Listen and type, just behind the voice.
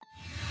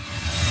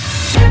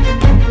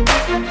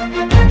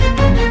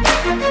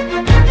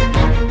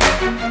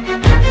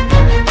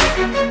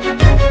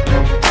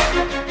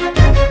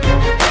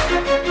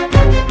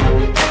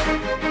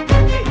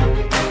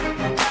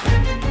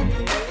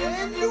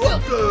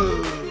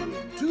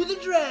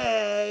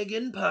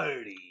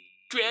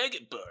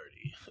Dragon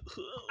Party.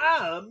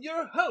 I'm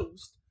your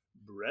host,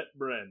 Brett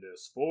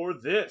Brandis, for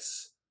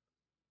this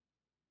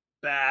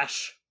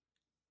bash.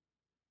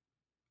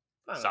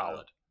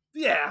 Solid.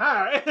 Yeah,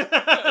 all right.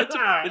 It's a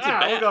bash.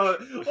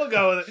 We'll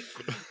go with it.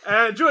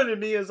 And joining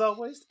me, as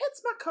always,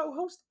 it's my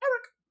co-host,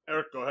 Eric.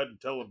 Eric, go ahead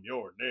and tell him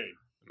your name.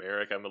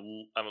 Eric, I'm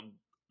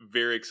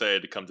very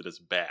excited to come to this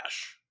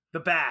bash. The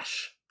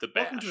bash. The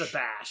bash. Welcome to the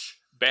bash.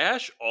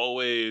 Bash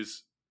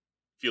always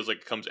feels like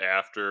it comes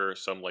after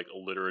some like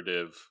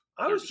alliterative.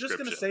 I was just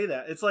going to say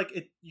that. It's like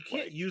you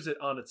can't Like- use it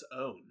on its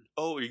own.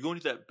 Oh, are you going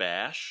to that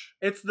bash?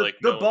 It's the, Like,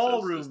 the no one says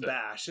ballroom this, that-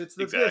 bash. It's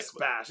the this Exactly.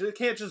 bash. It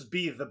can't just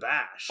be the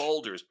bash.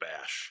 Baldur's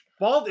Bash.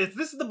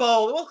 This is the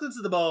ball. Welcome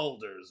to the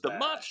Boulders The bash.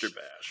 Monster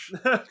Bash.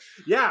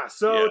 Yeah,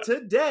 so Yeah.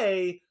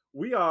 today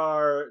we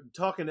are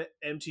talking to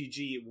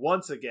MTG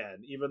once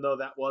again, even though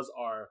that was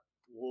our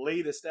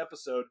latest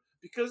episode,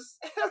 because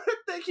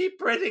they keep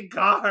printing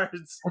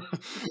cards.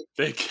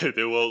 They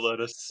won't let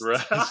us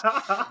rest.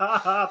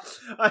 I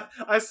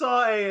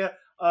saw a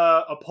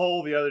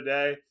poll the other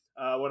day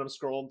when I'm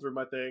scrolling through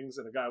my things,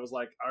 and a guy was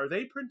like, "Are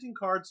they printing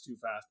cards too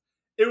fast?"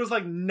 It was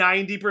like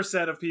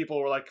 90% of people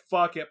were like,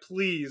 "Fuck it,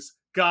 please,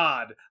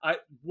 God,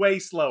 way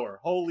slower.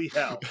 Holy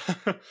hell!"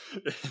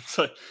 It's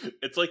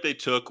like they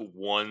took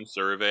one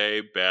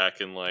survey back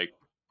in like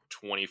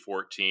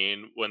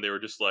 2014 when they were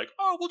just like,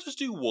 "Oh, we'll just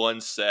do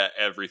one set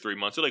every 3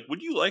 months." They're like,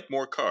 "Would you like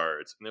more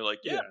cards?" And they're like,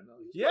 "Yeah,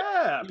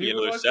 yeah. Maybe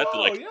People another were set,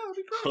 "Oh, they're like, yeah, that'd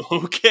be great."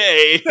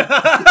 okay."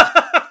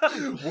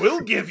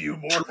 We'll give you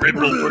more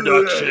Triple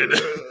production.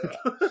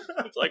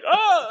 It's like,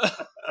 I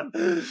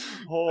don't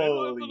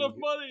Holy have enough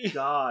money.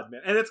 God,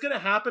 man. And it's going to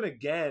happen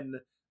again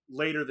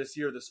later this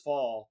year, this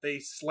fall. They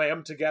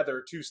slammed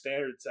together two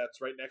standard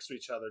sets right next to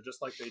each other,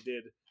 just like they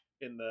did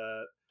in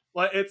the...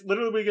 Like, it's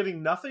literally we're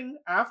getting nothing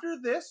after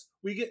this.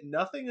 We get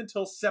nothing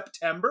until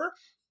September,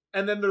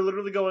 and then they're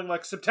literally going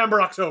like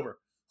September, October.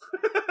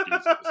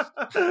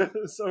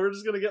 So we're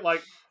just going to get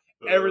like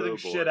everything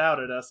shit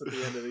out at us at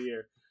the end of the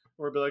year.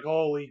 We'll be like,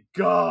 holy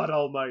God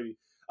almighty.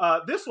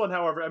 This one,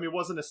 however, I mean,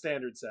 wasn't a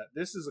standard set.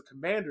 This is a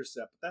commander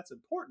set, but that's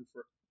important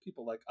for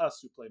people like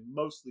us who play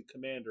mostly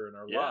commander in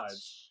our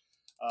lives.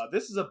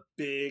 This is a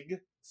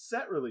big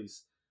set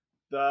release.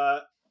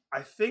 I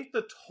think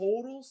the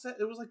total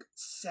set, it was like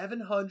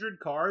 700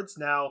 cards.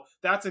 Now,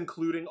 that's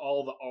including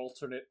all the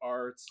alternate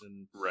arts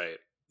and... Right.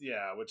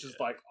 Yeah, which is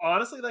like,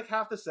 honestly, like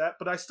half the set,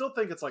 but I still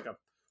think it's like a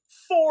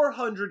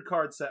 400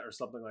 card set or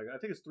something like that. I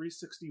think it's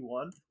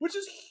 361, which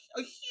is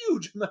a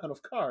huge amount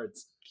of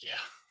cards.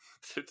 Yeah.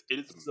 It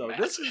is So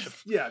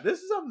massive.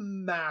 this is a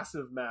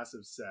massive,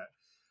 massive set.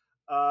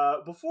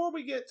 Before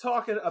we get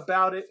talking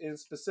about it in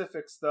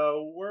specifics,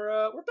 though, we're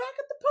back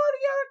at the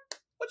party, Eric.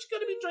 What you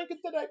gonna be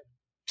drinking today?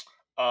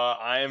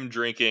 I am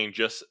drinking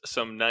just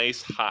some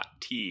nice hot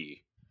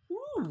tea.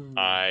 Ooh.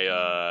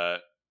 I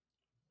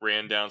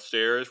ran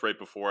downstairs right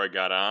before I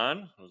got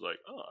on. I was like,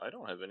 "Oh, I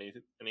don't have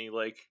any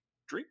like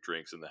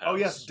drinks in the house." Oh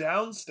yes,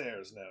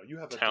 downstairs now. You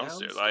have a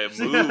Downstairs.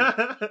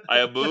 downstairs. I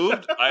have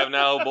moved. I have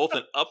now both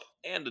an up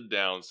and a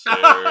downstairs.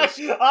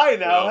 I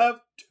now Well,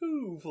 have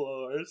 2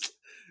 floors.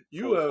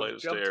 You full flight have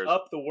of jumped stairs.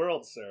 up the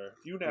world, sir.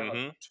 You now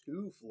Mhm. have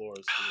 2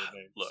 floors to your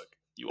name. Look,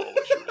 you all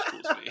wish you were as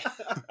cool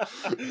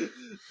as me.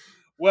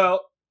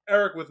 Well,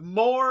 Eric, with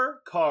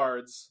more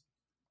cards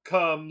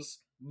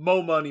comes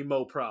mo money,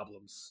 mo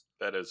problems.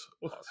 That is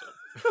awesome.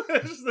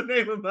 This is the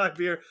name of my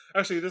beer.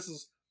 Actually, this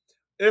is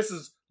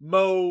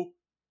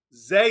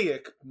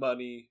mosaic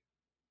money,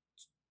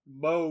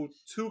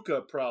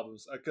 Motuka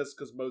problems.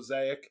 Because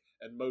mosaic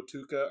and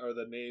Motuka are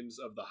the names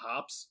of the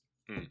hops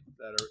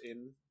that are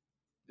in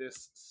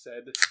this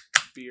said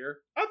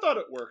beer. I thought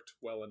it worked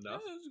well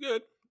enough. Yeah, it's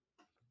good.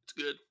 It's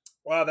good.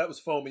 Wow, that was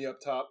foamy up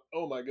top.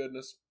 Oh my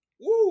goodness.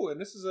 Ooh, and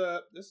this is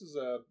an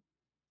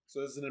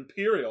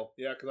imperial.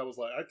 Yeah, because I was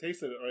like, I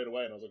tasted it right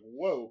away, and I was like,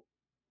 whoa,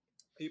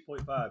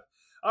 8.5.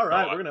 All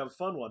right, we're gonna have a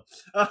fun one.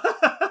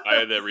 I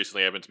had that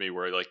recently happen to me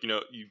where, like,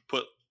 you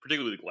put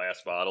particularly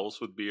glass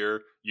bottles with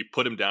beer, you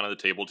put them down on the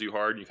table too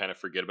hard, and you kind of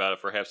forget about it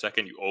for a half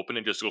second. You open it,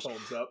 and just goes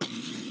Thumbs up.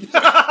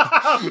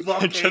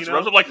 it just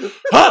rubs up like,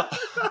 ah!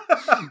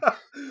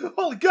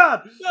 Holy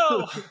God!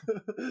 No.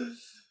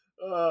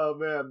 Oh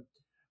man.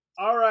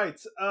 All right.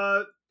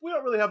 We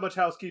don't really have much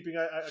housekeeping.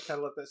 I kind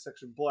of let that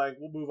section blank.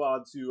 We'll move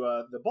on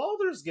to the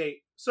Baldur's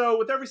Gate. So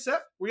with every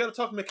set, we got to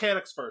talk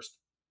mechanics first.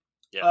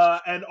 Yes.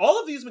 And all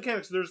of these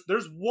mechanics, there's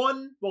 2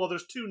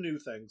 new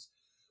things.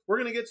 We're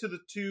going to get to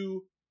the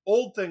 2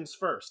 old things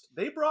first.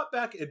 They brought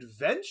back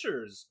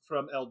adventures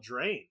from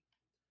Eldraine.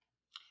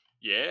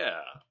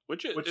 Yeah.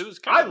 Which it was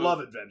I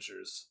love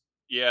adventures.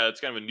 Yeah, it's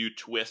kind of a new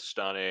twist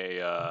on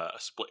a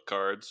split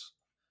cards.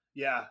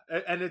 Yeah,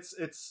 and it's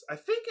I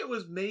think it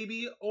was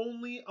maybe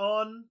only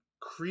on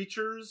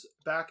creatures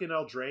back in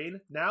Eldraine.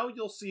 Now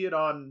you'll see it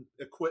on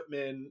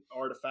equipment,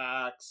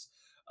 artifacts,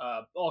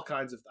 all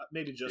kinds of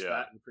maybe just Yeah.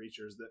 that and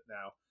creatures that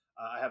now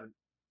I haven't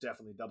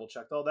definitely double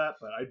checked all that,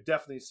 but I've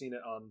definitely seen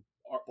it on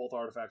both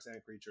artifacts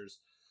and creatures.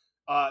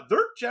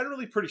 They're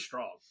generally pretty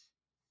strong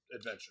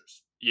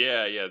adventures.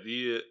 Yeah,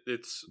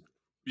 it's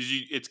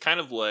kind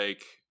of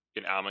like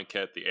in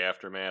Amonkhet, the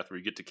Aftermath, where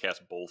you get to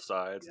cast both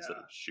sides instead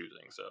of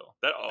choosing. So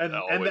that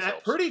always at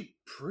helps. pretty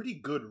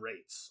good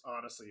rates,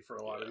 honestly, for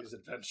a lot of these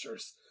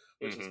adventures,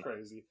 which is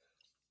crazy.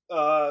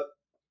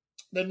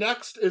 The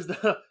next is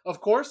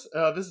of course,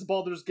 this is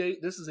Baldur's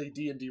Gate. This is a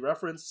D&D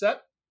reference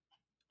set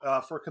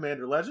for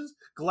Commander Legends.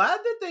 Glad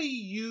that they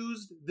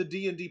used the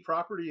D&D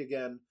property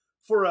again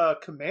for a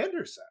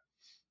Commander set.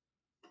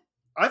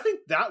 I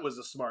think that was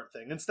a smart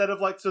thing. Instead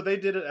of so they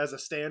did it as a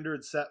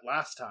standard set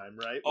last time,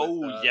 right?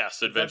 With,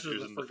 yes,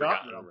 Adventures in the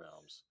Forgotten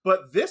Realms.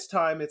 But this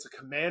time it's a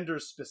Commander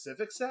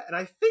specific set, and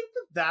I think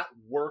that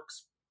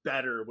works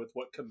better with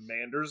what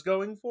Commander's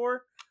going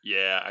for.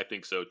 Yeah, I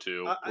think so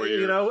too.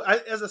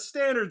 As a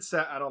standard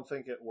set, I don't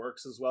think it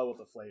works as well with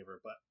the flavor,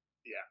 but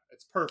yeah,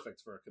 it's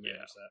perfect for a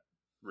Commander set.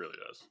 Really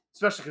does,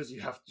 especially because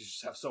you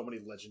just have so many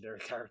legendary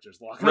characters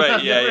locked.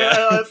 Right?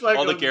 Yeah. It's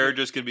all the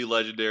characters can be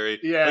legendary.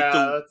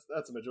 Yeah,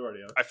 that's a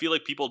majority of it. I feel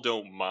like people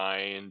don't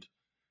mind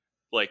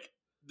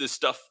this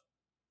stuff.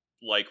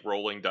 Like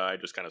rolling die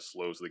just kind of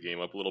slows the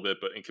game up a little bit,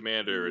 but in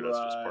Commander, that's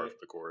just part of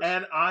the course.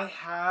 And I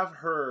have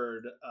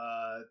heard,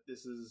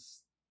 this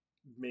is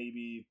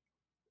maybe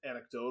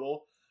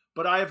anecdotal,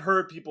 but I have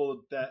heard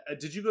people that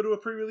did you go to a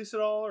pre-release at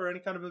all or any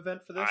kind of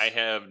event for this? I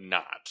have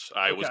not.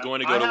 I was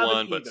going to go to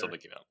one, but something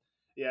came out.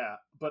 Yeah,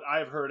 but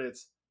I've heard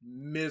it's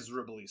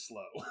miserably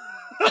slow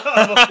of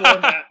a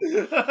format.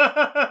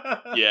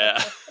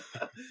 Yeah.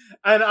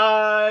 And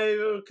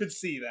I could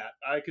see that.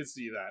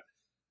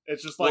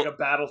 It's just like a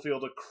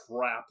battlefield of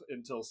crap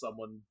until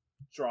someone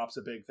drops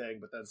a big thing,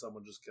 but then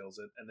someone just kills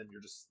it, and then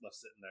you're just left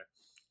sitting there.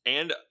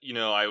 And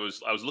I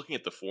was looking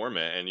at the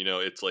format, and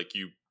it's like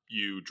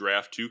you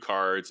draft 2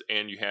 cards,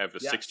 and you have a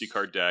 60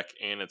 card deck,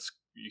 and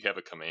you have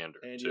a commander.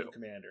 And too. you have a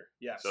commander.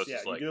 Yes. So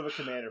you do have a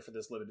commander for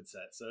this limited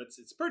set. So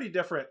it's pretty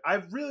different. I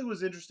really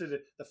was interested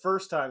in the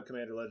first time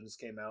Commander Legends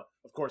came out.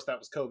 Of course, that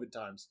was COVID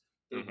times.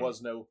 There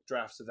was no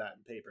drafts of that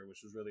in paper,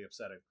 which was really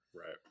upsetting.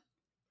 Right.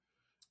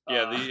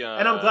 Yeah,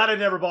 and I'm glad I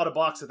never bought a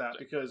box of that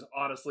because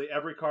honestly,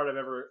 every card I've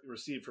ever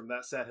received from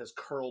that set has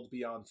curled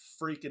beyond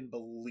freaking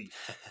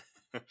belief.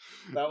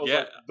 That was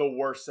the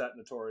worst set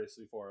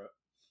notoriously for it.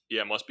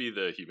 Yeah, it must be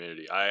the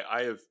humidity.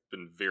 I have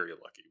been very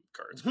lucky with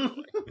cards.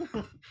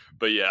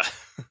 But yeah.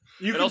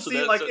 You can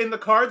see, in the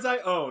cards I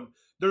own,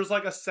 there's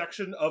a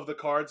section of the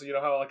cards, you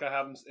know how I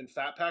have them in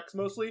fat packs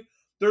mostly?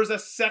 There's a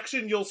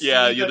section you'll see.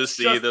 Yeah, you'll just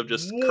see them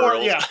just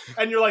curled. Yeah,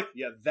 and you're like,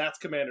 yeah, that's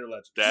Commander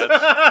Legends.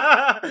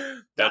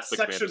 That's the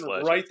section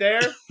right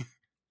there.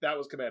 That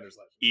was Commander's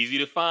Legends. Easy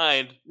to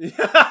find.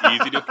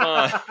 Easy to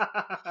find.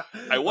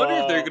 I wonder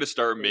if they're going to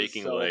start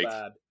making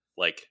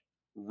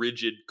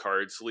rigid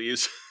card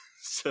sleeves.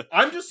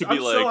 I'm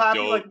so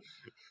happy.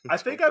 I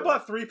think I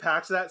bought 3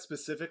 packs of that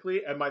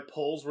specifically, and my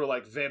pulls were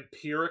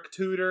Vampiric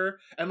Tutor,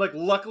 and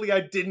luckily I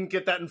didn't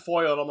get that in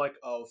foil, and I'm like,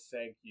 oh,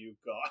 thank you,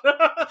 God.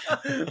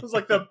 It was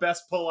the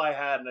best pull I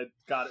had, and I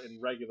got it in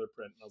regular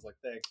print, and I was like,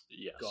 thank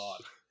God.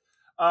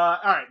 All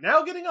right,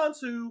 now getting on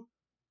to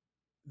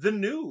the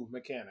new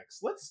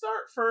mechanics. Let's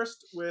start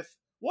first with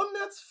one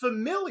that's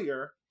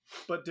familiar,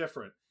 but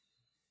different.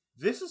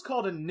 This is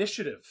called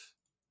Initiative.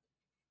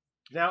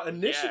 Now,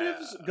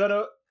 Initiative's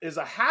is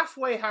a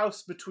halfway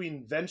house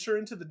between Venture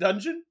into the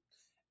Dungeon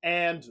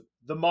and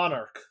the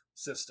Monarch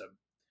system,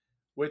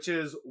 which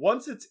is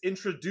once it's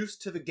introduced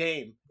to the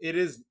game, it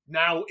is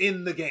now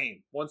in the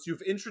game. Once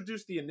you've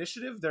introduced the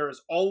initiative, there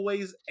is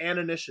always an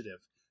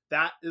initiative.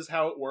 That is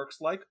how it works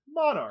like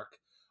Monarch,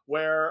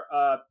 where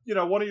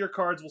one of your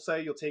cards will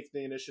say you'll take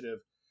the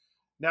initiative.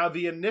 Now,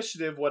 the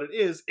initiative, what it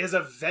is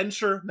a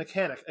venture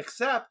mechanic,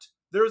 except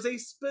there's a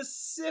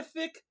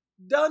specific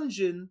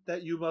dungeon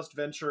that you must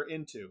venture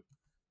into.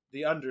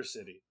 The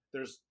Undercity.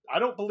 I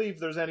don't believe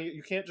there's any.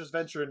 You can't just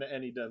venture into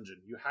any dungeon.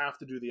 You have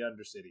to do the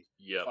Undercity.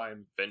 Yeah.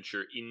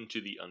 Venture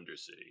into the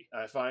Undercity.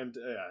 I find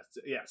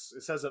yes,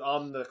 it says it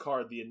on the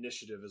card. The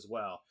initiative as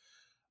well.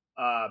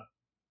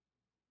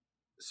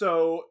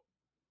 So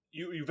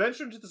you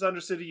venture into this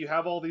Undercity. You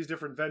have all these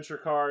different venture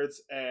cards,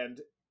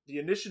 and the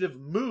initiative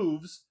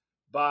moves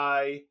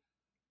by.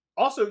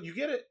 Also, you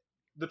get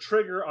the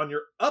trigger on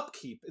your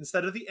upkeep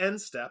instead of the end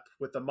step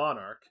with the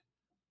Monarch.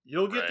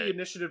 You'll get the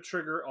initiative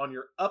trigger on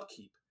your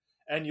upkeep,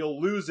 and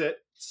you'll lose it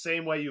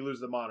same way you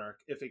lose the Monarch.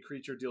 If a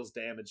creature deals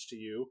damage to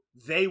you,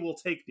 they will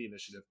take the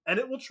initiative, and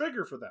it will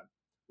trigger for them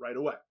right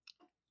away.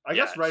 I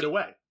guess right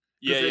away.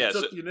 They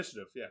took the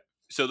initiative,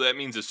 So that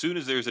means as soon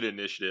as there's an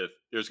initiative,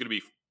 there's going to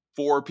be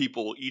 4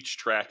 people each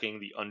tracking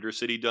the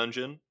Undercity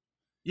dungeon.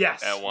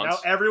 Yes. At once.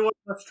 Now everyone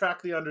must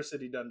track the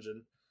Undercity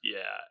dungeon.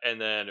 Yeah, and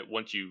then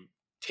once you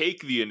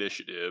take the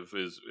initiative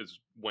is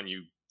when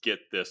you get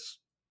this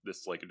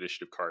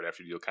initiative card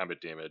after you deal combat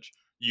damage.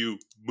 You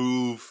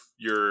move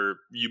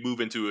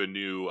into a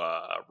new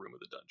room of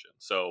the dungeon.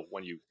 So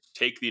when you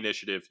take the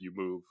initiative, you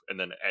move, and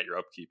then at your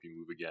upkeep, you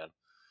move again.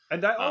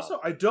 And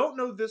I don't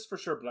know this for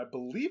sure, but I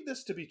believe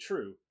this to be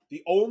true.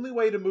 The only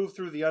way to move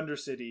through the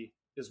Undercity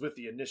is with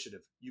the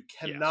initiative. You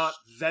cannot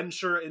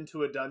venture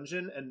into a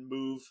dungeon and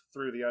move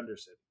through the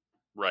Undercity.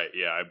 Right,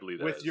 yeah, I believe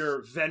that. With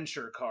your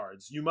venture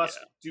cards. You must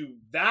do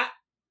that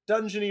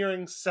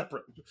dungeoneering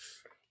separate.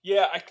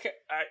 Yeah,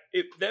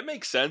 that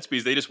makes sense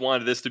because they just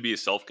wanted this to be a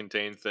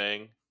self-contained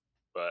thing.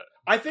 But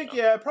I think,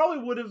 it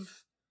probably would have...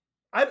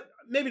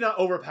 maybe not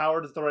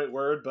overpowered is the right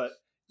word, but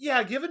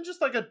yeah, given just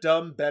like a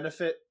dumb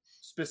benefit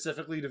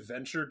specifically to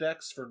venture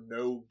decks for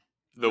no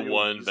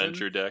one reason.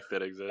 Venture deck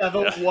that exists. Yeah,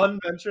 the one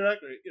venture deck.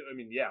 I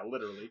mean, yeah,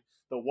 literally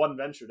the one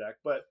venture deck.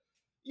 But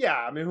yeah,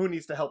 I mean, who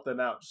needs to help them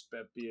out? Just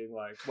being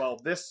like, well,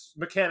 this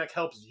mechanic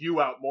helps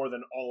you out more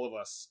than all of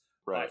us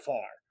by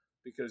far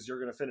because you're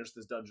going to finish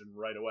this dungeon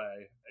right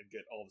away and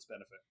get all this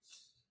benefit.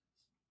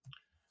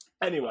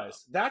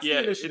 Anyways, that's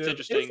the initiative.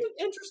 It's an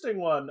interesting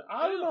one.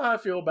 I don't know how I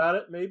feel about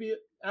it. Maybe it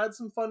adds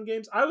some fun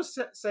games. I was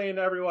saying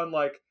to everyone,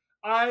 like,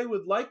 I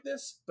would like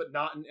this, but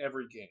not in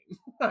every game.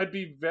 I'd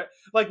be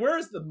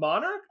whereas the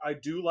Monarch, I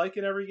do like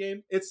in every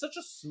game. It's such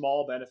a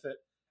small benefit,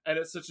 and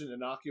it's such an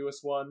innocuous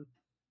one,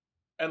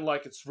 and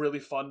like it's really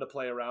fun to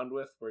play around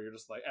with. Where you're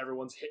just like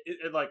everyone's hit.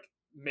 It like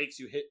makes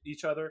you hit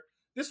each other.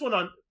 This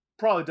one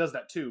probably does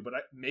that too, but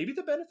maybe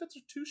the benefits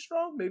are too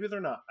strong. Maybe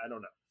they're not. I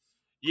don't know.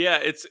 Yeah,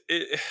 it's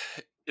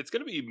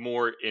going to be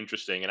more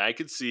interesting, and I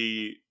could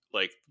see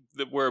like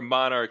where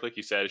Monarch, like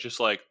you said, it's just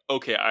like,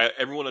 okay,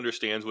 everyone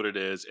understands what it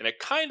is, and it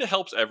kind of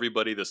helps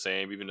everybody the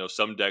same, even though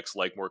some decks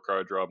like more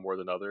card draw more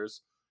than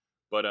others.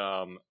 But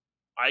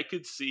I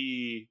could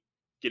see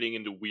getting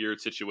into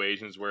weird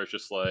situations where it's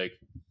just like,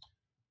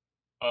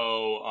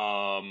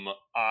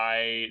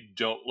 I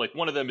don't like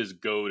one of them is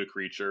goad a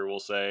creature, we'll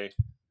say,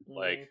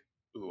 like,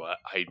 ooh,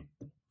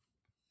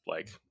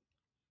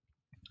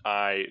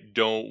 I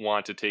don't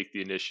want to take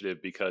the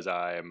initiative because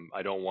I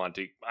don't want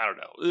to. I don't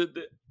know.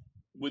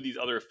 With these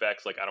other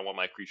effects, like I don't want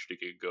my creature to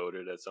get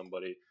goaded at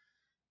somebody.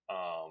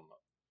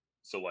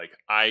 So like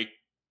I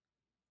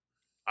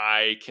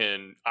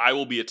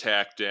will be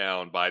attacked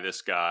down by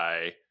this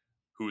guy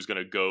who's going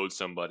to goad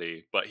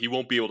somebody, but he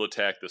won't be able to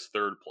attack this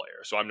third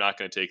player. So I'm not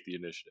going to take the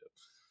initiative,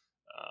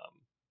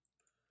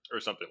 or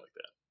something like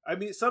that. I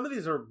mean, some of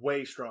these are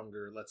way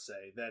stronger, let's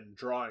say, than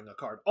drawing a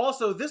card.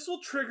 Also, this will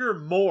trigger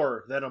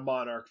more than a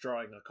Monarch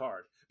drawing a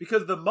card.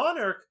 Because the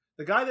Monarch,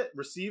 the guy that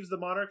receives the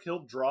Monarch,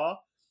 he'll draw,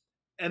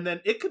 and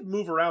then it could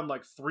move around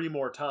like 3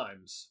 more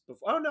times.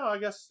 Oh, no, I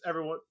guess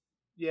everyone...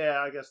 Yeah,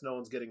 I guess no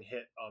one's getting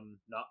hit on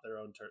not their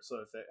own turn.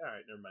 So if they... All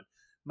right, never mind.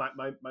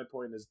 My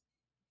point is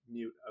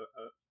mute.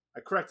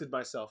 I corrected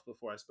myself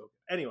before I spoke.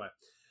 Anyway.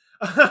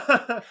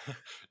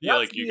 Yeah,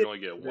 like you can only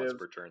get once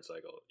per turn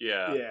cycle.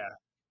 Yeah. Yeah.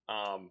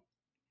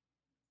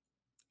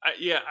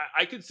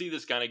 I could see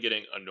this kind of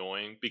getting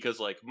annoying because,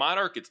 like,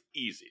 Monarch, it's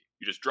easy.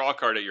 You just draw a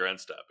card at your end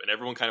step, and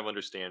everyone kind of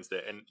understands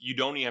that. And you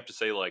don't even have to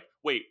say, like,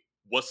 wait,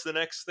 what's the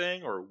next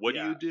thing? Or what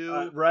do you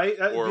do? Right?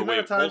 Or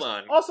wait, hold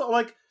on. Also,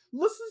 like,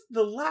 listen,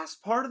 the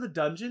last part of the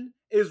dungeon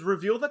is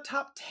reveal the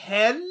top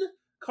 10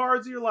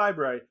 cards of your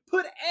library.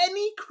 Put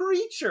any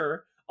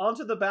creature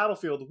onto the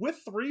battlefield with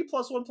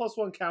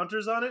 3+1/+1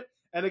 counters on it,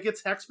 and it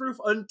gets hexproof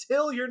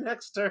until your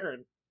next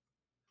turn.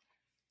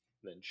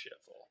 Then shuffle.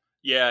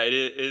 Yeah,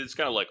 it's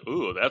kind of like,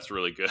 ooh, that's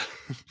really good.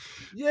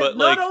 Yeah, but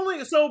not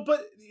only so,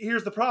 but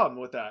here's the problem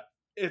with that: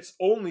 it's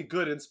only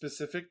good in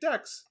specific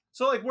decks.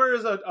 So, like,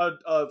 whereas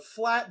a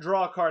flat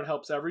draw card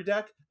helps every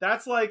deck,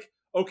 that's like,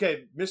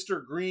 okay,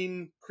 Mr.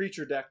 Green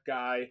creature deck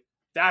guy,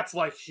 that's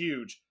like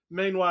huge.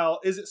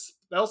 Meanwhile, is it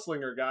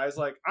Spellslinger guys?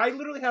 Like, I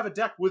literally have a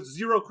deck with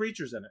 0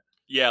 creatures in it.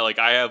 Yeah, like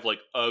I have like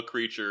a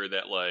creature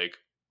that, like,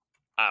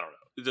 I don't know.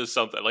 It does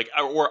something like,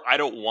 or I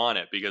don't want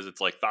it because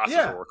it's like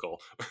Thassa's Oracle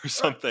or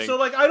something. So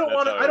like I don't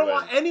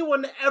want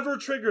anyone to ever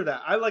trigger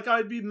that.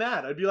 I'd be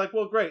mad. I'd be like,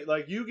 well, great,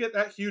 like you get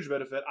that huge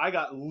benefit. I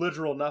got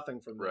literal nothing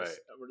from this. Right.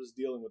 We're just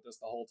dealing with this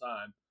the whole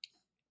time.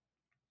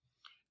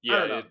 Yeah,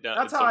 I don't know.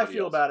 That's how I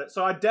feel about it.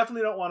 So I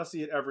definitely don't want to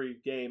see it every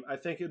game. I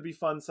think it'd be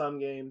fun some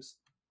games,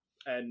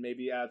 and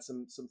maybe add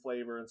some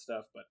flavor and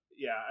stuff. But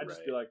yeah, I'd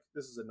just be like,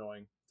 this is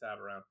annoying to have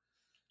around.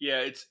 Yeah,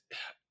 it's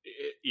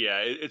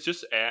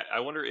just. I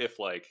wonder if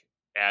like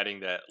adding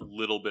that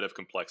little bit of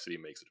complexity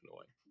makes it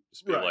annoying.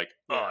 Just be like,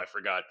 I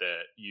forgot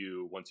that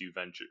once you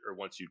venture or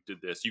once you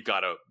did this, you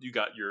got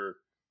your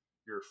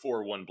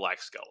 4/1 black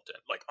skeleton.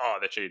 Like,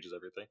 that changes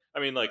everything. I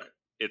mean, like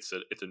it's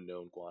a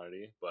known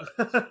quantity, but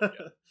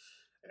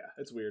yeah,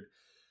 it's weird.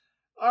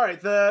 All right,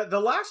 the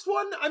last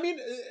one, I mean,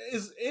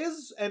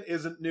 is and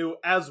isn't new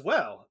as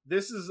well.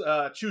 This is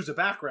choose a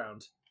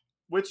background,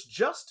 which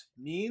just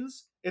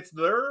means it's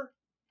their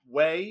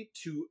way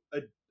to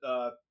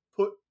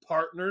put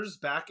partners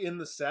back in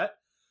the set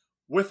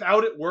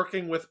without it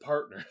working with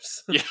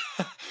partners. Yeah,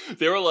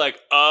 they were like,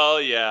 "Oh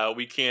yeah,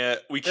 we can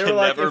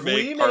never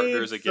make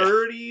partners again.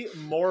 30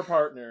 more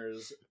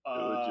partners, it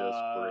would just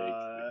break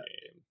the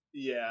game."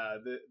 Yeah,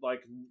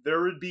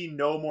 there would be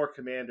no more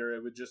commander.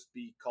 It would just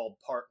be called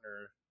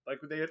partner.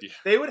 Like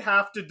they would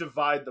have to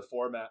divide the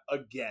format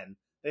again.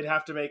 They'd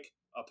have to make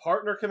a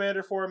partner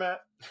commander format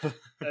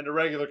and a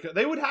regular.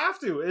 They would have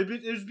to.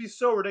 It'd be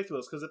so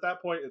ridiculous because at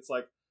that point it's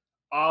like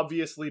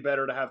obviously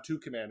better to have two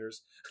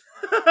commanders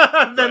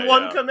than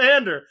one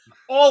commander.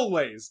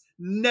 Always,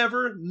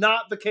 never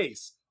not the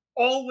case.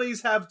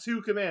 Always have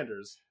two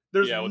commanders.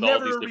 There's with never all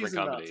these a different reason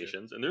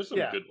combinations, and there's some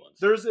good ones.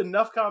 There's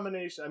enough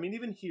combinations. I mean,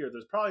 even here,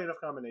 there's probably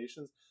enough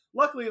combinations.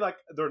 Luckily, like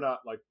they're not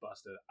like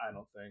busted. I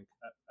don't think,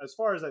 as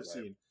far as I've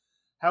seen.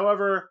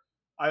 However,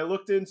 I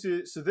looked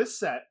into this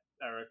set.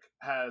 Eric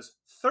has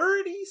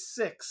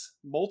 36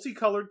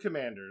 multicolored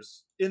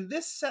commanders in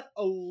this set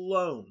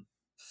alone.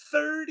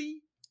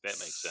 36. That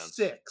makes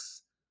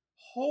sense.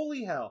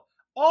 Holy hell!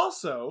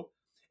 Also,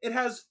 it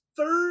has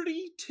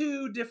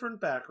 32 different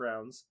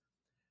backgrounds.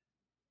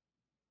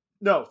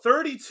 No,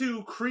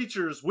 32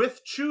 creatures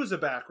with choose a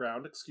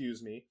background,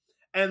 excuse me,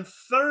 and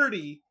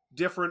 30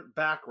 different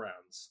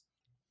backgrounds.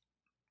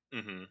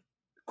 Mm-hmm.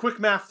 Quick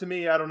math to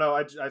me, I don't know.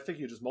 I think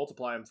you just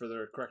multiply them for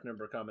the correct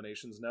number of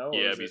combinations, no?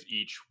 Yeah, because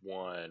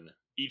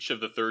each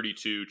of the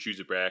 32 choose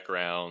a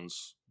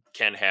backgrounds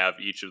can have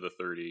each of the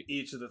 30.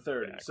 Each of the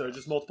 30. So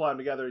just multiply them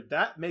together.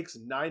 That makes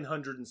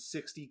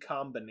 960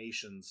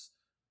 combinations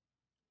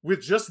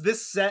with just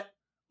this set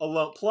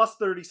alone, plus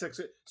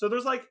 36. So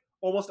there's like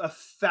almost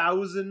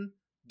 1,000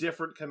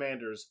 different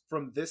commanders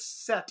from this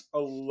set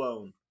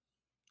alone.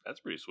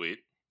 That's pretty sweet.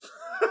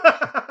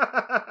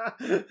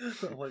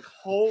 Like,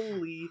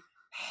 holy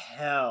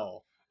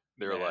hell.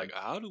 They're like,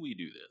 how do we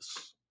do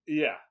this?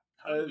 Yeah.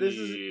 This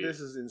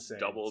is insane.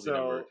 Double the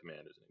number of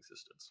commanders in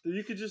existence.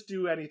 You could just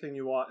do anything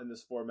you want in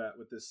this format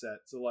with this set.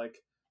 So, like,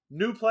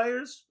 new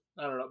players,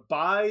 I don't know,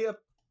 buy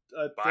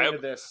a thing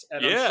of this,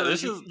 and I'm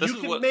sure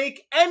you can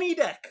make any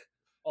deck.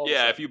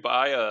 Yeah, if you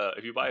buy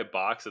a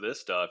box of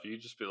this stuff, you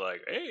just be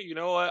like, hey, you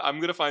know what?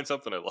 I'm gonna find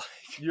something I like.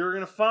 You're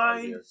gonna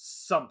find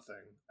something.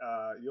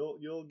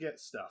 You'll get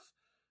stuff.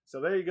 So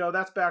there you go.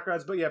 That's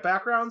backgrounds. But yeah,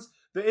 backgrounds.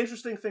 The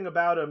interesting thing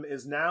about them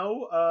is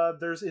now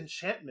there's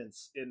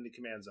enchantments in the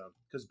command zone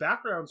because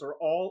backgrounds are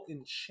all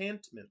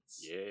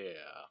enchantments. Yeah.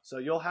 So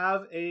you'll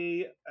have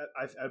I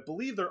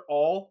believe they're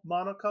all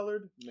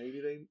monocolored.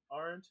 Maybe they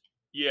aren't.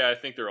 Yeah, I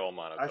think they're all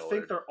monocolored. I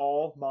think they're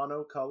all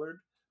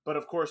monocolored. But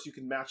of course, you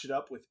can match it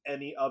up with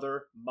any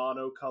other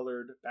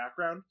monocolored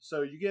background.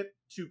 So you get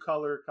 2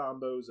 color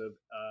combos of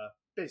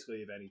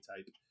basically of any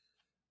type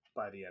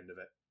by the end of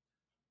it.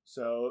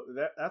 So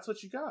that's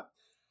what you got.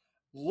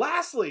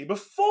 Lastly,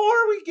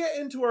 before we get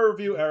into our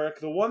review, Eric,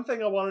 the one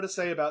thing I wanted to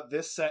say about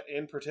this set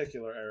in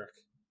particular,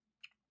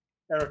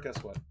 Eric,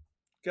 guess what?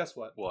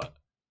 What?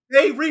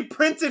 They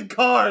reprinted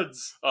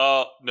cards.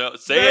 Oh no!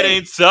 It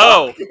ain't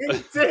so.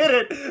 They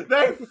did it.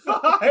 They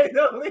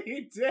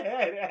finally did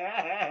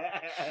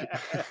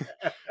it.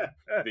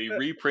 They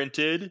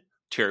reprinted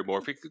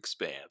Terramorphic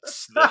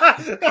Expanse,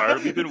 the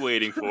card we've been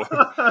waiting for.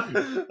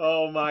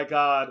 Oh my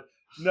god!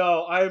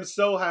 No, I am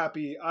so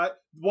happy.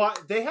 Why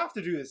they have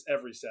to do this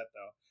every set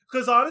though?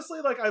 Because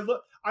honestly, like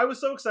I was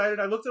so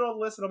excited. I looked at all the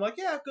lists and I'm like,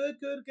 yeah, good,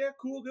 yeah,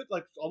 cool, good.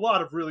 Like a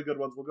lot of really good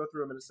ones. We'll go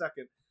through them in a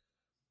second.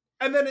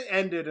 And then it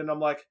ended, and I'm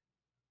like,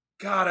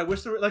 God, I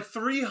wish there were like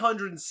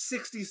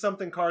 360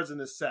 something cards in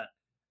this set,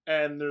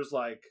 and there's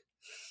like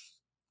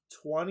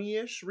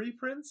 20-ish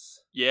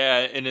reprints. Yeah,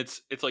 and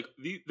it's like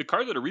the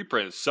cards that are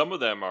reprints. Some of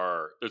them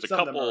are. There's a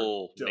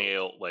couple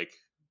nailed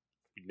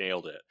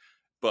it,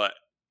 but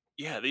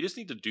yeah, they just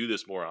need to do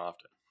this more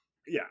often.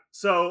 Yeah.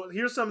 So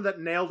here's some that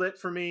nailed it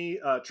for me.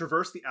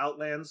 Traverse the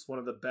Outlands, one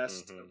of the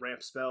best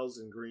ramp spells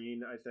in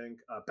green, I think.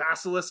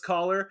 Basilisk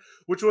Collar,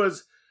 which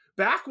was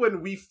back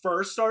when we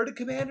first started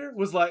Commander,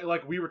 was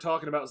like we were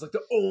talking about, it was like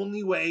the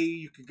only way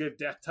you could give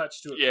Death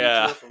Touch to a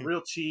creature for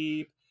real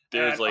cheap.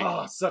 There's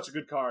such a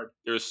good card.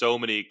 There's so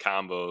many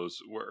combos,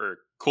 or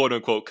quote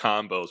unquote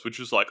combos, which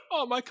was like,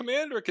 oh, my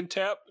commander can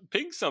tap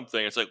ping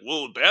something. It's like,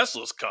 well,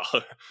 Basilisk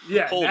Collar.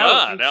 Yeah, hold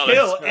on, now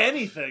kill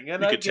anything,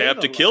 and you could tap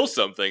to kill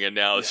something, and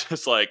now it's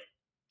just like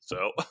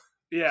so.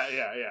 Yeah.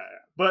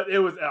 But it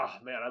was, oh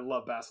man, I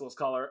love Basilisk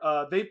Collar.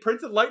 They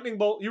printed Lightning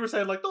Bolt. You were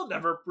saying like they'll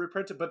never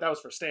reprint it, but that was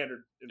for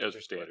standard. It was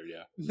for standard,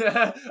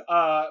 yeah.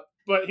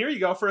 But here you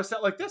go, for a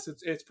set like this,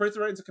 it's printed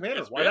right into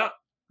Commander. Why not?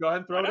 Go ahead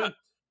and throw it in.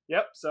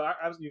 Yep. So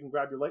you can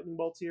grab your Lightning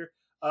Bolts here.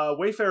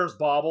 Wayfarer's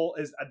Bauble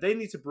they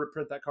need to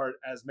reprint that card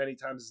as many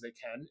times as they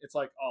can. It's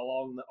like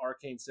along the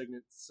Arcane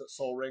Signet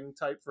Soul Ring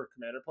type for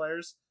Commander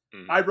players.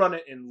 I run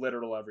it in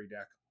literal every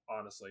deck,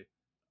 honestly.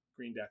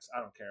 Green decks, I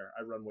don't care.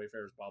 I run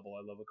Wayfarer's Bauble.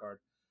 I love the card.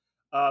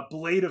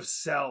 Blade of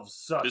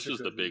Selves, this was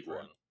the big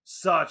one.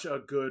 Such a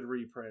good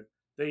reprint.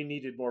 They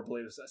needed more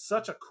Blade of Selves.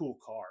 Such a cool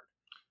card.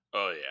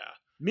 Oh yeah.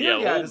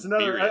 Myriad is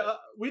another.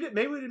 We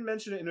didn't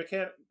mention it in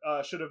Mechanic.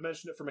 Should have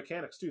mentioned it for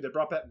Mechanics too. They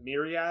brought back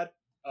Myriad.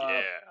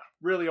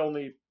 Really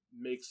only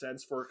makes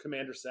sense for a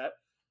Commander set.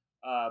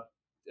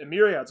 And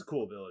Myriad's a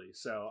cool ability,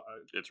 so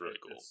it's really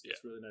cool.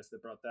 It's really nice they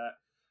brought that.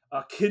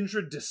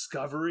 Kindred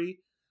Discovery,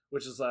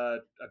 which is I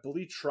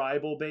believe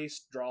tribal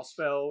based draw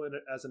spell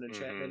as an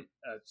enchantment.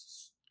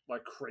 It's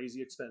like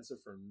crazy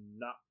expensive for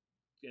not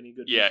any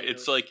good. Yeah,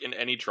 it's like in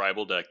any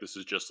tribal deck, this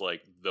is just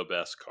like the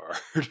best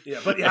card.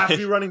 Yeah, but you have to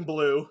be running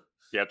blue.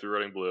 You have to be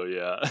running blue,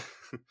 yeah.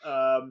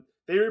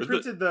 They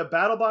reprinted the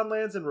Battle Bond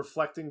lands and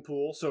Reflecting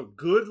Pool, so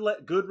good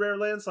rare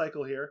land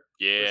cycle here.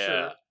 Yeah, for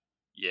sure.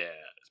 Yeah.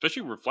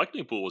 Especially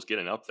Reflecting Pool was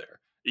getting up there.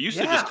 It used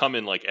to just come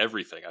in like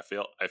everything. I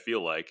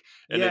feel like,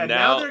 and then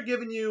now they're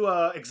giving you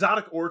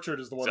Exotic Orchard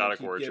is the one.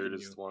 Exotic Orchard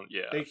is the one.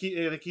 Yeah, they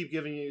keep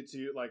giving you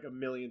to like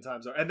 1,000,000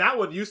 times, and that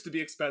one used to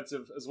be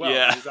expensive as well.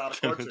 Yeah,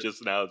 Exotic Orchard.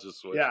 just now it's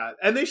just switched. Yeah,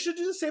 and they should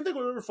do the same thing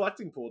with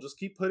Reflecting Pool. Just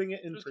keep putting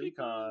it in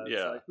pre-con.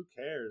 Yeah, like who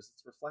cares?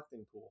 It's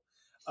Reflecting Pool.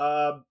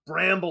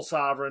 Bramble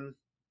Sovereign,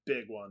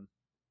 big one,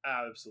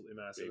 absolutely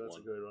massive. That's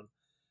a good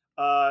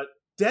one.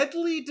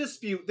 Deadly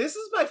Dispute. This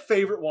is my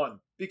favorite one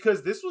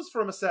because this was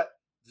from a set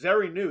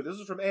very new. This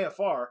was from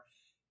AFR.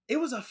 It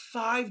was a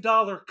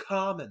 $5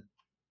 common.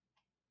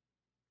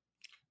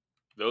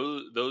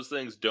 Those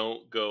things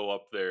don't go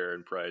up there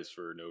in price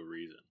for no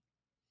reason.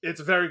 It's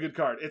a very good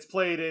card. It's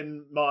played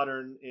in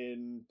Modern,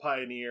 in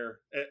Pioneer,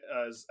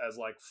 as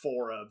like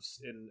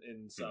 4-ofs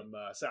in some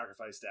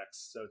sacrifice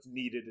decks. So it's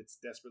needed. It's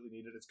desperately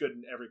needed. It's good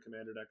in every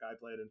commander deck I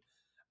played in.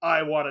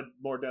 I wanted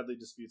more Deadly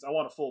Disputes. I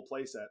want a full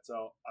playset,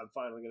 so I'm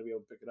finally going to be able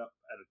to pick it up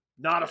at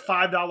not a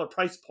 $5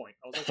 price point.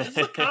 I was like, this is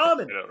a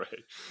common. I know,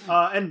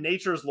 right? And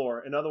Nature's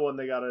Lore, another one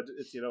they got.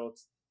 It's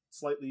it's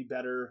slightly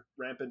better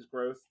rampant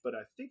growth, but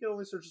I think it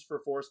only searches for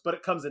a forest, but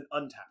it comes in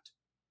untapped,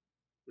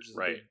 which is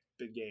a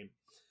big game.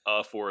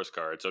 A forest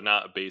card, so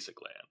not a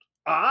basic land.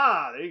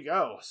 Ah, there you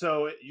go.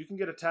 So you can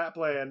get a tap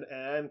land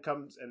and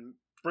comes and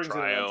brings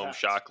Triumph, in untapped.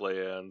 shock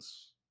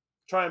lands.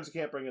 Triumphs you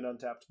can't bring in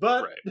untapped,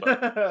 but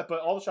but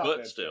all the shock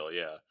lands. But still,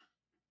 yeah.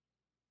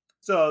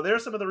 So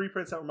there's some of the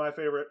reprints that were my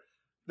favorite.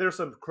 There's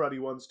some cruddy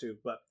ones too,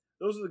 but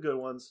those are the good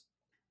ones.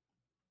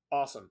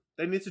 Awesome.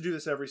 They need to do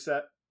this every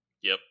set.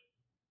 Yep.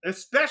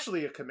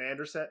 Especially a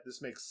commander set. This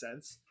makes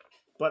sense.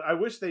 But I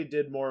wish they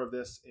did more of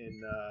this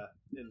in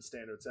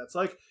standard sets.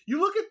 Like you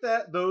look at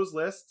this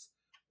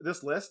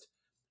list,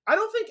 I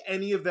don't think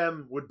any of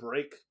them would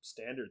break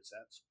standard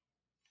sets.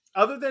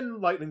 Other than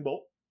Lightning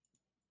Bolt.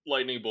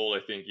 Lightning Bolt,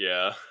 I think,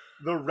 yeah.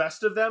 The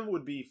rest of them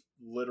would be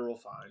literal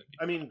fine.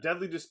 I mean,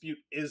 Deadly Dispute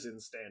is in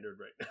standard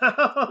right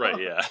now.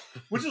 Right, yeah.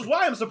 Which is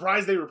why I'm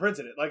surprised they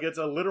reprinted it. Like, it's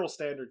a literal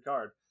standard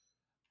card.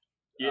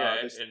 Yeah,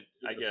 and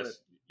I guess,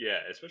 yeah,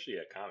 especially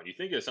at Common. You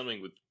think of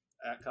something with...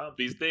 At Common.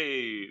 Because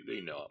they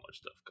know how much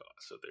stuff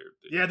costs, so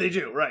they're... Yeah, they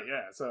do, right,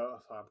 yeah. So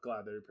I'm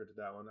glad they reprinted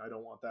that one. I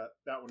don't want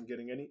that one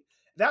getting any...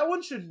 That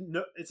one should...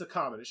 It's a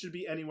Common. It should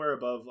be anywhere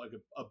above, like,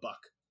 a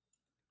buck.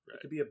 Right.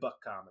 It could be a buck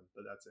Common,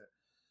 but that's it.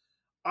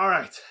 All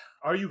right.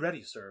 Are you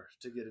ready, sir,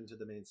 to get into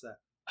the main set?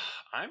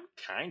 I'm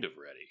kind of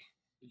ready.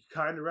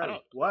 Kind of ready?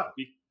 Wow.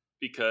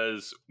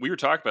 Because we were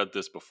talking about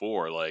this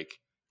before. Like,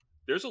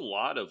 there's a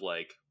lot of,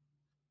 like,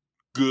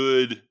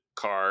 good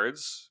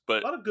cards,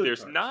 but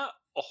there's not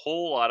a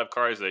whole lot of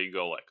cards that you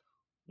go, like,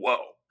 whoa.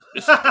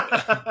 This is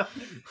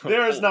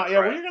there is not.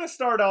 Yeah, we're going to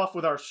start off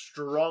with our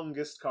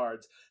strongest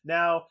cards.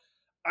 Now,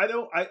 I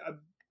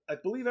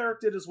believe Eric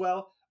did as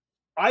well.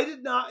 I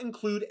did not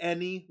include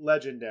any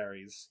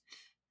legendaries.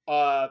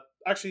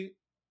 Actually,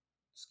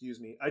 excuse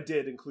me, I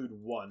did include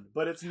one,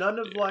 but it's none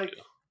of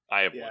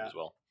I have one as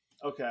well.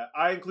 Okay,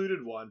 I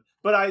included one,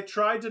 but I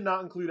tried to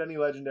not include any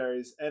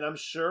legendaries, and I'm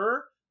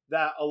sure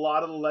that a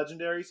lot of the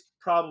legendaries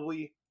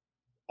probably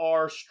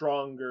are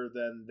stronger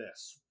than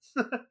this.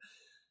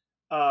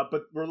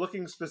 But we're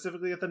looking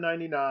specifically at the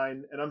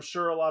 99, and I'm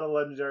sure a lot of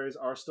legendaries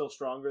are still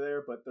stronger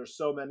there, but there's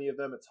so many of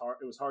them, it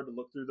was hard to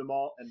look through them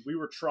all, and we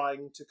were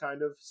trying to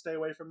kind of stay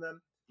away from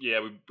them. Yeah,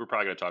 we're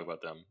probably going to talk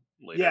about them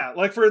later. Yeah,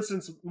 like for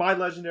instance, my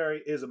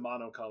legendary is a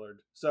monocolored,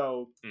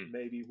 so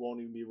maybe won't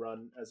even be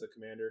run as a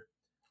commander.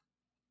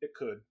 It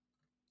could,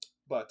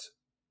 but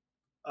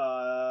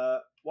why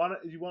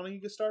don't you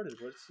get started?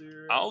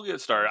 I'll get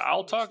started.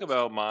 I'll talk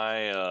about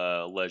my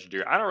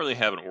legendary. I don't really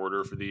have an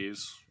order for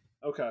these.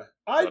 Okay,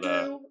 I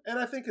do, and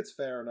I think it's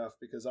fair enough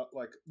because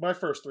like my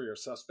first three are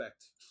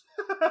suspect.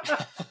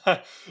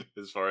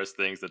 As far as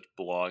things that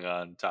belong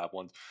on top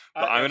ones,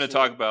 but I'm going to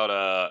talk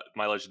about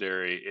my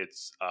legendary.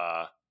 It's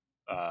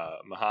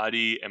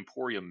Mahadi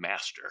Emporium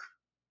Master.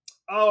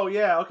 Oh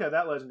yeah, okay,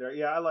 that legendary.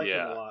 Yeah, I like him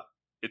a lot.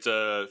 It's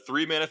a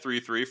 3-mana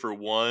 3/3 for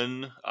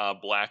 1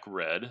 black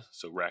red.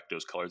 So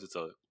Rakdos colors. It's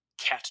a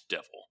cat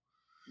devil.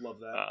 Love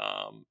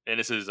that. And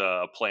this is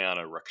a play on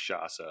a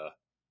Rakshasa.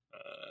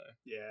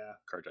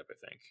 Card type,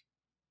 I think.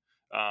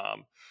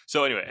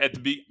 So anyway,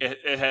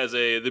 it has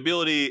the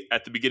ability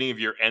at the beginning of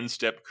your end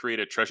step, create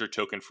a treasure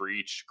token for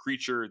each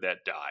creature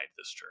that died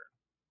this turn.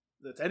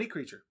 That's any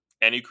creature.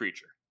 Any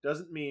creature.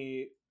 Doesn't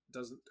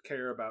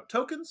care about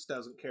tokens.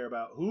 Doesn't care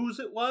about whose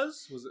it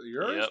was. Was it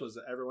yours? Yep. Was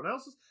it everyone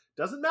else's?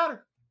 Doesn't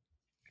matter.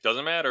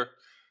 Doesn't matter.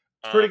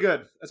 It's pretty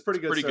good. That's pretty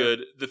good. Pretty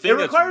good. The thing it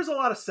requires a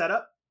lot of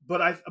setup,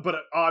 but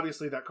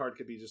obviously that card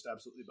could be just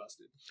absolutely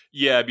busted.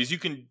 Yeah, because you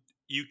can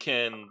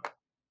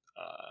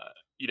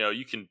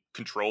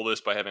control this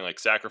by having like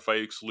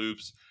sacrifice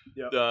loops.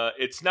 Yep.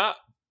 It's not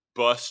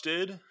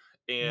busted,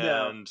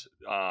 and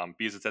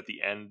because it's at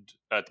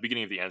the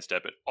beginning of the end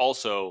step. It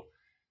also,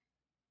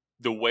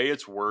 the way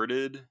it's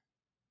worded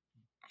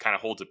kind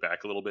of holds it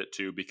back a little bit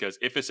too, because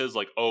if it says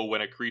like, oh,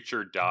 when a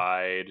creature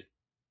died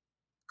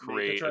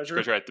create a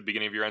treasure at the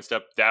beginning of your end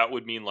step, that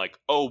would mean like,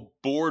 oh,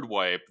 board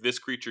wipe, this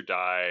creature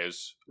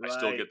dies, I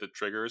still get the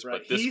triggers,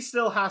 but he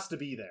still has to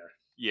be there.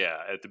 Yeah,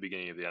 at the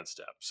beginning of the end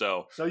step.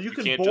 So you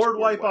can board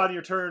wipe on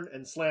your turn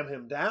and slam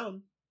him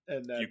down,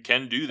 and then you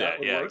can do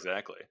that. Yeah, work.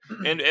 Exactly.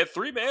 And at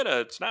 3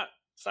 mana, it's not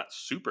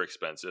super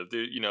expensive.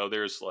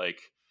 There's like,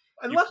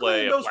 and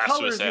luckily in those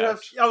colors, you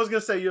have. I was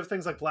gonna say you have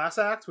things like Blast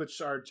Axe,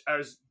 which are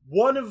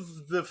one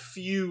of the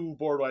few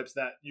board wipes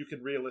that you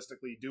can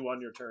realistically do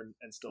on your turn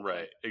and still.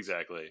 Right.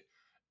 Exactly.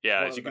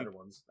 Yeah, you can,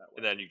 ones that way.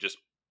 And then you just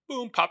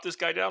boom, pop this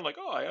guy down. Like,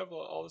 oh, I have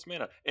all this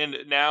mana, and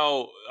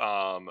now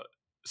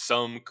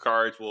some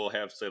cards will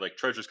have, say, like,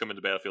 treasures come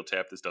into battlefield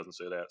tap. This doesn't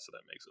say that, so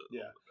that makes it.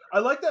 Yeah, I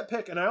like that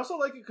pick, and I also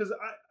like it because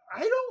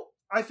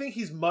I think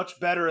he's much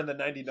better in the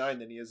 99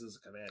 than he is as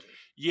a commander.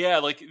 Yeah,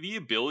 like the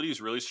ability is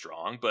really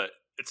strong, but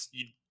it's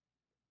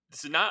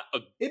not a.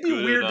 It'd be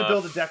weird to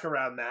build a deck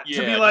around that.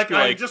 Yeah, to be like,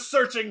 I'm just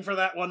searching for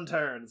that one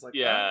turn. It's like,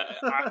 yeah,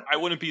 I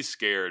wouldn't be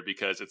scared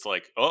because it's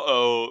like,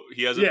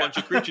 he has a bunch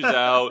of creatures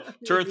out.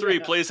 Turn 3,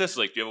 plays this.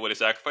 Like, do you have a way to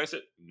sacrifice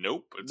it?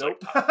 Nope. It's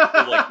like,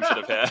 I feel like we should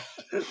have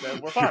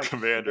had we're fine. Your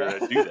commander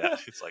do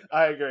that. It's like,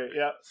 I agree.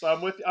 Yeah, so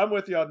I'm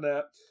with you on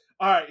that.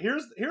 All right,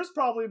 here's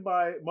probably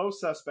my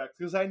most suspect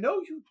because I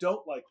know you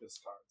don't like this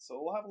card, so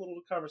we'll have a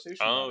little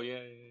conversation. Oh yeah.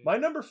 My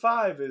number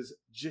 5 is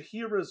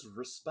Jaheira's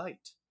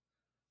Respite.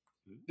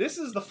 This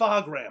is the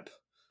Fog Ramp.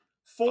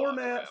 4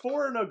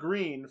 and a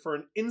green for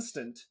an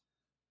instant.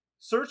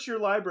 Search your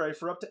library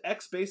for up to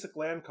X basic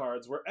land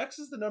cards, where X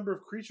is the number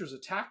of creatures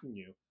attacking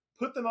you.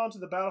 Put them onto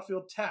the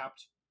battlefield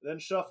tapped, then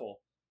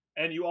shuffle.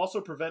 And you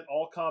also prevent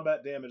all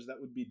combat damage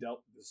that would be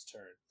dealt this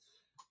turn.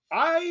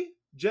 I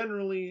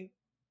generally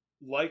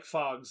like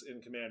Fogs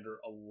in Commander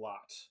a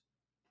lot.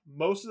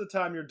 Most of the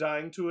time you're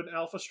dying to an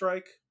Alpha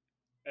Strike,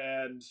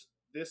 and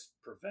this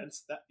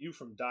prevents you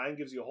from dying,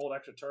 gives you a whole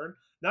extra turn.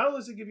 Not only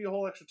does it give you a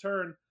whole extra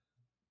turn,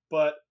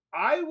 but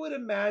I would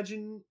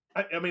imagine,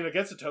 I mean,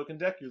 against a token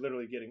deck, you're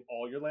literally getting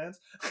all your lands.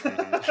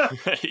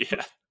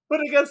 Yeah.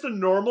 But against a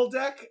normal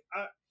deck,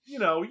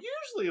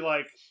 usually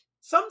like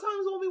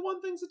sometimes only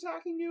one thing's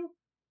attacking you.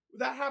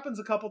 That happens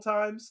a couple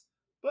times,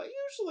 but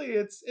usually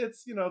it's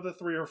the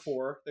 3 or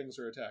 4 things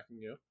are attacking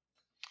you.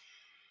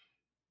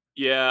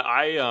 Yeah,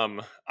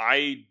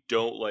 I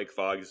don't like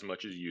Fog as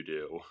much as you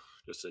do,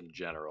 just in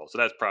general. So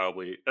that's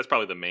probably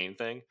the main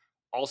thing.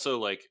 Also,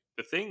 like,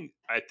 the thing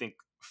I think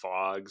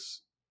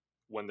Fogs,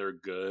 when they're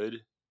good,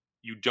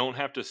 you don't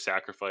have to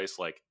sacrifice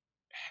like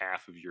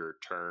half of your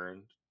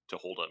turn to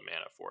hold up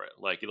mana for it.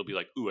 Like, it'll be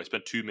like, ooh, I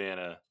spent 2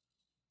 mana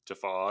to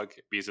Fog,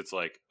 because it's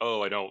like,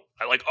 I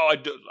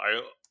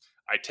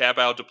tap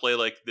out to play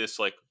like this,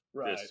 like,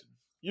 right. This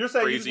You're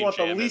saying you just want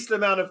the least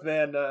amount of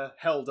mana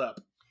held up.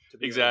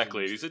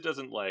 Exactly, because it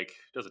doesn't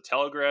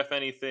telegraph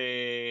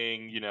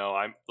anything.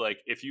 I'm like,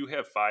 if you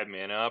have 5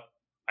 mana up,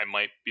 I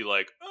might be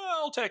like,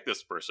 I'll attack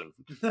this person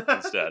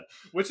instead,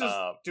 which is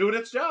doing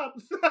its job.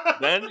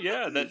 then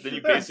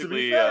you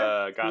basically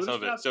got some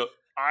of it. So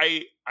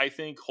I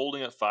think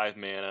holding up 5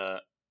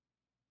 mana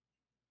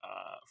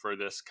for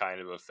this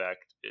kind of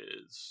effect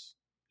is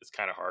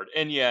kind of hard.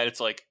 And yeah, it's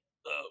like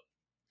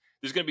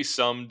there's going to be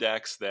some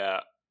decks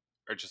that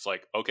are just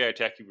like, okay, I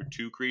attack you with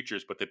 2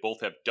 creatures, but they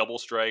both have double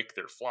strike,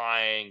 they're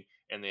flying,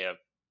 and they have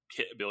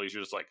hit abilities.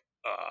 You're just like,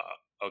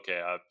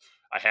 okay,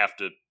 I have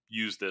to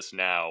use this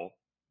now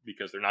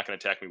because they're not going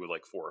to attack me with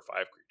like 4 or 5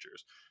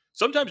 creatures.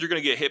 Sometimes you're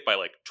going to get hit by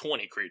like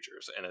 20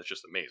 creatures, and it's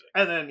just amazing.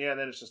 And then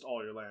then it's just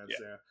all your lands.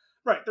 Yeah.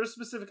 Right. There's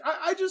specific.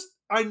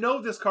 I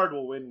know this card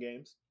will win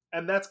games,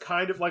 and that's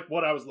kind of like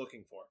what I was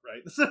looking for.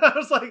 Right. So I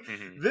was like,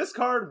 This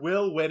card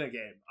will win a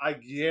game. I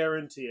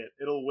guarantee it.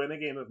 It'll win a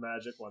game of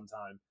Magic one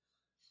time.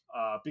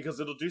 Because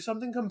it'll do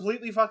something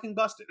completely fucking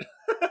busted.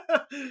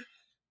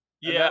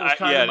 That was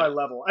kind of my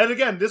level. And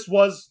again, this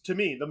was, to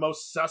me, the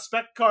most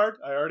suspect card.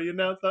 I already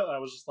announced that. I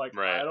was just like,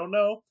 right. I don't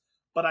know.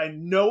 But I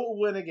know it will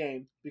win a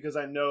game because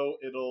I know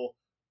it'll,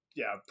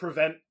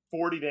 prevent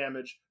 40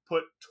 damage,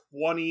 put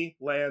 20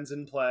 lands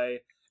in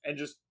play, and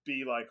just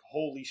be like,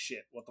 holy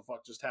shit, what the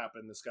fuck just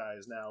happened? This guy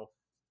is now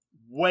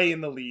way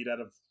in the lead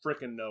out of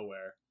frickin'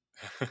 nowhere.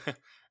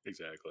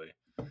 Exactly.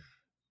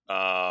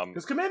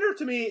 Because Commander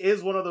to me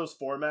is one of those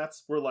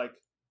formats where, like,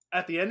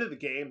 at the end of the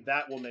game,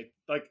 that will make,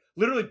 like,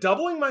 literally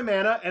doubling my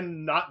mana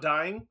and not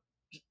dying,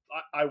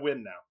 I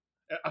win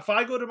now. If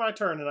I go to my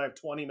turn and I have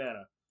 20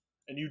 mana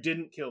and you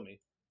didn't kill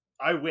me,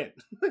 I win.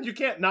 You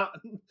can't not,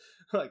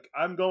 like,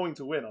 I'm going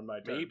to win on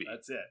my turn. Maybe.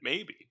 That's it.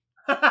 Maybe.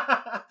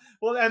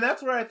 Well, and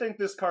that's where I think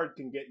this card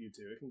can get you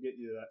to. It can get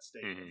you to that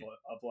state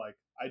of like,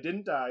 I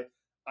didn't die.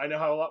 I now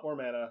have a lot more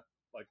mana.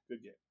 Like,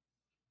 good game.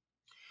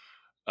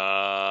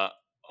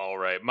 All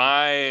right.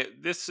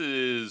 This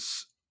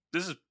is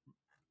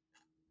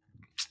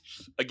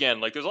again,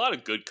 like, there's a lot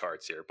of good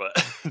cards here, but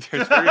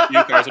there's very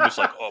few cards I'm just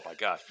like, oh my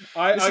god.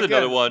 This is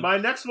another one. My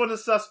next one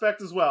is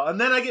suspect as well, and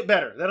then I get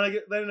better. Then I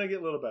get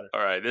a little better.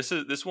 All right.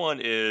 This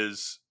one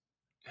is,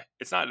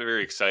 it's not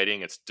very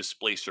exciting. It's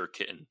Displacer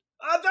Kitten.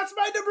 That's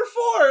my number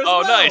 4 as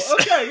well. Nice.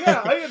 Okay,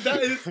 yeah.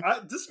 That is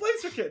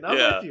Displacer Kitten. I'm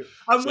with you.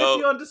 I'm with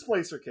you on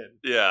Displacer Kitten.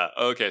 Yeah,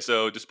 okay.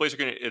 So Displacer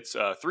Kitten, it's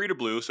 3 to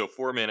blue, so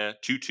 4 mana,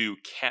 2/2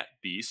 Cat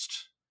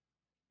Beast.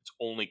 It's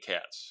only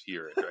cats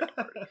here at Dragon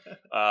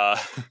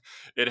Party.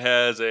 It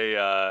has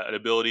an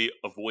ability,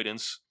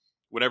 Avoidance.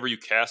 Whenever you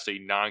cast a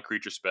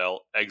non-creature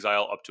spell,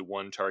 exile up to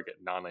 1 target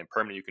non-land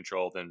permanent you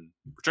control, then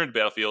return to the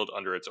battlefield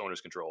under its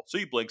owner's control. So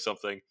you blink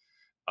something,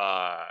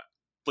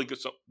 blink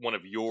one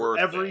of your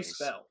for every things.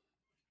 spell.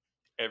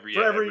 Every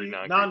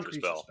non-creature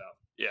spell.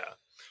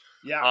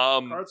 Yeah.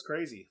 Card's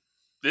crazy.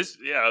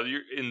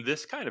 You're in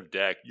this kind of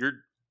deck.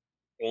 You're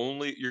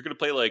gonna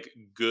play like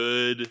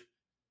good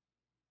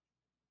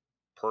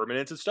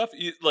permanents and stuff.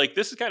 Like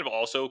this is kind of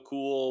also a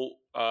cool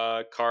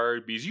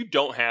card because you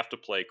don't have to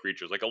play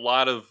creatures. Like a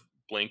lot of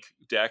blink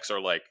decks are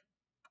like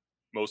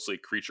mostly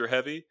creature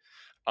heavy.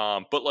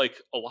 But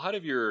like a lot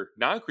of your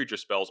non-creature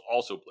spells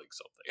also blink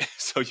something,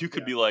 so you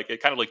could be like,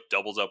 it kind of like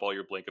doubles up all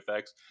your blink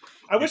effects.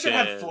 I wish it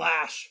had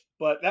flash,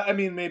 but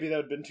maybe that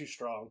would have been too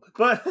strong.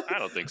 But I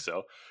don't think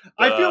so.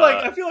 But,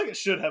 I feel like it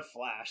should have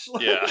flash.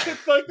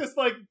 It's like this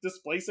like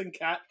displacing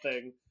cat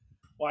thing.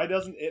 Why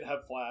doesn't it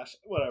have flash?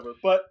 Whatever.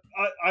 But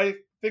I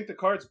think the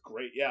card's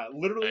great. Yeah,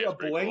 literally a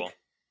blink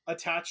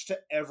attached to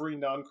every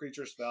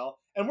non-creature spell,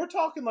 and we're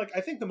talking like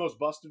I think the most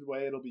busted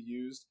way it'll be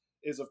used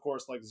is of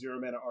course like 0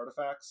 mana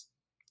artifacts.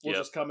 Will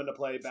just come into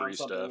play, bounce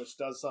something, which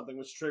does something,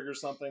 which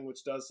triggers something,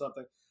 which does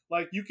something.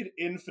 Like, you could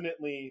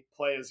infinitely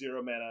play a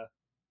 0 mana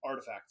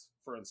artifact,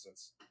 for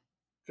instance.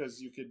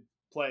 Because you could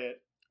play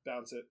it,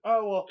 bounce it.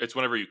 Oh, well. It's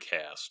whenever you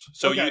cast.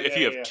 So if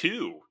you have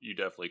 2, you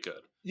definitely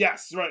could.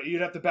 Yes, right.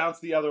 You'd have to bounce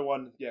the other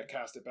one. Yeah,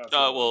 cast it, bounce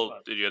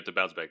it. Did you have to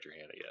bounce back to your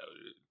hand?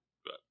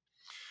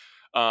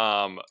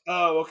 Yeah.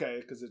 Oh,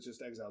 okay, because it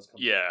just exiles.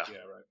 Yeah,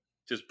 right.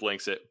 Just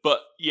blinks it. But,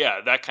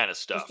 yeah, that kind of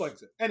stuff. Just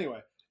blinks it.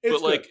 Anyway.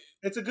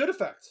 It's a good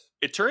effect.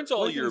 It turns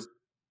all your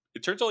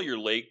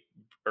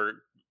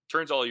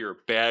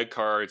bad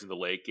cards in the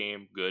late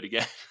game good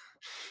again.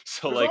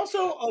 So there's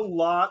also a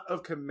lot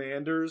of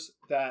commanders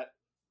that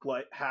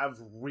like have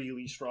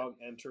really strong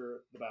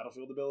enter the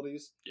battlefield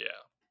abilities. Yeah.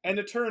 And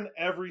to turn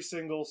every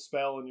single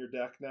spell in your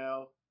deck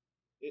now,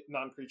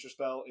 non-creature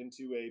spell,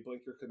 into a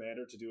blinker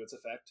commander to do its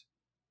effect.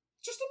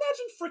 Just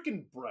imagine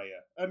freaking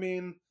Breya. I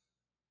mean,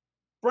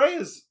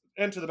 Breya's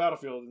enter the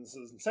battlefield, and this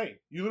is insane.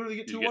 You literally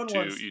get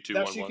 2/1/1s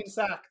that she can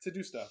sack to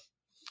do stuff.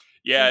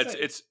 Yeah,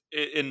 it's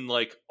in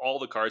like all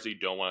the cards that you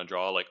don't want to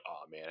draw. Like,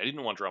 oh man, I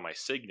didn't want to draw my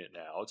Signet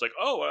now. It's like,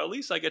 oh, well, at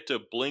least I get to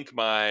blink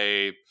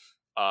my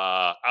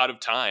out of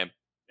time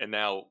and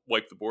now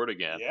wipe the board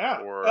again.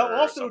 Yeah, or it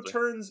also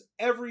turns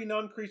every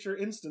non-creature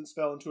instant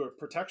spell into a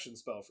protection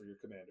spell for your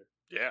commander.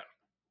 Yeah,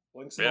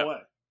 blinks them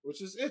away,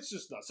 it's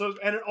just nuts. So,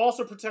 and it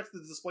also protects the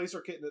Displacer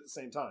Kitten at the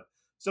same time.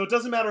 So it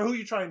doesn't matter who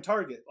you try and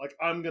target. Like,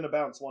 I'm gonna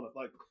bounce one of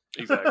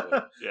exactly.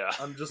 Yeah.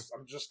 I'm just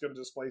gonna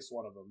displace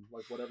one of them.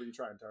 Like, whatever you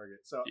try and target.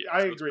 So yeah,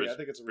 I agree. I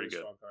think it's a really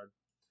strong card.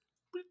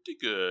 Pretty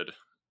good.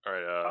 All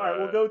right. All right.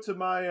 We'll go to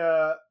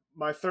my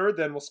my third.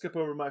 Then we'll skip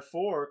over my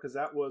 4 because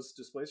that was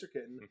Displacer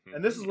Kitten,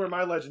 and this is where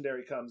my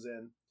legendary comes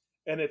in,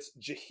 and it's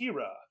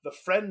Jaheira, the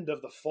Friend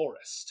of the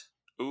Forest.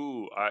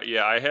 Ooh,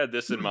 yeah. I had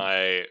this in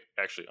my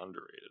actually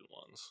underrated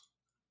ones.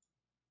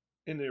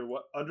 In your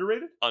what?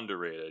 Underrated?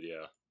 Underrated.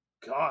 Yeah.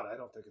 God, I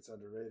don't think it's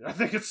underrated. I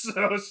think it's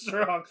so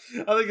strong.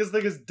 I think this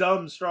thing is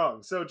dumb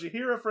strong. So,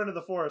 Jaheira, Friend of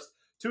the Forest,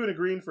 2 and a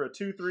green for a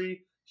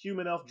 2/3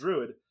 human elf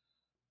druid.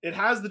 It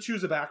has the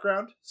choose a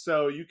background,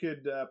 so you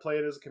could play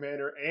it as a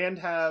commander and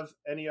have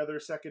any other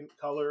second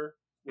color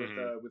with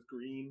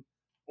green,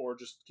 or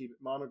just keep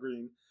it mono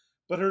green.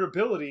 But her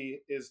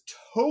ability is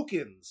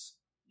tokens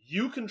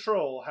you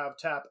control have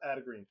tap, add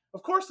a green.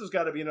 Of course, there's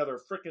got to be another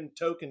freaking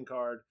token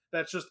card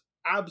that's just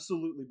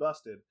absolutely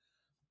busted.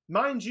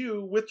 Mind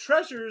you, with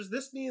treasures,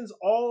 this means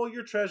all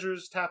your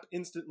treasures tap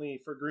instantly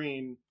for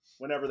green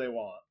whenever they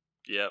want.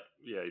 Yep.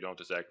 Yeah, you don't have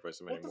to sacrifice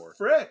them anymore. What the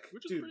frick?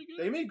 Which is pretty good.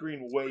 They made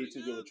green way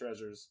too good with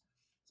treasures.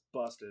 It's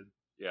busted.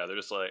 Yeah, they're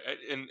just like,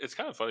 and it's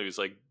kind of funny. It's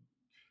like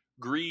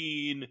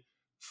green,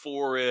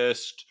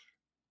 forest,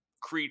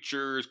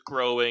 creatures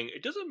growing.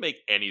 It doesn't make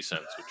any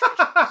sense with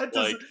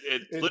treasures.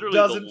 It's literally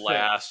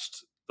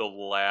the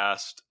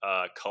last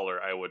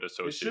color I would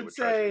associate with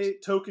treasures. It should say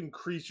token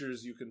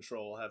creatures you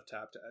control have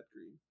tap to add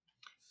green.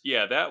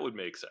 Yeah, that would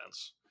make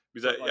sense.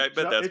 Because I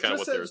bet that's kind of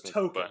what they're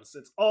tokens.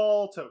 It's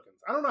all tokens.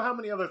 I don't know how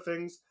many other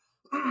things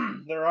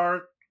there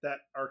are that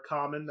are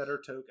common that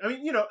are token. I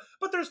mean,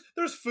 but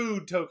there's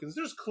food tokens,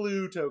 there's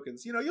clue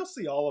tokens. You'll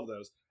see all of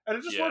those, and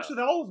it just works with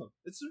all of them.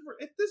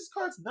 This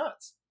card's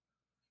nuts.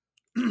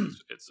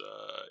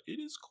 It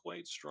is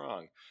quite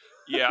strong.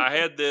 Yeah, I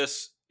had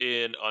this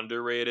in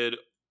underrated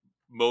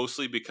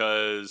mostly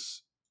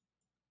because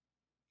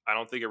I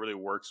don't think it really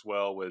works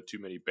well with too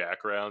many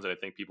backgrounds, and I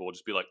think people will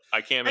just be like, "I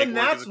can't make." And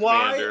that's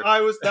why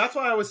That's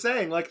why I was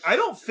saying, like, I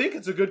don't think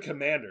it's a good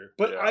commander,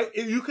 but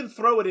you can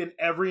throw it in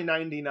every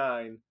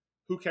 99.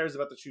 Who cares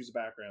about the choose a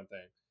background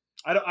thing?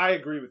 I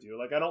agree with you.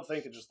 Like, I don't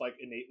think it just like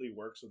innately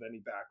works with any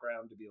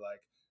background to be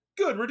like,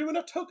 good. We're doing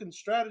a token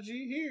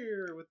strategy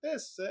here with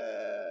this.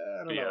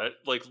 I don't know.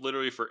 Like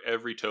literally for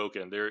every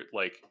token, there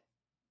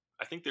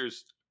I think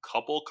there's a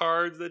couple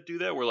cards that do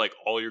that where like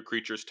all your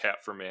creatures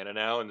tap for mana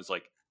now, and it's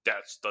like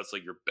that's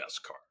like your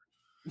best card.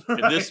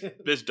 Right. And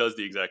this does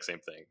the exact same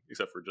thing,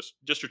 except for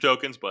just your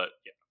tokens, but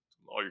yeah,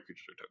 all your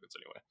creatures are tokens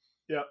anyway.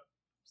 Yep.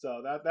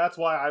 So that's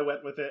why I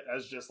went with it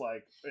as just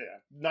like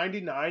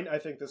 99. I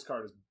think this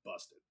card is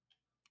busted.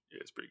 Yeah,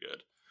 it's pretty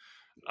good.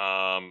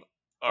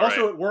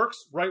 Also, it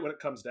works right when it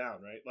comes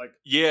down, right? Like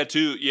it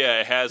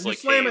has you like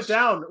slam it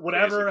down,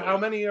 whatever, basically. how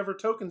many ever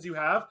tokens you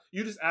have,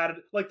 you just add it.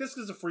 Like this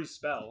is a free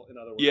spell, in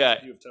other words. Yeah.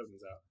 If you have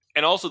tokens out.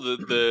 And also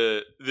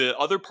the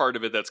other part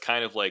of it that's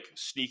kind of like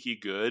sneaky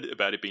good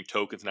about it being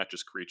tokens, not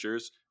just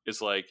creatures,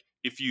 is like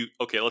if you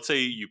let's say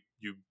you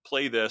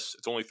play this,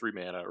 it's only 3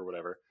 mana or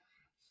whatever.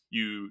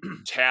 You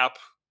tap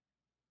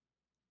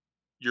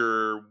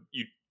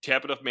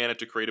enough mana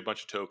to create a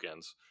bunch of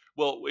tokens.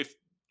 Well, if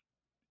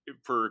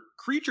for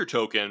creature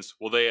tokens,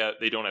 well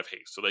they don't have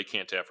haste, so they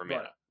can't tap for mana.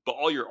 Right. But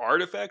all your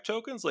artifact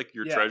tokens, like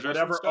your treasures,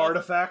 whatever and stuff,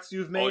 artifacts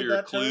you've made, all your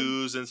that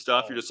clues and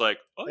stuff, you're just like,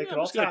 I'm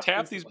just gonna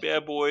tap these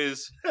bad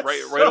boys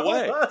right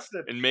away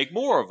busted. and make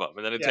more of them,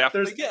 and then tap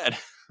them again.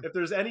 If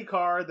there's any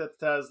card that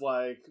says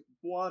like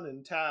 1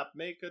 and tap,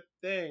 make a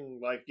thing,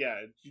 like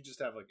you just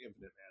have like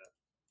infinite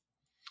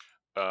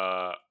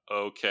mana.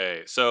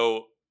 Okay,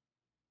 so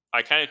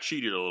I kind of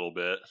cheated a little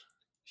bit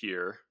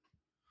here.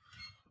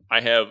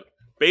 I have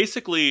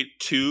basically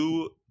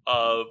 2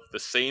 of the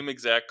same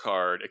exact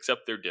card,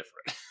 except they're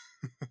different.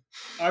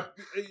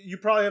 You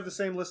probably have the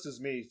same list as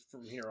me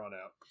from here on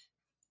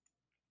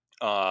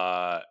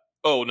out.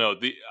 Oh no,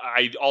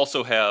 I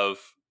also have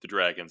the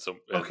dragon. So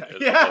okay,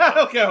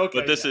 okay.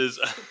 But this is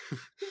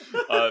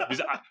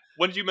because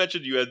when you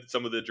mentioned you had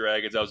some of the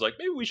dragons, I was like,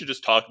 maybe we should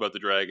just talk about the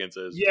dragons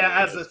as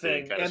a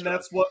thing, and strong.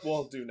 That's what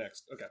we'll do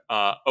next. Okay.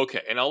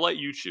 Okay, and I'll let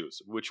you choose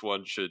which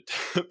one should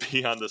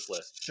be on this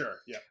list. Sure.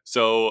 Yeah.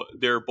 So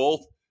they're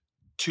both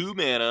 2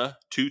 mana,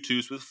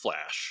 2/2s with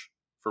flash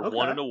for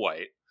 1 and a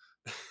white.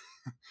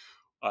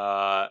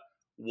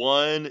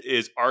 One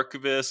is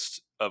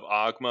Archivist of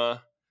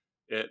Ogma.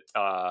 The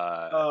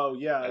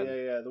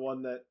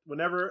one that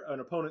whenever an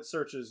opponent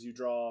searches, you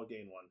draw,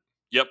 gain 1.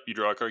 Yep, you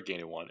draw a card,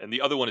 gain 1. And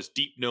the other one is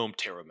Deep Gnome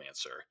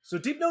Terramancer. So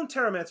Deep Gnome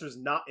Terramancer is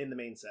not in the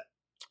main set.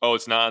 Oh,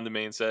 it's not in the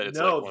main set? It's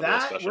no, like one of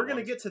those special we're going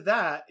to get to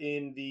that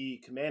in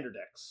the Commander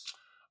decks.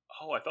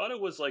 Oh, I thought it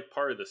was like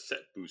part of the set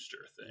booster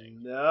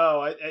thing.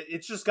 No,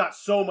 it's just got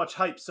so much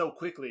hype so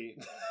quickly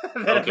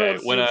that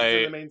everyone assumes it's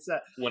in the main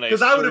set.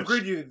 Because I would have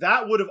agreed with you,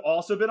 that would have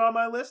also been on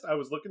my list. I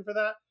was looking for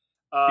that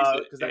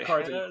because that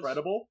card's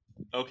incredible.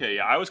 Okay,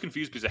 yeah, I was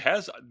confused because it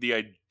has the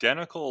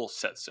identical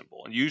set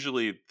symbol, and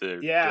usually they're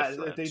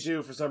different. They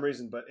do for some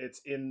reason, but it's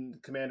in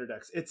Commander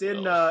decks. It's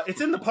in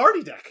the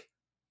party deck.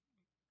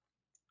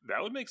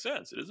 That would make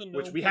sense. It isn't,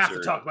 which we have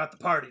to talk about the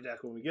party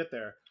deck when we get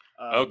there.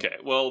 Okay,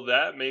 well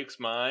that makes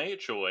my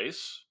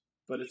choice.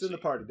 But it's in the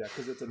party deck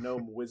because it's a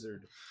gnome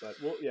wizard. But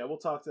we'll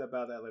talk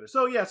about that later.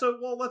 So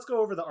let's go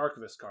over the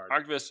Archivist card.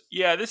 Archivist,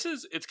 yeah,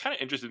 it's kind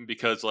of interesting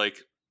because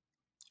like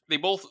they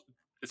both,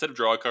 instead of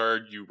draw a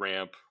card, you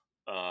ramp.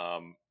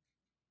 I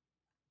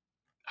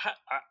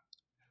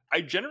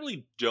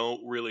generally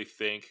don't really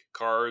think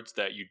cards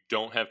that you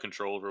don't have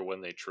control over when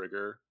they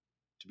trigger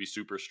to be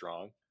super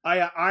strong.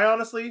 I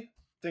honestly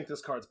think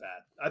this card's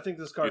bad. I think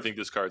this card. You think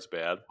this card's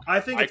bad? I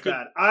think it's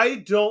bad. I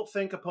don't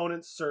think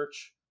opponents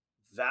search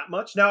that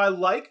much. Now I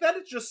like that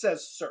it just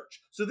says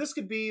search. So this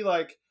could be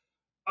like,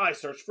 I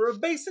search for a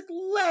basic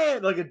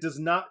land. Like it does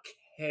not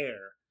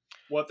care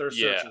what they're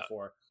searching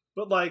for.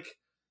 But like,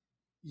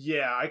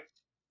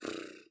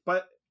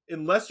 but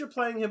unless you're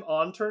playing him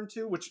on turn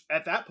 2, which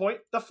at that point,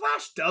 the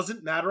flash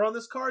doesn't matter on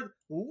this card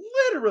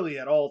literally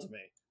at all to me.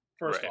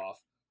 First off.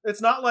 It's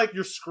not like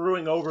you're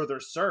screwing over their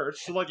search.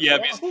 So like,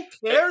 who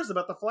cares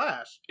about the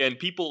flash? And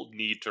people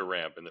need to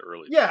ramp in the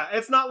early. Yeah,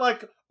 it's not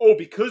like,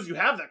 because you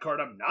have that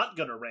card, I'm not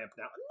gonna ramp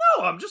now.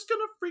 No, I'm just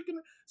gonna freaking.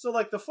 So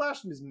like, the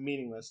flash is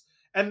meaningless,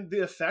 and the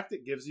effect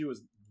it gives you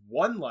is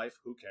 1 life.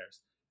 Who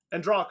cares?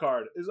 And draw a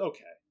card is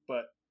okay,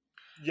 but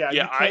you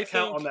can't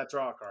count on that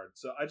draw card.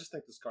 So I just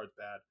think this card's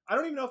bad. I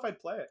don't even know if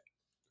I'd play it.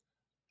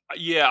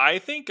 Yeah, I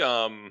think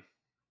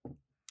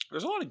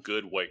there's a lot of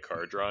good white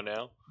card draw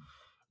now.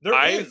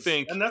 I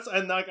think, and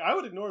I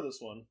would ignore this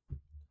one.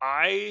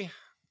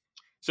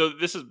 So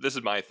this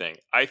is my thing.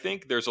 I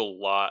think there's a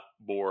lot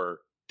more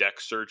deck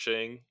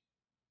searching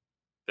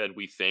than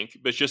we think,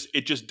 but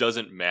it just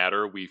doesn't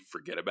matter. We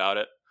forget about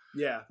it.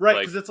 Yeah, right.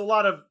 Because it's a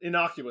lot of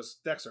innocuous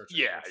deck searching.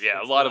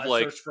 Yeah, a lot of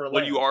like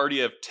when you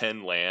already have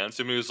 10 lands.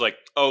 I mean, it was like,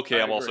 okay,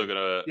 I'm also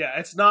gonna. Yeah,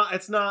 it's not.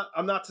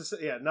 I'm not to say.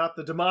 Yeah, not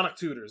the demonic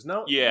tutors.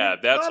 No. Yeah,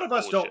 that's a lot of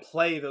us don't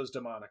play those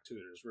demonic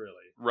tutors, really.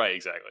 Right.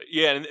 Exactly.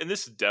 Yeah, and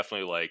this is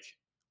definitely like.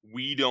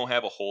 We don't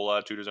have a whole lot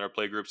of tutors in our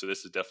play group, so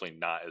this is definitely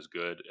not as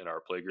good in our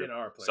play group.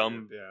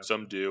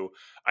 Some do.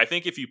 I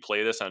think if you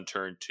play this on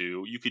turn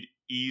 2, you could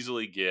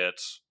easily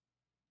get,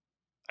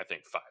 I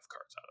think, 5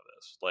 cards out of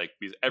this. Like,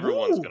 because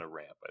everyone's going to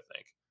ramp, I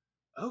think.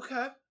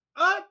 Okay.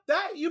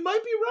 That you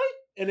might be right.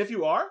 And if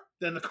you are,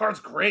 then the card's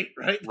great,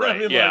 right? Right. I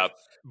mean, yeah.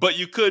 But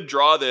you could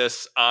draw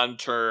this on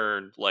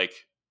turn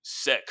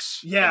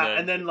 6. Yeah,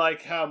 and then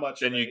like how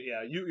much? Then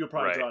you'll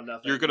probably draw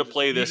nothing. You're gonna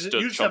play this.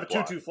 You just have a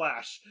 2/2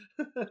 flash.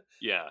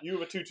 Yeah, you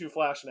have a 2/2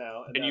 flash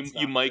now, and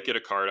you might get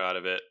a card out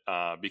of it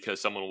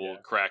because someone will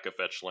crack a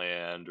fetch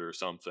land or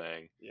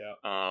something.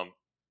 Yeah.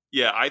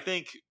 Yeah, I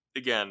think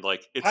again,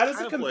 like it's how does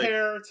it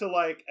compare to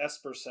like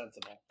Esper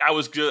Sentinel? I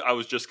was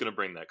just gonna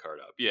bring that card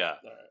up. Yeah,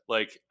 right.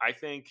 Like I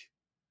think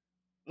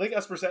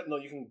Esper Sentinel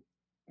you can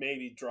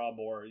maybe draw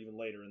more even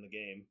later in the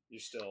game. You're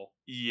still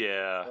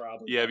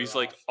because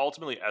like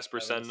ultimately Esper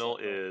Sentinel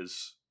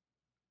is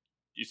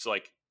it's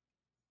like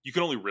you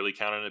can only really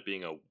count on it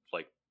being a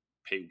like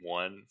pay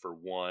 1 for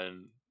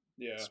 1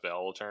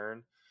 spell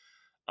turn.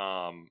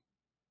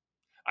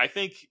 I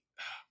think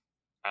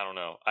I don't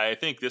know. I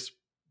think this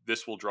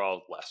will draw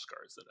less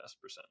cards than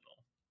Esper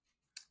Sentinel.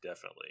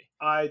 Definitely.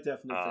 I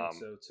definitely think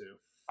so too.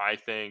 I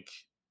think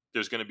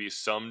there's going to be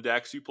some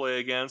decks you play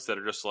against that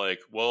are just like,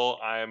 well,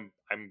 I'm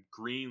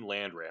green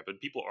land ramp, and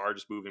people are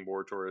just moving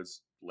more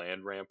towards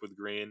land ramp with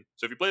green.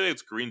 So if you play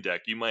against green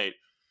deck, you might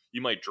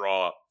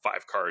draw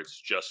 5 cards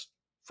just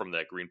from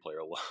that green player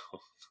alone.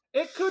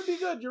 It could be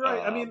good. You're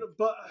right. I mean,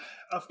 but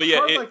a yeah,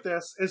 card like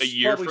this is a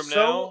year probably from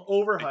now,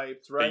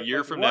 overhyped, right? A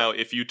year from now,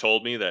 if you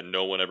told me that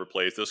no one ever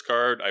plays this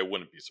card, I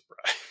wouldn't be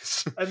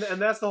surprised.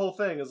 and that's the whole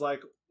thing. Is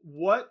like,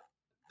 what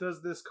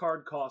does this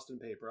card cost in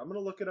paper? I'm going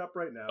to look it up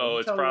right now. Oh,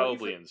 it's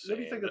probably insane. What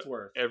do you think it's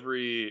worth?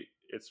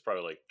 It's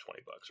probably like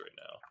 $20 right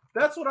now.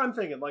 That's what I'm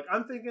thinking. Like,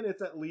 I'm thinking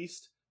it's at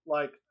least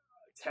like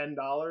 $10.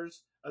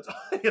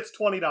 It's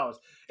 $20.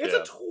 It's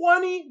a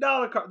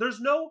 $20 card.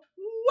 There's no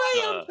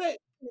way I'm paying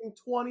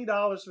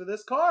 $20 for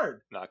this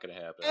card. Not going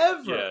to happen.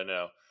 Ever. Yeah,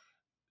 no.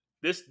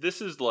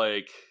 This is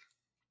like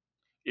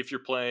if you're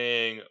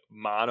playing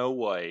mono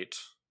white,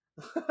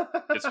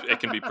 it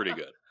can be pretty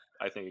good.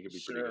 I think it could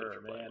be pretty good.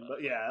 Sure, man.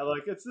 But yeah,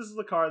 like this is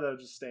the card that I'm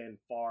just staying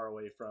far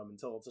away from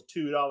until it's a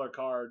 $2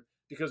 card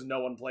because no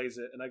one plays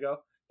it, and I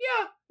go,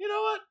 yeah, you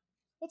know what?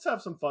 Let's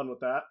have some fun with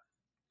that.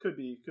 Could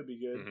be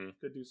good. Mm-hmm.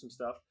 Could do some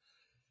stuff.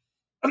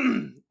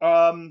 Do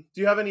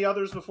you have any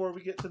others before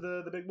we get to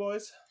the big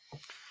boys?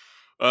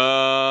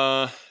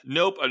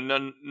 Nope.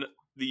 None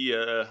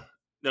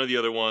of the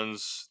other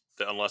ones,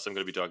 unless I'm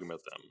going to be talking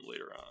about them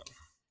later on.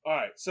 All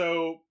right.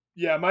 So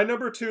yeah, my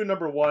number 2,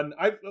 number 1.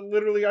 I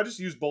just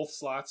use both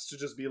slots to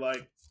just be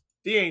like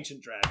the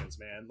Ancient Dragons,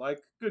 man. Like,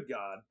 good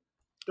God,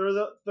 they're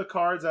the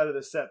cards out of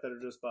the set that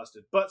are just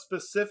busted. But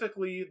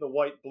specifically the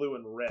white, blue,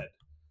 and red.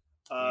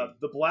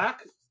 The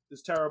black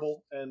is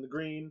terrible, and the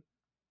green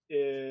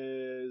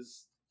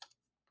is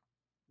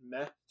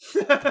meh.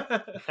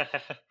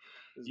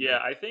 Yeah,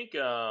 I think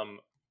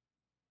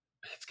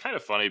it's kind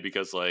of funny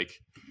because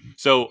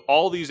so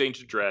all these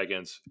Ancient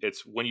Dragons,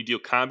 it's when you deal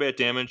combat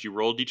damage, you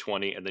roll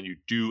d20 and then you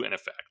do an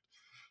effect.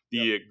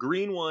 The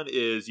green one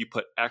is you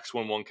put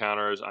X/1/1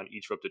 counters on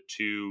each of up to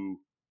 2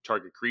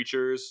 target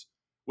creatures,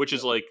 which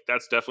is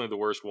that's definitely the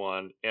worst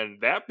one.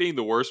 And that being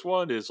the worst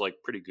one is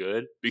pretty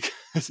good because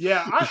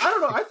I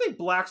don't know. I think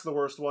black's the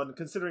worst one,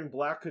 considering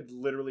black could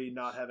literally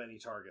not have any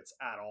targets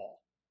at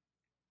all.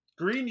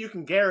 Green, you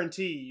can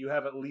guarantee you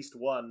have at least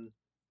one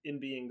in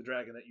being the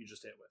dragon that you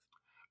just hit with.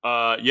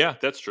 Yeah,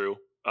 that's true.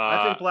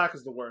 I think black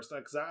is the worst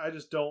because I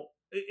just don't.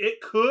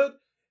 It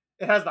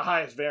has the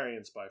highest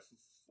variance by,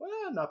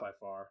 not by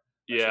far.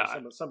 Yeah,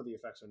 some of the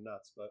effects are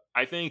nuts, but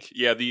I think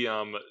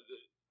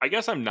I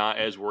guess I'm not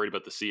as worried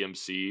about the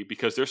CMC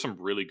because there's some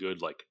really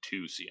good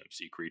 2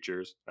 CMC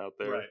creatures out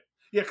there. Right.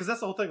 Yeah, because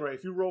that's the whole thing, right?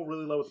 If you roll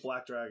really low with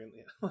Black Dragon,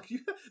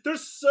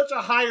 there's such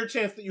a higher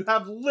chance that you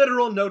have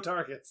literal no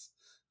targets.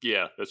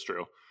 Yeah, that's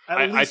true. At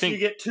least I think you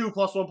get 2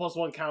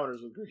 +1/+1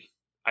 counters with green.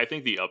 I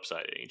think the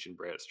upside of Ancient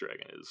Brass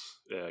Dragon is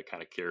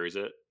kind of carries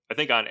it. I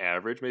think on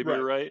average, maybe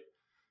you're right.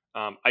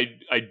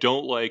 I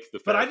don't like the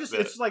fact but I just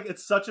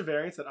it's such a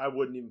variance that I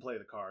wouldn't even play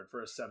the card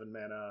for a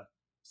 7-mana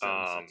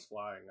 7/6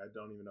 flying. I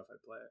don't even know if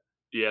I'd play it.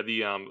 Yeah,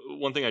 the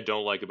one thing I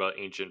don't like about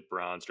Ancient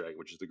Bronze Dragon,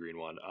 which is the green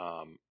one,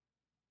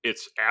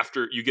 it's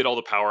after you get all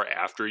the power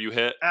after you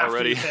hit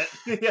already.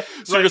 Yeah.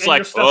 So you're just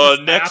next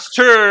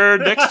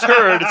turn.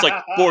 It's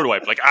like board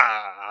wipe,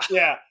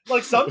 Yeah,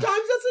 sometimes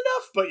that's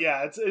enough, but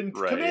yeah, it's in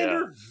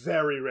Commander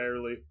very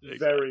rarely,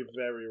 very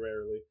very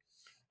rarely.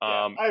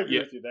 I agree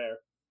with you there.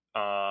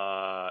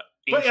 But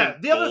yeah,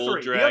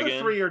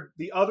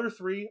 the other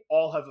three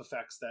all have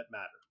effects that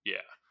matter.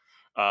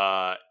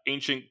 Yeah.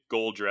 Ancient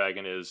Gold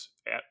Dragon is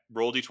at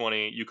roll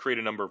d20. You create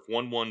a number of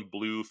 1/1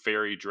 blue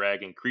fairy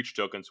dragon creature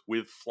tokens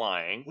with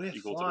flying. With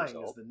equal flying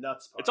to is the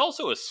nuts part. It's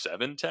also a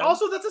 7/10.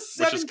 Also, that's a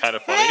 7/10. Which is kind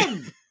of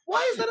funny.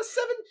 Why is that a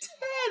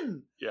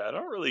 7/10? Yeah, I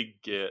don't really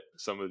get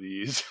some of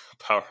these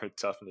power and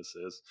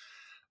toughnesses.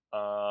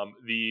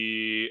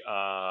 The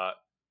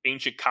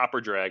Ancient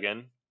Copper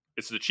Dragon.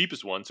 It's the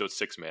cheapest one, so it's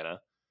 6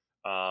 mana.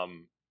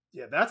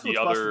 Yeah, that's what's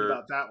busted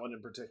about that one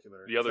in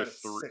particular. The other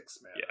 3, 6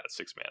 mana. Yeah, it's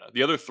 6 mana.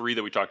 The other 3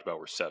 that we talked about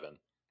were 7.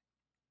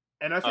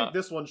 And I think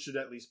this one should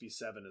at least be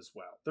 7 as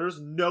well. There's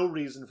no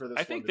reason for this.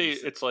 I think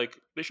it's like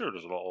they should have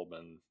just all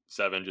been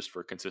 7 just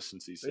for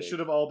consistency's sake. They should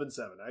have all been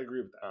 7. I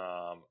agree with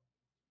that.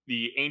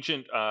 The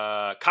ancient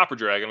Copper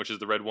Dragon, which is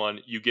the red one,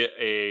 you get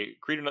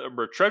create a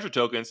number of treasure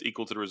tokens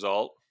equal to the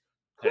result.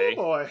 Hey,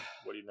 boy,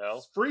 what do you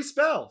know? Free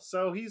spell.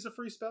 So he's a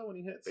free spell when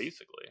he hits.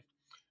 Basically.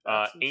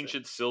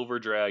 Ancient Silver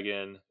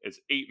Dragon is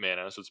 8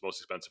 mana, so it's the most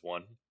expensive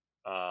one.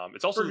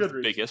 It's also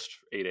the biggest,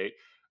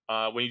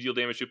 8/8. When you deal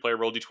damage to a player,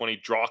 roll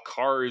d20, draw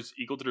cards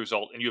equal to the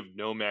result, and you have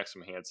no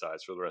maximum hand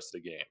size for the rest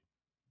of the game.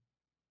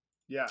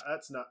 Yeah,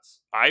 that's nuts.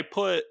 I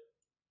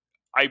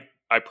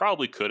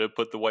probably could have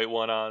put the white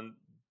one on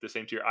the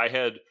same tier. I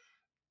had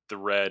the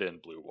red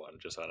and blue one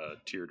just on a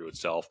tier to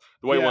itself.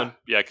 The white one,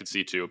 I could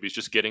see too. If he's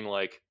just getting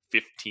like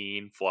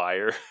 15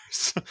 flyers,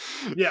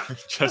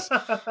 just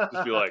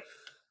be like,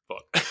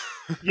 fuck.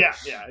 yeah.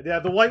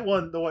 The white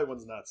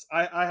one's nuts.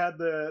 I had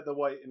the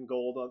white and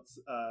gold on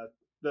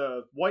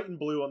the white and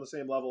blue on the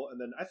same level, and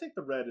then I think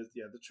the red is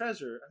the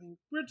treasure. I mean,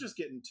 we're just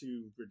getting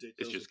too ridiculous.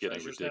 It's just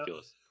getting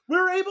ridiculous.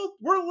 Now.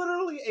 We're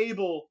literally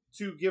able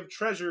to give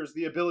treasures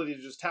the ability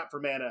to just tap for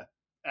mana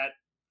at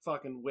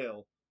fucking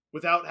will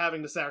without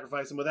having to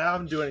sacrifice them, without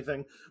having to do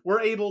anything.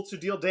 We're able to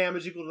deal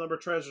damage equal to the number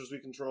of treasures we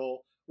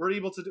control. We're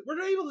able to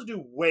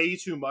do way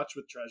too much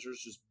with treasures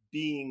just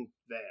being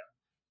there.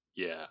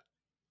 Yeah,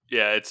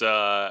 it's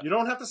you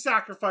don't have to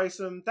sacrifice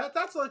them.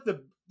 That's like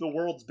the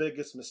world's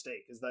biggest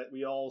mistake, is that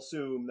we all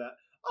assume that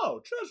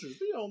treasures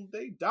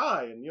they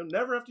die and you'll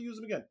never have to use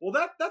them again.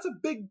 Well, that's a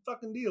big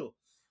fucking deal.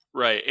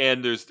 Right,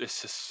 and there's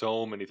just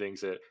so many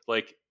things that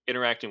like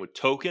interacting with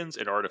tokens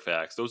and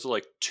artifacts. Those are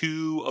like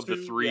two of the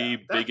three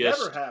biggest.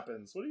 That never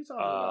happens. What are you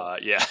talking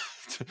about? Yeah,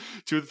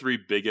 2 of the 3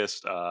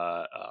 biggest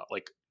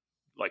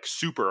like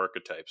super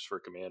archetypes for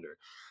Commander.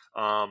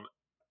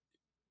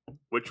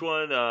 Which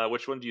one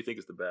do you think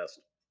is the best?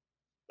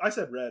 I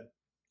said red.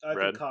 I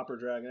think Copper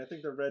Dragon. I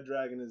think the red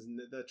dragon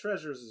the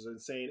treasures is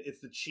insane. It's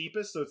the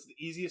cheapest, so it's the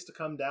easiest to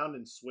come down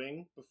and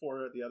swing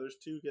before the others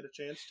 2 get a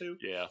chance to.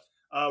 Yeah.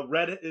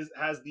 Red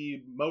has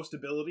the most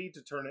ability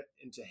to turn it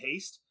into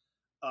haste.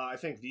 I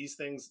think these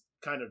things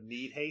kind of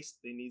need haste.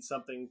 They need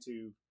something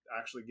to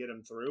actually get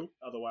them through.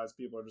 Otherwise,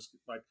 people are just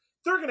like,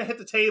 they're going to hit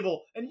the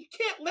table, and you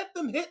can't let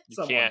them hit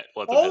someone. Can't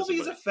let them all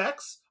these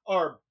effects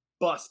are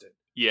busted.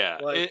 Yeah.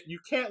 You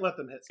can't let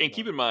them hit someone. And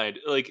keep in mind,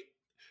 like,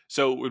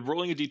 so with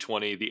rolling a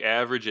d20, the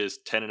average is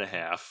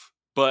 10.5,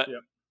 but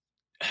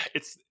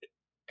it's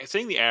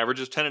saying the average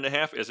is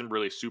 10.5 isn't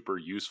really super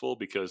useful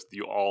because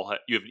you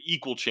have an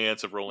equal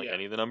chance of rolling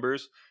any of the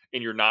numbers,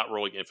 and you're not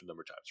rolling infinite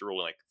number of times. You're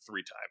rolling like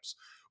 3 times.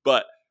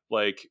 But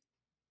like,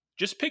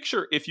 just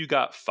picture if you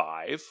got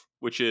 5,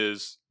 which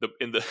is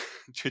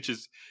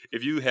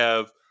if you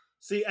have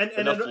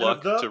enough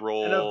luck to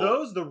roll. And of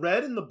those, the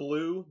red and the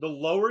blue, the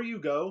lower you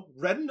go,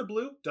 red and the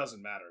blue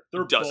doesn't matter.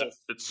 They're both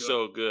It's good.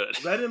 So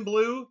good. Red and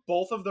blue,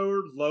 both of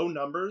their low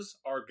numbers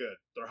are good.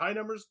 Their high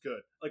numbers,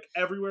 good. Like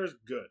everywhere is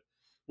good.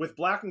 With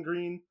black and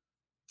green,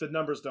 the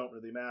numbers don't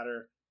really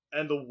matter.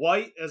 And the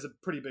white is a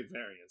pretty big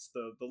variance.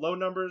 The low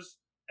numbers,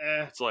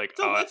 it's like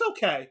it's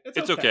okay.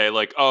 It's okay.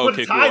 Like, but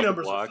its high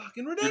numbers are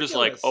fucking ridiculous. You're just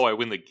like, I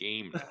win the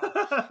game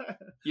now.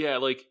 Yeah,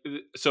 like,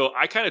 so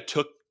I kind of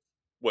took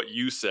what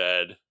you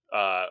said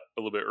a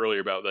little bit earlier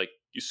about like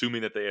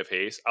assuming that they have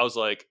haste. I was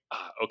like,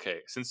 okay,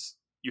 since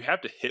you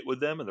have to hit with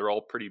them and they're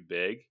all pretty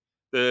big,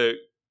 the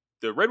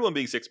red one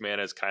being 6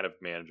 mana is kind of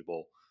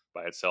manageable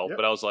by itself.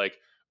 But I was like,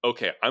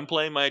 okay, I'm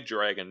playing my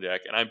dragon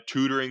deck and I'm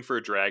tutoring for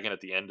a dragon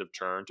at the end of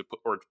turn to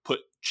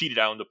cheat it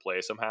out into play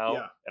somehow.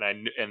 Yeah.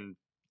 And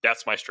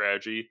that's my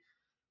strategy.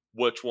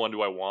 Which one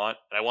do I want?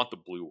 And I want the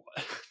blue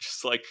one.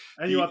 Just like,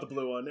 and you want the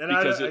blue one, and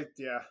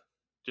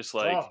just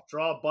like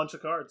draw a bunch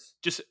of cards.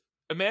 Just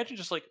imagine,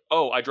 just like,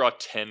 I draw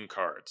 10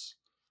 cards,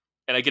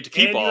 and I get to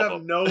keep all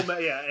of them.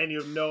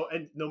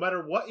 And no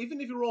matter what, even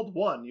if you rolled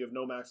 1, you have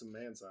no maximum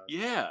hand size.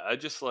 Yeah, I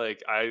just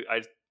like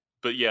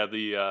but yeah,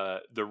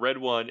 the red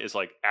one is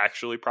like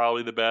actually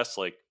probably the best,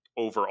 like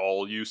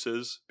overall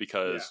uses,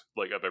 because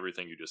like of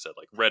everything you just said.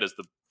 Like, red is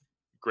the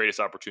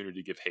greatest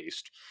opportunity to give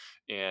haste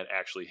and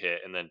actually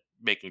hit, and then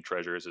making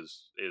treasures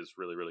is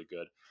really, really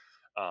good.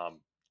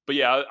 But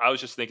yeah, I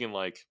was just thinking,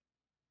 like,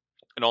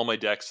 in all my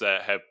decks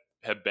that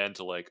have been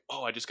to like,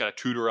 I just gotta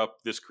tutor up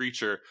this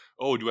creature.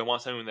 Do I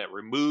want something that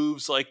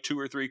removes like 2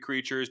 or 3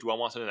 creatures? Do I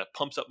want something that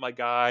pumps up my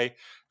guy?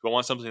 Do I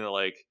want something that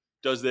like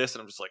does this?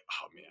 And I'm just like,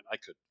 oh man,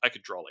 I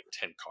could draw like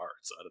 10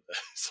 cards out of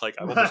this. Like,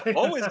 I'm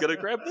always gonna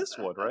grab this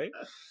one, right?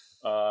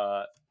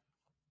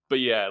 But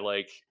yeah,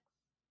 like,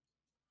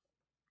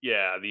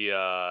 yeah,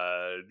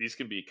 these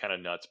can be kind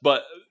of nuts,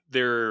 but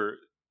they're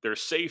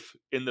safe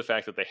in the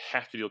fact that they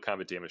have to deal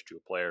combat damage to a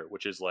player,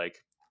 which is like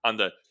on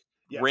the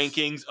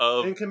rankings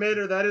of in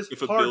Commander, that is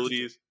hard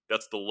abilities.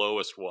 That's the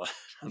lowest one.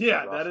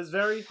 Yeah, that is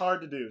very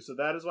hard to do. So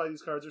that is why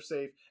these cards are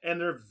safe, and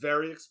they're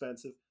very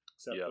expensive.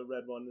 Except the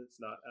red one,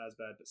 it's not as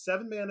bad. But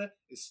 7 mana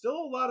is still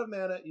a lot of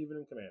mana, even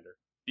in Commander.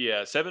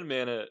 Yeah, 7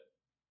 mana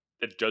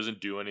that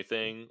doesn't do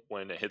anything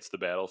when it hits the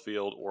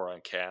battlefield or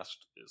on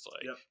cast is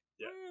like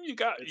you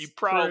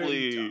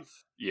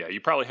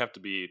probably have to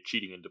be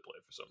cheating into play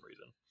for some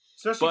reason.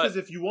 Especially because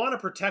if you want to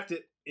protect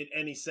it in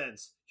any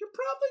sense, you're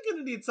probably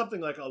going to need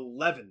something like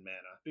 11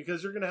 mana,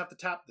 because you're going to have to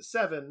tap the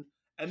 7,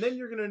 and then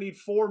you're going to need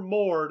 4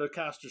 more to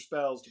cast your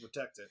spells to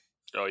protect it.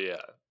 Oh,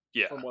 yeah.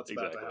 From what's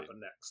about to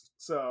happen next.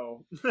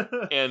 So,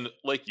 and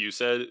like you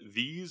said,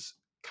 these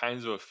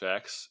kinds of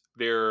effects,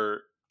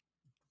 they're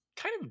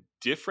kind of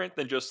different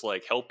than just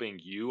like helping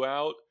you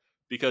out,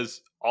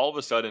 because all of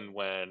a sudden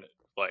when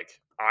like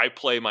I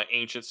play my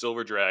Ancient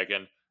Silver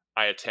Dragon,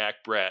 I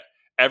attack Brett,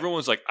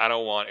 everyone's like, I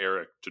don't want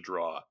Eric to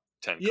draw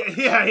 10 cards.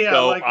 Yeah.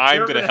 So like,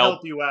 I'm going to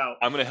help you out.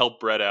 I'm going to help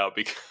Brett out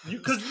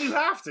because you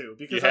have to.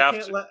 Because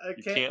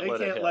they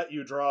can't let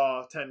you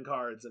draw 10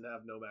 cards and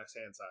have no max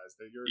hand size.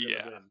 That you're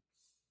going to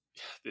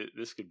win.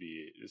 This could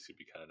be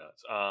kind of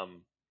nuts.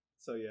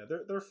 So yeah,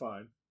 they're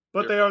fine,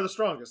 but they are the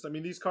strongest. I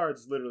mean, these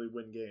cards literally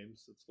win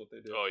games. That's what they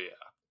do. Oh yeah,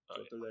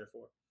 that's what they're there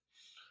for.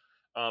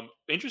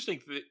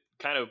 Interesting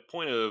kind of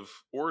point of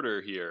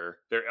order here.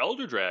 They're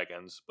Elder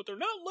Dragons, but they're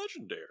not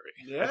legendary.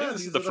 Yeah, I think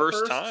this is the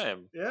first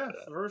time. Yeah,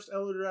 the first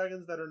Elder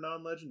Dragons that are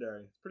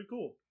non-legendary. It's pretty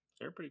cool.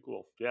 They're pretty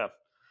cool. Yeah.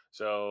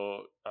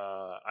 So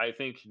I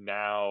think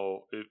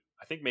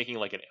making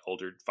like an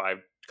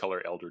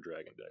 5-color Elder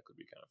Dragon deck would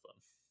be kind of fun.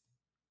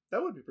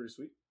 That would be pretty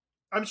sweet.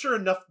 I'm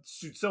sure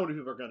so many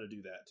people are going to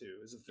do that too.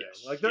 Is a thing.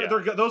 Yes. Like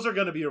those are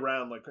going to be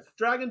around. Like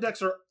dragon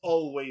decks are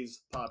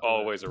always popular.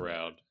 Always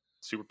around.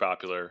 Super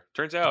popular.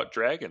 Turns out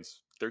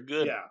dragons, they're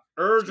good. Yeah,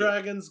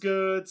 Dragon's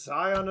good.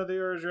 Scion of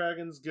the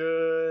Dragon's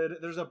good.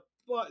 There's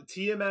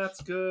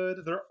Tiamat's good.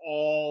 They're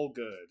all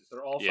good.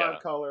 They're all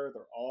 5-color.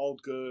 They're all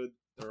good.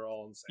 They're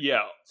all insane.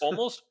 Yeah,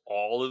 almost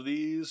all of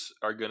these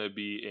are going to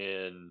be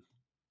in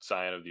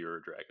Scion of the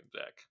Dragon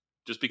deck.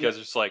 Just because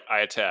it's like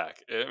I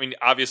attack. I mean,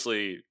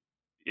 obviously,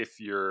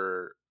 if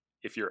you're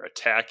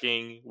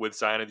attacking with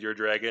Scion of the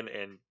Dragon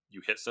and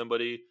you hit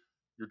somebody,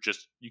 you're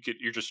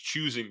just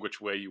choosing which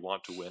way you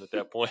want to win at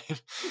that point.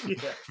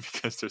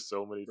 Because there's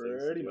so many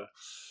things. Pretty much.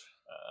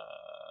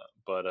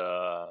 But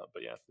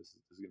yeah, this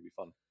is gonna be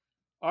fun.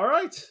 All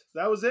right,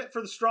 that was it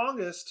for the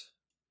strongest.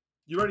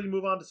 You ready to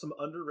move on to some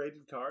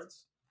underrated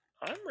cards?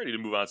 I'm ready to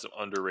move on to some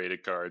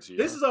underrated cards here.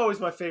 This is always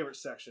my favorite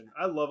section.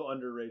 I love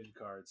underrated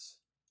cards.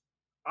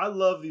 I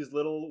love these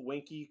little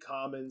winky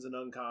commons and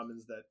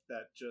uncommons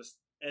that just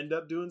end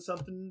up doing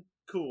something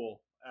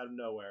cool out of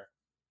nowhere.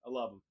 I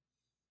love them.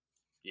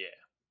 Yeah.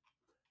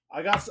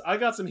 I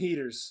got some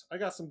heaters. I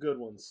got some good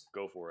ones.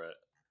 Go for it.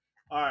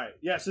 All right.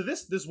 Yeah, so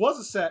this was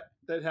a set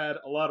that had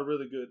a lot of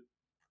really good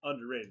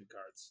underrated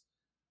cards.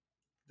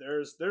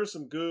 There's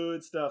some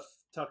good stuff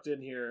tucked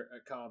in here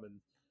at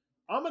common.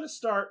 I'm going to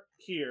start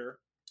here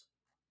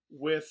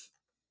with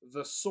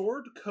the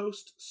Sword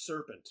Coast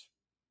Serpent.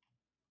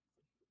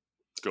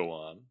 Go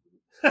on.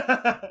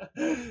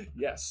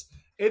 Yes.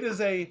 It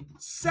is a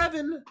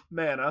 7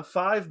 mana,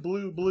 5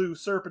 blue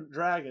serpent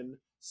dragon,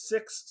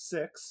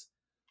 6/6.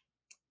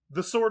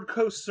 The Sword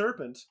Coast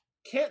Serpent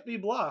can't be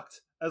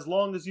blocked as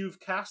long as you've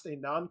cast a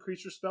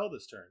non-creature spell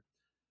this turn.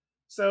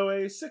 So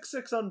a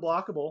 6/6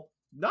 unblockable,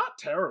 not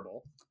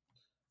terrible.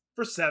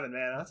 For 7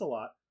 mana, that's a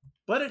lot.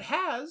 But it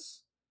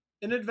has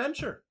an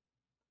adventure.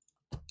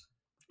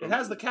 It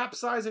has the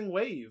Capsizing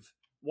Wave.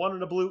 1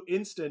 and a blue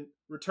instant,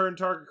 return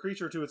target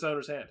creature to its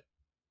owner's hand.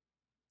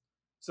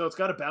 So it's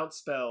got a bounce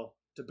spell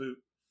to boot.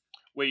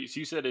 Wait, so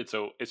you said it's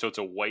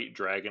a white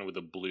dragon with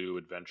a blue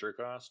adventure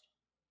cost?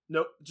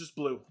 Nope, just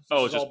blue.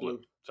 It's just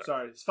blue.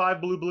 Sorry, it's 5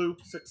 blue,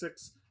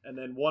 6/6, and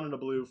then 1 and a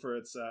blue for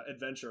its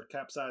adventure,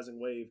 Capsizing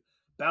Wave.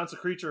 Bounce a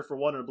creature for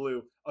 1 and a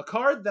blue. A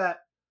card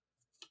that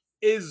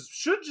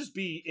should just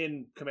be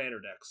in commander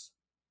decks.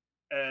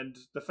 And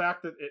the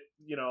fact that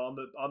it,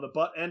 on the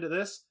butt end of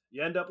this,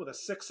 you end up with a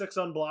 6/6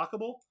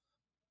 unblockable.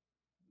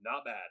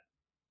 Not bad.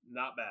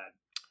 Not bad.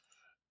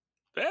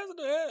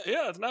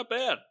 Yeah, it's not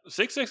bad.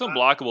 6/6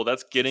 unblockable.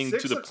 That's getting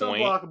to the point. 6/6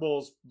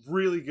 unblockable is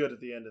really good at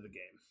the end of the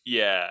game.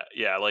 Yeah.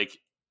 Like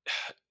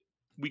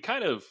we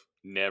kind of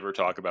never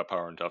talk about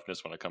power and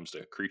toughness when it comes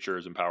to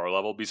creatures and power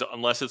level, because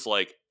unless it's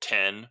like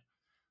 10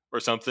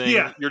 or something,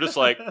 you're just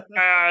like,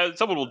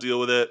 someone will deal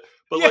with it.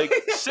 But like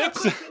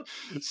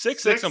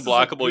 6/6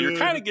 unblockable, you're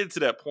kind of getting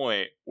to that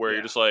point where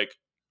you're just like,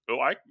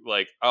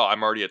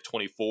 I'm already at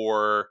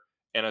 24,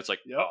 and it's like,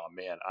 oh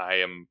man,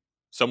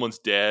 someone's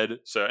dead.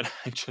 So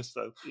I just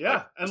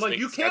and like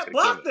you can't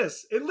block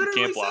this. It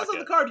literally says on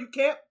the card, you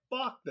can't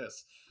block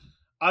this.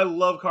 I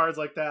love cards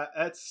like that.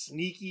 That's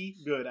sneaky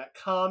good at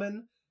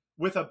common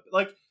with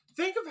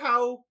think of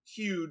how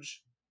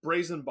huge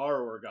Brazen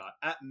Borrower got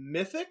at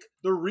Mythic.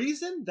 The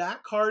reason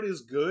that card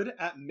is good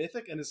at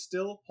Mythic and is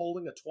still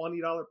holding a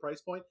 $20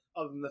 price point,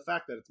 other than the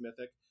fact that it's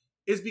Mythic,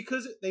 is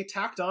because they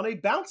tacked on a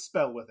bounce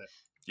spell with it.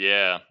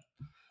 Yeah.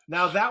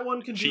 Now that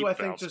one can Cheap do, I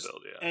think, just spell,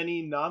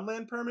 any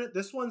non-land permanent.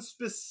 This one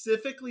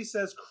specifically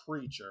says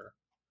creature.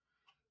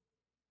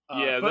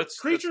 But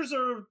creatures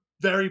are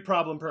very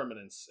problem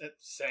permanents.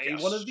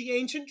 One of the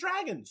ancient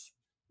dragons.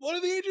 One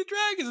of the ancient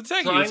dragons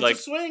attacking trying to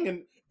swing,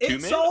 and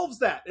it solves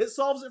that. It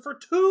solves it for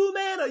 2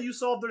 mana. You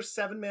solve their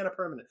 7 mana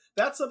permanent.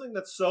 That's something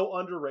that's so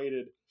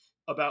underrated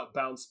about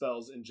bounce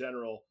spells in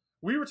general.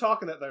 We were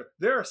talking that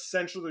they're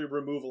essentially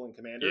removal in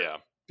Commander. Yeah.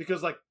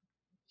 Because, like,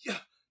 yeah,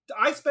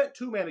 I spent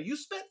 2 mana. You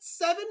spent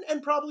 7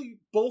 and probably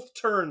both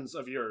turns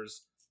of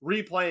yours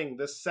replaying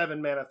this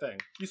 7 mana thing.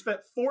 You spent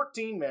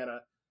 14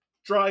 mana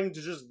trying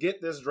to just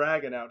get this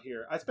dragon out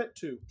here. I spent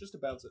 2 just to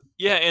bounce it.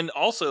 Yeah, and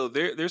also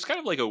there's kind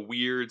of like a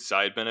weird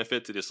side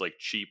benefit to just like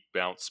cheap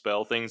bounce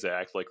spell things that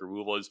act like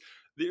removal. Is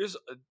there's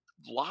a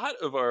lot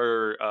of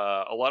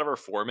our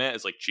format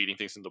is like cheating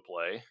things into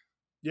play.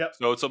 Yep.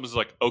 So it's almost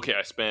like, okay,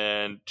 I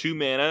spend 2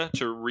 mana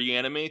to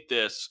reanimate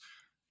this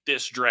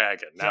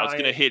dragon. Now it's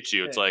gonna hit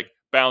you. It's like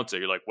bounce it.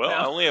 You're like, well,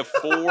 I only have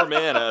 4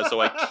 mana,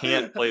 so I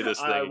can't play this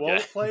thing I won't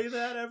again. play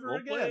that ever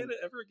again. Play it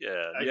ever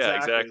again.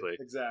 Exactly,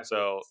 Yeah, exactly.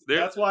 So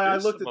that's why I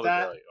looked at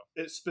that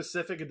value.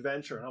 specific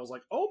adventure and I was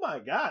like, oh my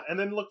god. And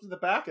then looked at the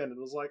back end and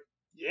was like,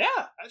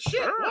 yeah,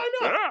 shit, Sure, why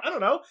not? yeah. I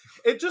don't know.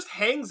 It just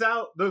hangs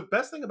out. The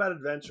best thing about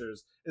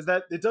adventures is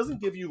that it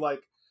doesn't give you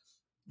like,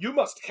 you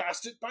must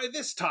cast it by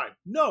this time.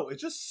 No, it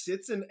just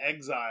sits in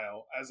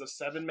exile as a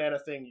 7 mana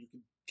thing you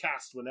can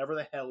cast whenever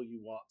the hell you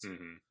want to.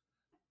 Mm-hmm.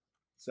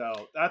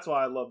 So that's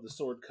why I love the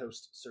Sword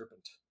Coast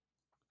Serpent.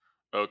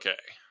 Okay.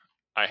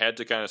 I had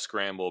to kind of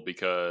scramble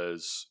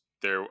because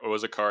there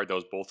was a card that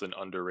was both an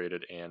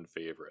underrated and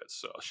favorite.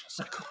 So I was just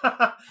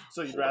like,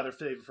 so you'd rather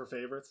favor for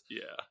favorites?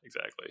 Yeah,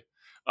 exactly.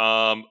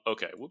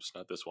 Okay. Whoops,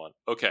 not this one.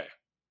 Okay.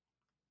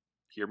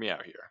 Hear me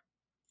out here.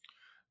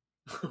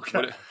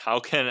 Okay. How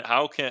can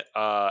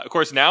of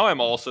course now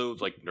I'm also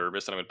like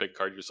nervous and I'm gonna pick a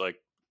card just like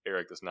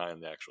Eric that's not in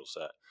the actual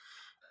set.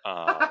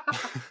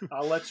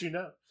 I'll let you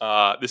know.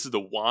 This is the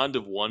Wand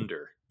of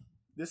Wonder.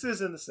 This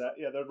is in the set.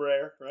 Yeah, they're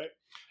rare, right?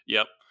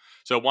 Yep.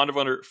 So Wand of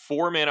Wonder,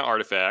 4 mana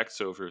artifact.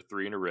 So for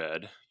 3 in a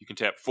red, you can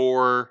tap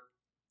 4,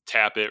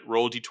 tap it,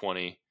 roll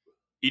d20.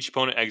 Each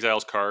opponent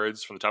exiles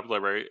cards from the top of the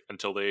library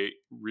until they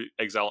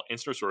exile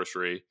instant or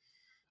sorcery.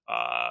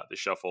 They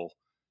shuffle.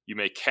 You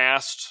may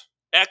cast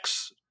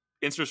X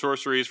instant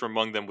sorceries from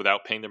among them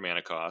without paying their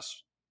mana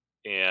cost.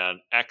 And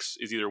X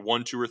is either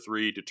 1, 2, or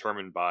 3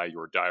 determined by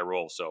your die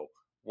roll. So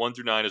 1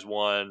 through 9 is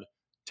 1,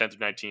 10 through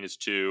 19 is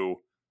 2,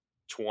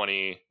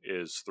 20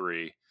 is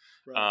 3.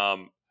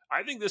 Right.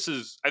 I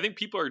think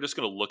people are just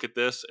going to look at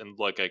this and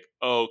like,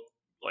 oh,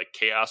 like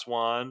Chaos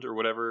Wand or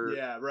whatever.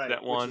 Yeah, right.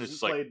 That one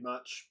is like played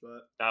much,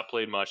 but not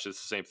played much.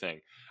 It's the same thing.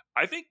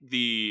 I think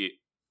the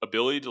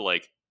ability to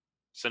like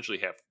essentially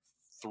have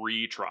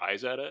 3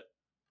 tries at it.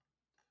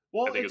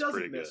 Well, it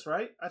doesn't miss,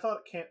 right? I thought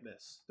it can't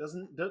miss.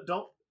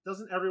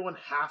 Doesn't everyone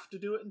have to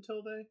do it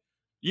until they?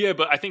 Yeah,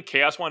 but I think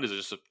Chaos Wand is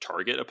just a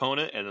target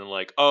opponent, and then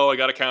like, oh, I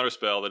got a counter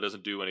spell that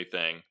doesn't do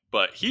anything.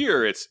 But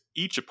here, it's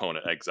each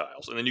opponent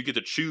exiles, and then you get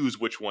to choose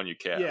which one you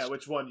cast. Yeah,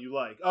 which one you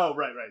like. Oh,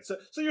 right. So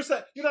you're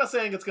not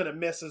saying it's going to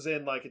miss as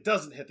in like it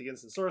doesn't hit the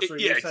instant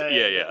sorcery. You're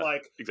saying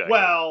like, exactly.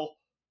 Well,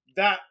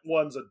 that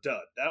one's a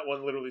dud. That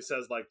one literally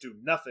says like do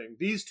nothing.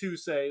 These two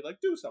say like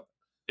do something.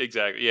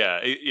 Exactly.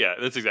 Yeah.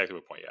 That's exactly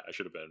my point. Yeah, I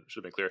should have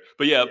been clear.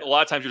 But yeah, a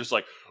lot of times you're just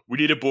like, we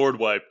need a board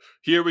wipe.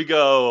 Here we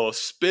go.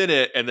 Spin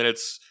it, and then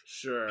it's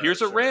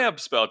here's a ramp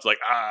spell. It's like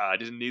I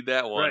didn't need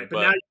that one. Right,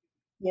 but now you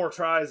 4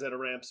 tries at a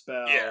ramp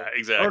spell. Yeah,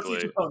 exactly. Or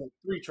each opponent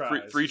 3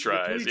 tries. 3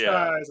 tries. Three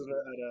tries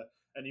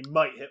and you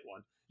might hit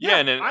one. Yeah,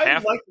 and then I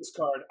like this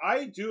card.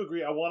 I do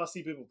agree. I want to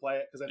see people play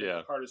it because I think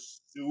the card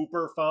is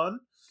super fun.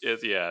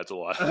 It's a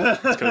lot.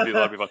 It's going to be a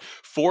lot of fun.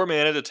 4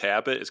 mana to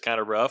tap it is kind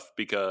of rough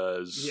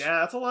because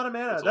that's a lot of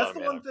mana. That's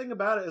the one thing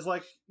about it is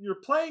like you're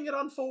playing it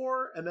on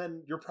 4, and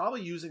then you're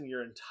probably using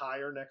your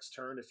entire next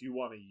turn if you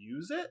want to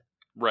use it.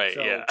 Right.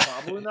 So yeah.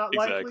 probably not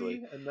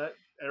likely, and that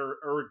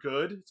or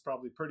good. It's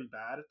probably pretty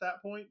bad at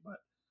that point. But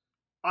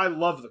I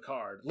love the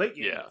card. Late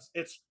game,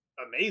 it's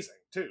amazing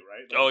too,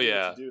 right?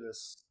 Like, to do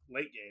this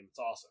late game, it's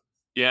awesome.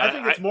 Yeah, I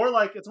think it's more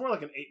like an 8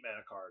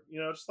 mana card.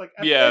 You know, just like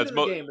at the end of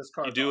the game, this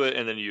card. You do it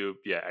and then you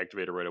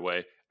activate it right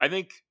away. I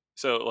think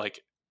so. Like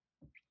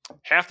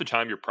half the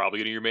time, you're probably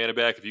getting your mana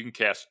back if you can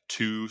cast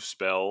 2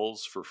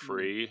 spells for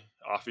free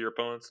off of your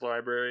opponent's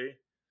library.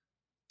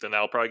 Then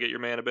that'll probably get your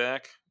mana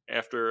back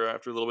after a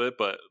little bit.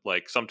 But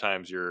like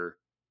sometimes you're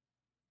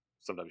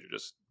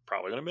just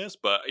probably gonna miss.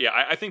 But yeah,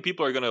 I think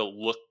people are gonna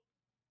look.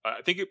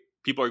 I think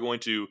people are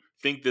going to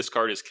think this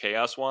card is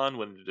Chaos Wand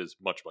when it is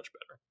much, much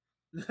better.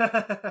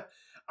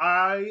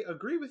 I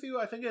agree with you.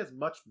 I think it is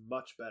much,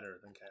 much better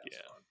than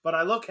Chaos Wand. But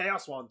I love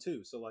Chaos Wand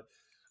too. So like,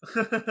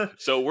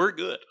 so we're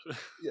good.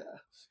 Yeah.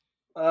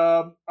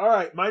 All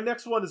right. My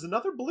next one is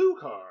another blue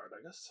card.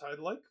 I guess I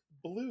like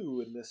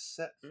blue in this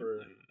set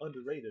for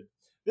underrated.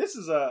 This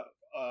is a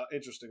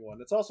interesting one.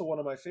 It's also one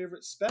of my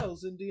favorite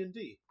spells in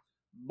D&D.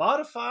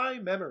 Modify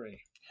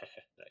Memory.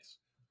 Nice.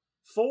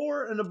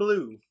 4 and a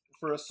blue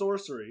for a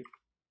sorcery.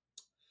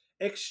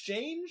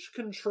 Exchange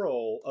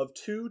control of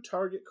 2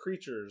 target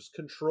creatures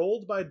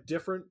controlled by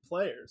different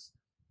players.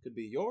 Could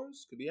be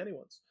yours, could be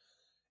anyone's.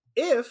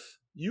 If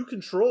you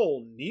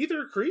control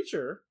neither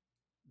creature,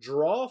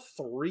 draw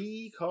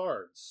 3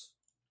 cards.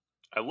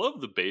 I love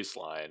the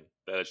baseline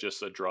that it's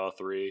just a draw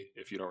 3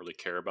 if you don't really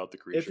care about the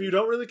creature. If you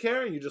don't really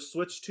care and you just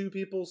switch 2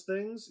 people's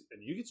things,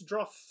 and you get to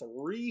draw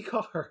 3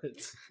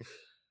 cards.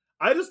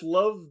 I just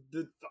love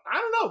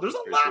I don't know. There's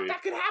a lot sweet.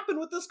 that could happen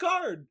with this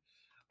card.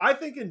 I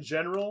think in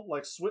general,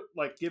 like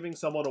giving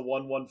someone a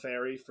 1/1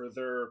 fairy for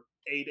their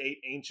 8/8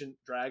 ancient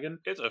dragon,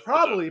 It's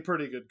probably a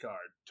pretty good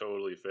card.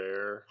 Totally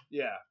fair.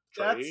 Yeah,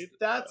 Trade.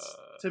 that's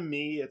to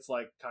me, it's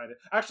like kind of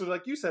actually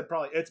like you said,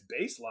 probably its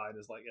baseline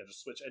is like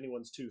just switch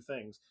anyone's 2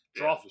 things,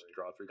 draw 3.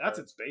 Draw 3. That's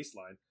its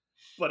baseline,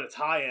 but its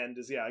high end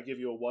is I give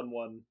you a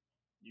 1/1,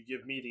 you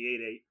give me the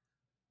 8/8.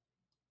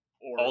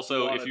 Or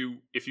also,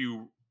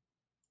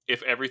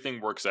 if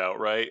everything works out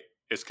right,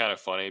 it's kind of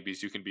funny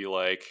because you can be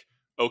like,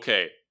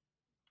 okay,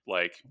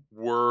 like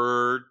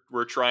we're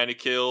trying to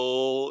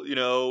kill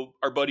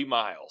our buddy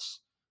Miles.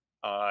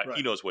 Right.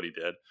 He knows what he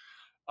did.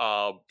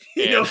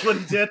 He knows what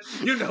he did.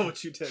 You know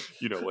what you did.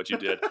 You know what you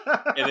did.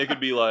 And it could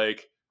be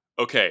like,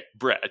 okay,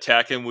 Brett,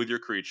 attack him with your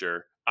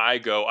creature.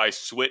 I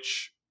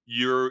switch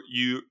you're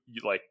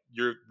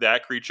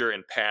that creature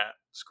and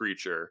Pat's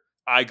creature.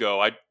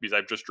 Because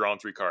I've just drawn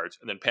 3 cards,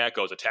 and then Pat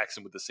goes, attacks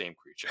him with the same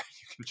creature.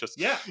 You can just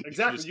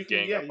exactly. You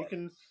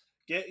can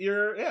get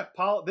your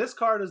this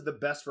card is the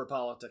best for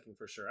politicking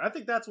for sure. I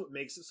think that's what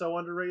makes it so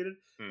underrated.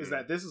 Is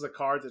that this is a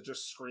card that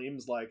just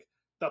screams like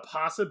the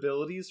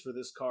possibilities for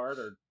this card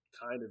are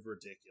kind of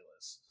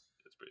ridiculous.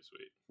 It's pretty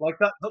sweet. Like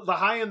the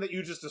high end that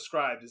you just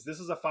described this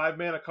is a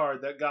 5-mana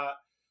card that got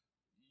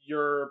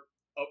your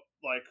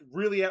like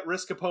really at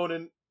risk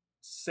opponent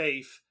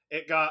safe.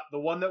 It got the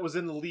one that was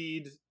in the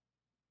lead,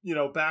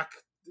 back,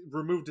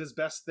 removed his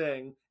best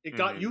thing. It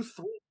got you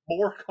 3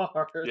 more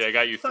cards. Yeah, it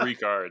got you 3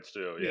 cards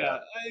too.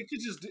 Yeah.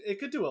 It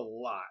could do a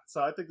lot.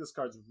 So I think this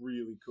card's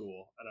really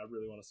cool, and I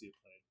really want to see it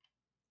played.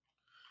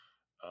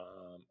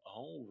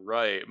 All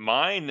right,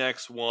 my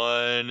next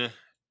one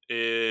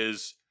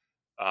is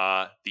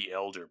the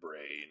Elder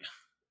Brain.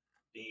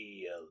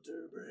 The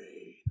Elder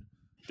Brain.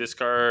 This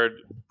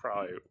card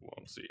probably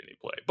won't see any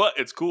play, but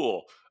it's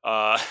cool.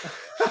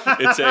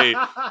 It's a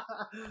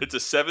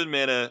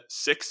 7-mana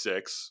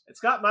 6/6.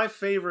 It's got my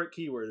favorite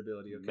keyword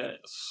ability. Okay,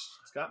 Menace.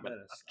 It's got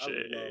Menace. I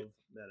love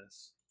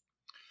Menace.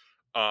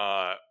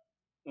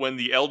 When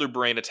the Elder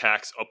Brain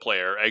attacks a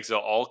player, exile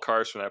all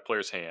cards from that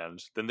player's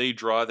hand. Then they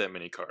draw that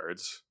many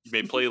cards. You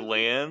may play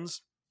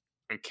lands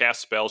and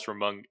cast spells from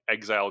among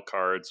exiled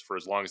cards for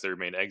as long as they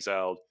remain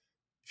exiled.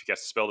 If you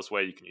cast a spell this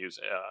way, you can use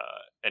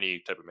any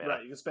type of mana.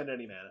 Right, you can spend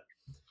any mana.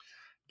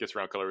 Gets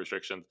around color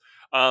restrictions.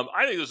 I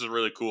think this is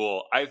really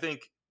cool. I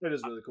think it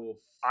is really cool.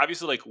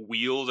 Obviously, like,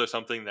 wheels are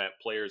something that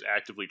players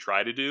actively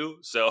try to do.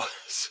 So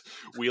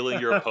wheeling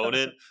your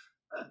opponent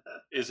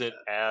isn't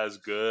as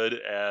good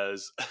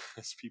as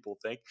people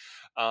think.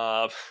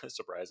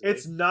 Surprisingly,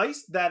 it's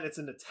nice that it's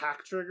an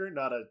attack trigger,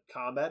 not a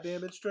combat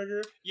damage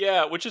trigger.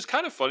 Yeah, which is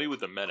kind of funny with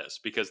the Menace,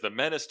 because the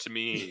Menace to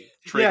me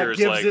triggers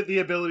gives it the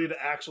ability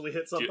to actually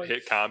hit something,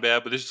 hit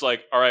combat. But it's just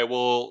like, all right,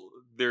 well,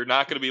 they're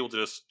not going to be able to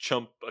just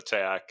chump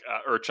attack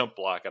or chump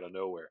block out of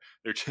nowhere.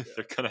 They're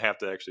going to have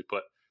to actually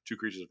put 2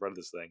 creatures in front of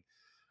this thing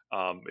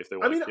if they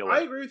want to kill it.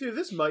 I agree with you.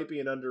 This might be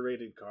an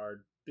underrated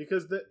card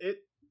because it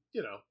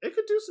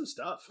could do some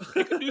stuff.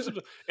 It could do some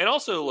stuff. And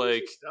also,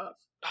 like,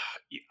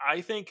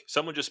 I think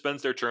someone just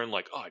spends their turn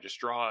like, oh, I just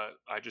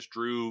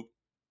drew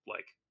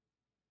like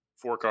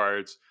 4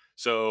 cards,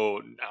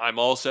 so I'm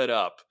all set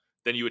up.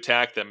 Then you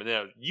attack them, and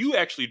then you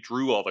actually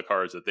drew all the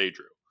cards that they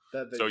drew.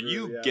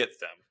 You get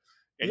them,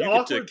 and you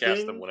get to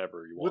cast them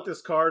whenever you want. With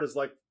this card is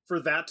like, for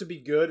that to be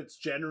good, it's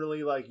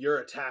generally like you're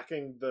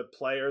attacking the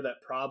player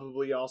that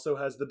probably also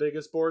has the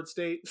biggest board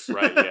state.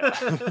 Right,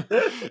 yeah.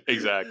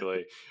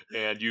 Exactly.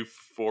 And you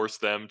force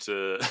them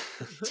to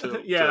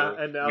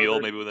and now wheel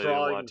maybe when they didn't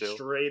want to.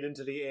 Straight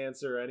into the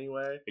answer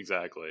anyway.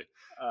 Exactly.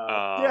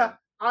 I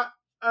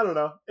don't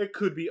know. It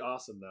could be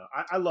awesome, though.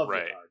 I love the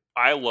card.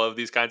 I love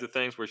these kinds of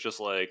things where it's just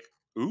like,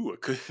 ooh,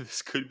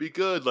 this could be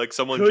good. Like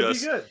someone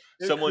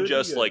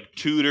just like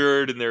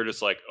tutored, and they're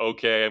just like,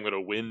 okay, I'm going to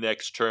win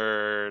next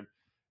turn.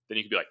 Then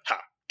you can be like, ha,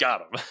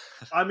 got him.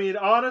 I mean,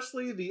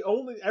 honestly,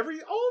 all the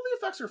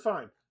effects are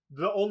fine.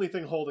 The only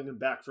thing holding him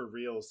back for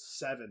real is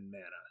 7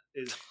 mana.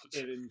 Is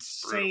an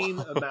insane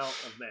amount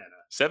of mana.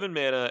 7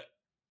 mana,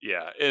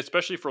 yeah,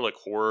 especially for like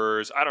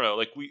horrors. I don't know,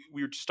 like we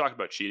were just talking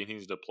about cheating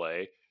things to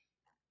play.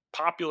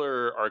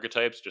 Popular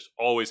archetypes just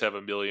always have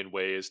a million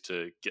ways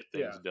to get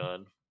things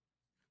done.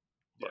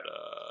 But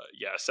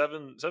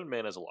 7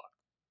 mana is a lot.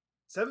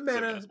 7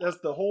 mana, that's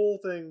the whole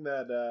thing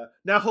that...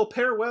 now he'll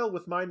pair well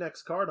with my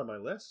next card on my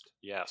list.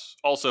 Yes.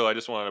 Also, I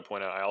just wanted to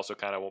point out, I also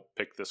kind of won't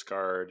pick this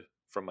card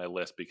from my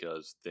list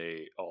because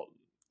we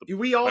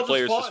all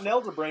just fought an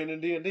Elder Brain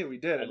in D&D. We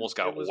did. Almost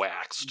got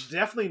waxed.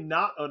 Definitely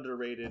not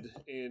underrated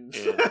in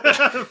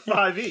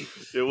 5e.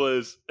 It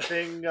was...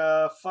 Thing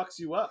fucks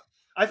you up.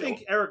 I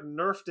think Eric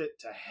nerfed it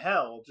to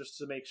hell just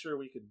to make sure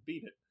we could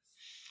beat it.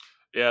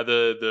 Yeah,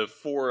 the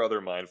 4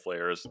 other Mind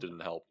Flayers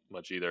didn't help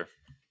much either.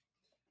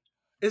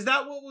 Is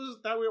that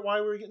why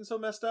we were getting so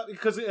messed up?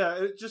 Because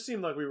it just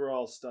seemed like we were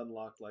all stun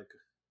locked like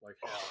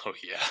hell. Oh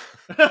yeah.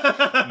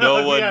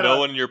 no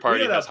one in your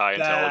party has high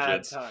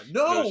intelligence. Time.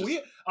 No,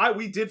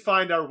 we did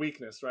find our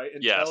weakness, right?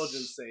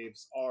 Intelligence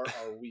saves are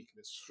our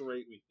weakness,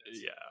 straight weakness.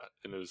 Yeah,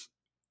 and it was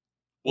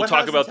We'll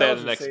talk about that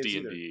in the next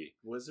D&D.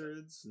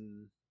 Wizards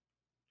and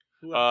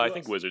I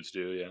think Wizards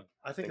do. Yeah,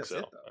 I think that's so.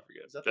 it. Though. I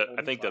forget.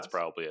 I think that's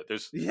probably it.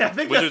 There's I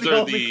think Wizards that's the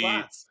only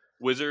class.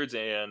 Wizards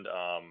and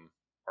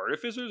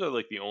Artificers are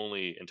like the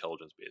only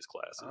intelligence-based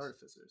classes.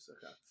 Artificers,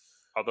 okay.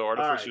 Although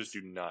Artificers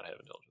do not have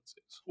intelligence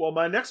saves. Well,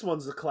 my next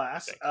one's a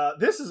class.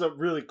 This is a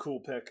really cool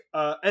pick.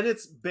 And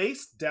it's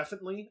based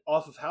definitely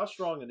off of how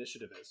strong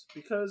Initiative is.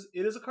 Because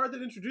it is a card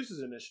that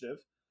introduces Initiative.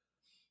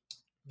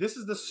 This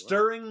is the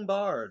Stirring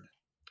Bard.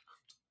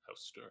 How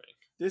stirring.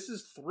 This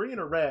is 3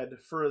 and a red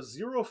for a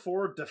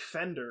 0/4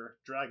 Defender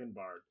Dragon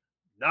Bard.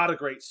 Not a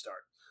great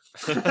start.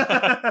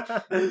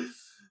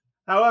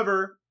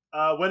 However,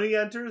 when he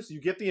enters, you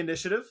get the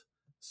Initiative.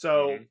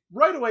 So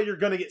right away, you're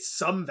going to get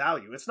some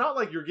value. It's not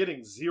like you're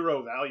getting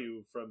 0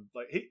 value from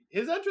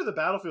his enter the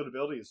battlefield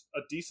ability is a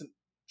decent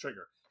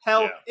trigger.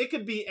 Hell, it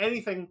could be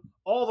anything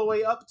all the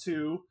way up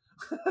to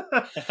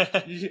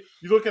you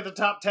look at the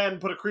top 10,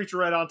 put a creature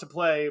right onto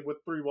play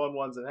with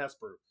 3/1/1s and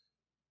Hesper.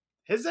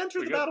 His enter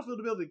the battlefield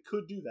ability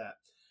could do that.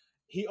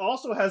 He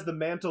also has the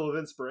Mantle of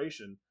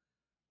Inspiration.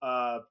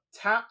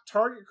 Tap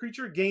target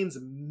creature gains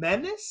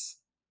menace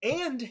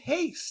and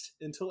haste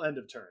until end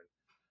of turn.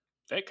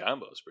 That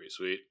combo is pretty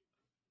sweet.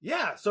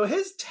 Yeah, so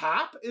his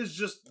tap is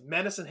just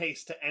menace and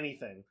haste to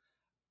anything.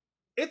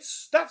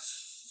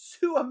 That's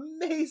 2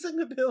 amazing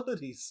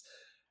abilities.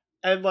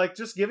 And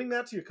just giving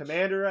that to your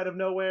commander out of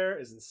nowhere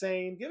is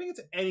insane. Giving it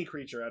to any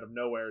creature out of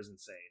nowhere is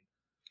insane.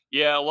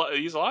 Yeah, a lot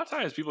of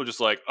times people are just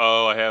like,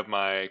 oh, I have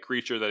my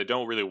creature that I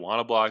don't really want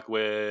to block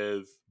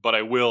with, but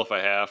I will if I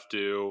have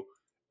to.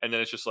 And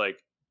then it's just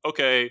like,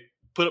 okay,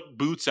 put up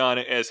boots on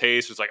it as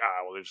haste. It's like,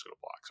 well, they're just going to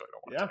block, so I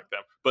don't want to attack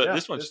them. But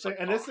this one's just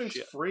this thing's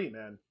free,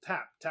 man.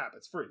 Tap.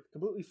 It's free.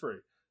 Completely free.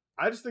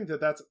 I just think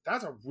that's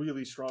a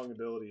really strong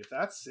ability. If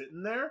that's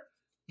sitting there,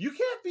 you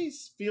can't be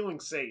feeling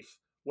safe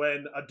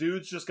when a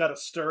dude's just got a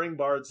Stirring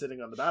Bard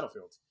sitting on the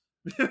battlefield.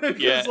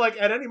 Because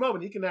at any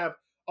moment, he can have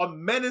a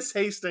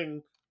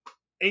menace-hasting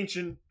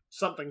ancient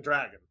something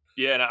dragon.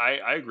 Yeah, and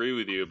I agree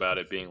with you about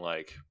it being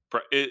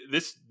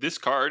this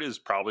card is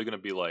probably going to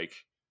be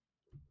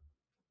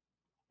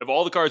of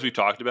all the cards we've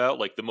talked about,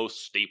 the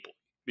most staple,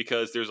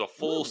 because there's a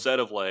full set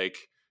of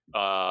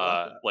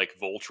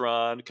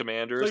Voltron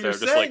commanders. So you're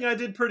saying I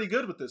did pretty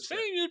good with this.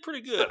 Saying you did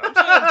pretty good. I'm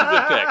saying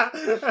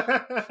it's a good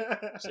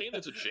pick. I'm saying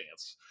there's a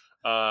chance.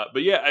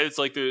 But yeah, it's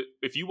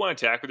if you want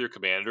to attack with your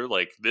commander,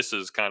 this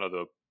is kind of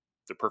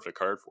the perfect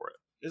card for it.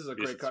 This is a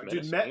great card.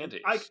 Dude,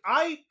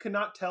 I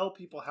cannot tell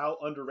people how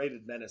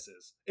underrated Menace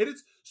is. It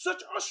is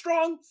such a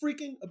strong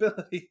freaking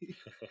ability.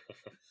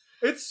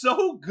 It's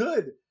so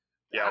good.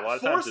 Yeah, a lot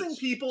of forcing times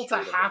people to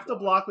have to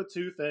block with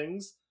 2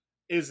 things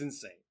is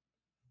insane.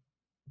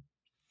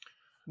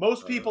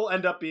 Most people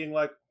end up being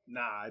like,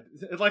 nah.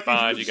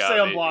 Fine, you just say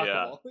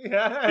unblockable.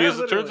 Yeah, because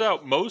it turns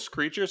out most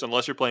creatures,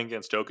 unless you're playing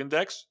against token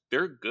decks,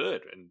 they're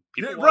good. And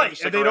people and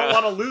they don't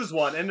want to lose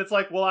one. And it's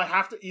well, I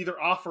have to either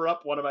offer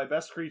up one of my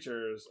best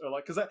creatures or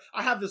because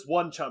I have this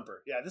one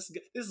chumper. Yeah, this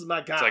is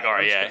my guy. It's all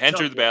right,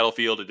 enter the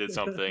battlefield, it did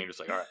something.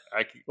 Just all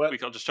right,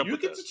 I'll just chump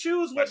with this. You get to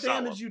choose what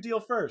damage you deal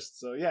first.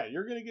 So yeah,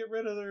 you're going to get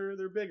rid of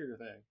their bigger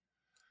thing.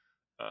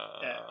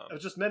 It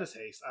was just menace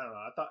haste. I don't know.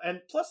 I thought,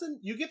 and plus, then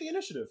you get the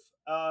initiative,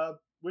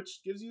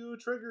 which gives you a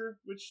trigger,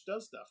 which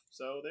does stuff.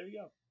 So there you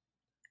go.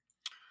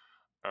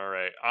 All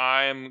right,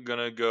 I'm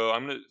gonna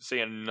say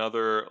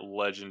another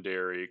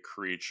legendary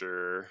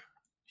creature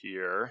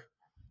here.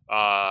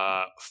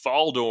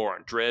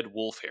 Faldorn, Dread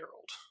Wolf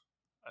Herald.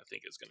 I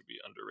think it's gonna be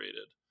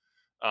underrated.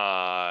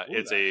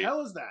 It's the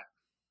hell is that?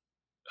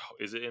 Oh,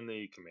 is it in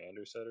the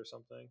commander set or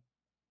something?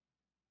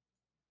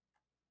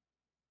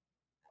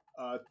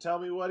 Tell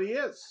me what he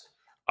is.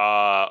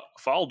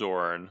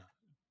 Faldorn,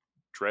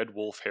 Dread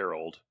Wolf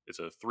Herald. It's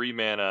a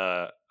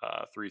 3-mana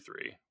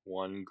 3/3,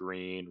 1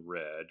 green,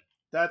 red.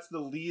 That's the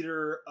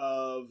leader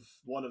of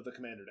one of the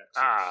commander decks.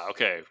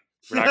 Okay.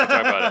 We're not gonna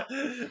talk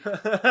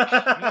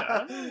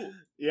about it.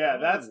 Yeah,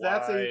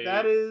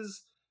 that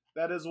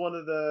is one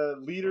of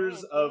the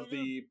leaders of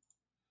the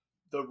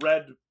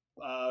red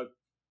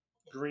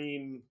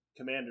green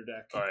commander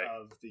deck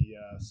of the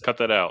set. Cut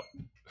that out.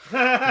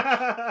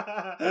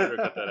 Cut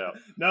that out.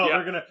 No,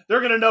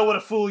 they're gonna know what a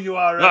fool you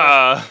are.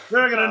 Right?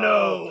 They're gonna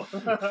know.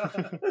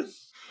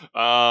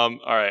 All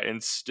right.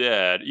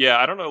 Instead,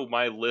 I don't know,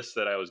 my list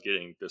that I was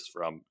getting this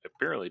from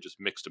apparently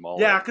just mixed them all.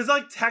 Yeah, because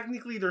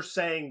technically they're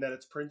saying that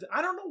it's printed.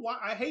 I don't know why.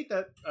 I hate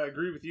that. I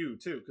agree with you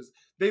too, because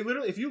they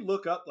literally, if you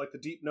look up the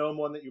Deep Gnome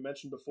one that you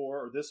mentioned before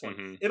or this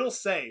one, it'll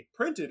say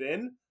printed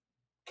in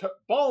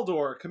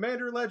Baldur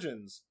Commander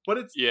Legends, but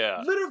it's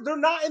literally they're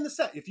not in the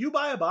set. If you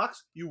buy a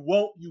box, you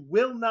will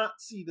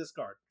not see this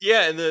card.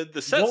 Yeah, and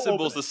the set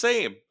symbol's the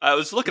same. I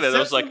was looking at it, I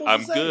was like,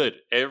 I'm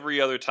good. Every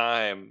other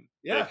time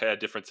they've had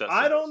different set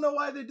symbols. I don't know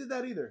why they did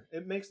that either.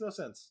 It makes no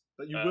sense.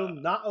 But you will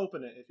not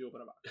open it if you open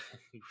a box.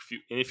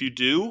 If you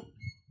do,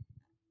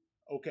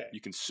 okay,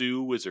 you can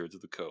sue Wizards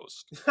of the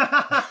Coast,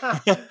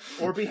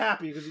 or be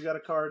happy because you got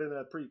a card in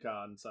a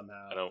pre-con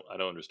somehow. I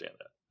don't understand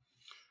that.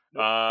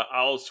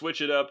 I'll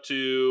switch it up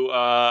to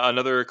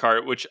another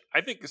card, which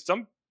I think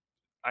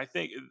I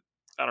think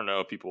I don't know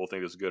if people will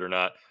think this is good or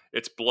not.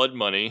 It's blood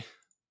money.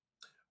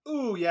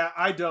 Ooh, yeah,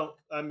 I don't.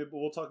 I mean,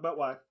 we'll talk about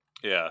why.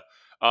 Yeah.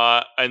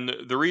 And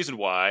the reason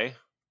why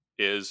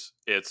is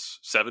it's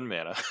 7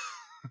 mana.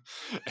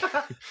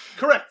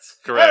 Correct.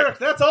 Eric,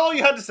 that's all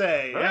you had to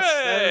say.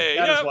 Hooray! Yes,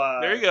 that is why.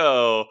 There you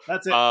go.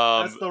 That's it.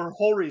 That's the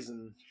whole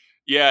reason.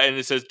 Yeah, and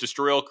it says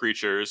destroy all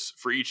creatures.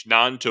 For each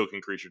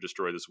non-token creature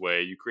destroyed this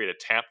way, you create a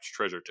tapped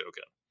treasure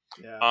token.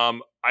 Yeah.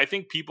 I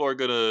think people are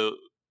gonna.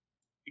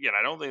 Again,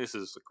 I don't think this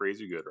is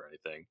crazy good or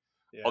anything.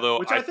 Yeah. Although,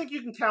 which I think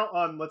you can count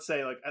on, let's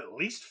say, like at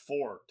least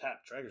 4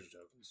 tapped treasure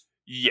tokens.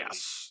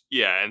 Yes.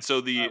 Yeah, and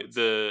so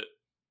the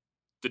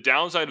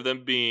downside of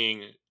them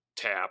being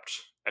tapped,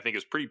 I think,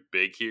 is pretty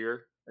big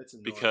here. It's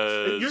enormous.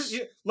 Because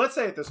let's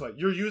say it this way: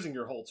 you're using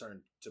your whole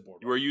turn to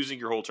board wipe. You are using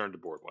your whole turn to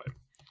board wipe.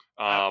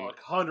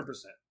 Like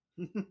 100%.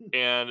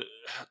 And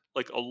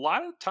like a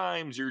lot of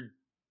times you're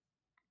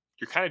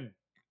kind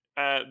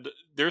of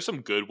there's some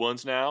good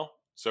ones now,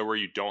 so where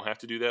you don't have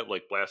to do that,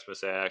 like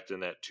Blasphemous Act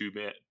and that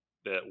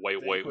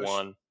white Vanquish.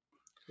 one.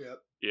 Yep.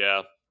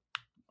 Yeah.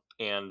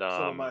 And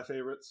some of my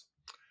favorites.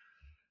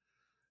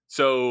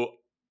 So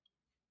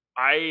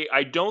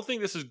I don't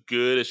think this is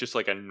good as just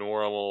like a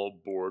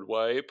normal board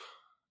wipe.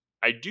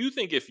 I do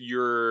think if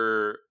you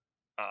are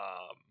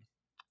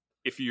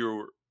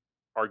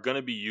going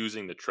to be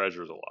using the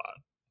treasures a lot,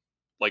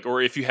 like,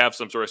 or if you have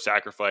some sort of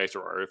sacrifice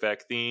or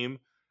artifact theme,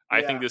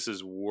 I think this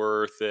is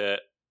worth it.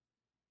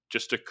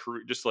 Just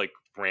like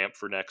ramp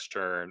for next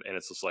turn, and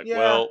it's just like,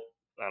 well,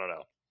 I don't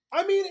know.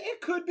 I mean,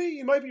 it could be.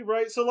 You might be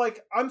right. So,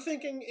 like, I'm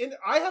thinking,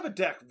 I have a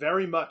deck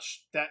very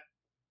much that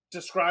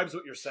describes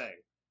what you're saying,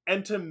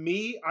 and to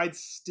me, I'd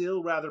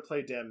still rather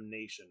play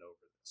Damnation over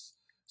this.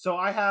 So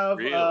I have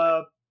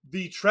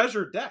the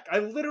treasure deck. I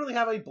literally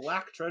have a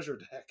black treasure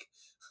deck,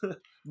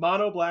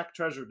 mono black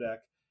treasure deck,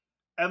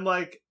 and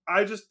like,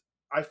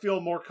 I feel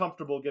more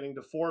comfortable getting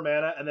to 4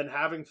 mana and then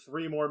having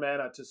 3 more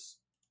mana to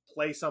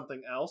play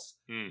something else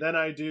than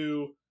I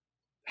do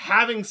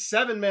having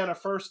 7 mana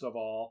first of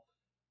all,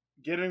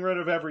 getting rid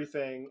of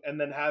everything, and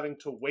then having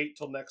to wait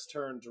till next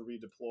turn to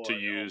redeploy. To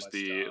use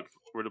the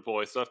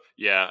redeploy stuff.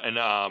 Yeah,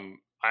 and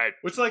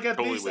which, like, at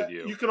totally least with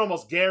you. You can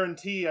almost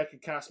guarantee I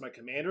could cast my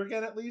commander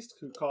again at least,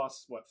 who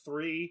costs,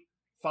 3,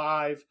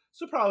 5.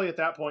 So probably at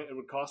that point it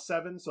would cost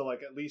 7. So,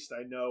 like, at least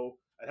I know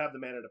I'd have the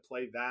mana to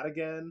play that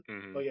again.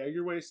 Mm-hmm. But yeah,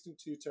 you're wasting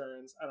 2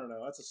 turns. I don't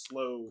know. That's a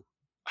slow.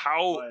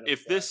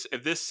 If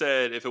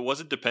it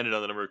wasn't dependent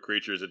on the number of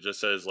creatures, it just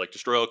says like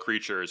destroy all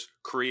creatures,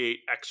 create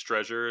X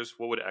treasures.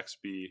 What would X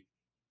be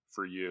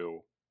for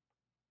you?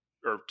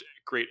 Or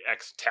create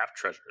X tap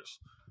treasures.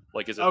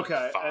 Like, is it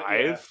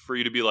 5 for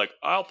you to be like,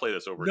 I'll play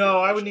this over? No,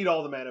 I would need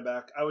all the mana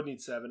back. I would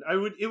need 7.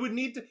 It would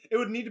need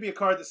to be a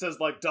card that says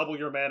like double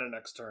your mana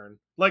next turn,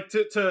 like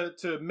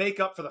to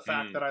make up for the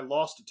fact that I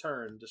lost a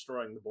turn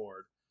destroying the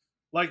board.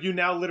 Like, you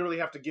now literally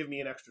have to give me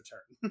an extra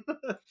turn.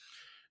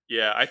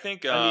 Yeah, I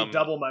think I need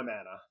double my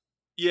mana.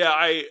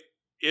 Yeah,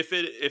 if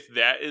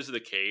that is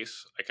the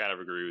case, I kind of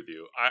agree with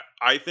you.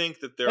 I think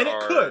that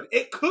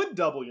it could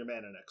double your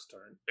mana next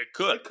turn. It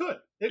could.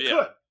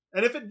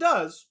 And if it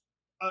does,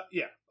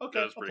 okay,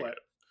 that's pretty good.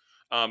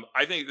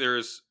 I think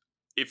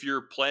if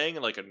you're playing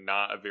in like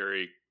not a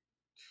very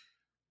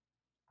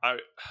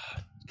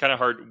kind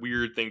of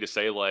weird thing to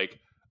say, like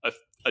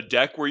a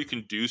deck where you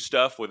can do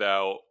stuff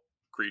without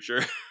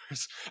creatures.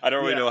 I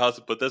don't really know how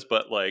to put this,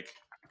 but like,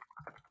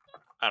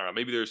 I don't know,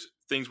 maybe there's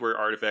things where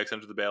artifacts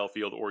enter the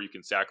battlefield, or you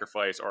can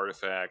sacrifice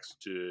artifacts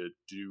to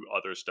do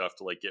other stuff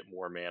to like get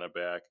more mana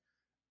back.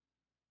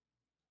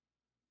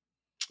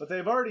 But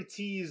they've already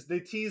teased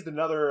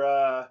another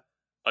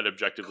an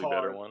objectively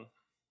better one.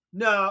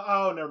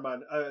 No, never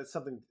mind. It's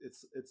something.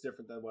 It's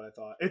different than what I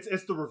thought.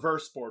 It's the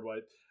reverse board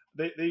wipe.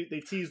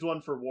 They teased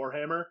one for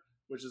Warhammer,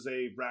 which is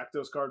a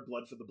Rakdos card,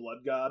 Blood for the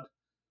Blood God.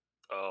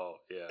 Oh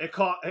yeah.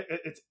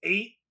 It's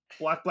 8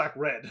 black,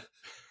 red,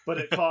 but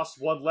it costs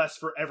 1 less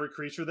for every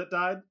creature that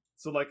died.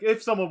 So like,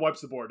 if someone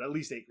wipes the board, at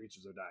least 8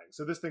 creatures are dying.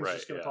 So this thing's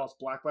just going to cost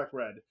black,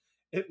 red.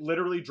 It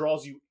literally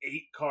draws you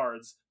 8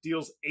 cards,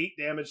 deals 8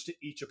 damage to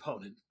each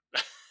opponent.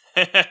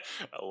 I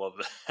love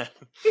that.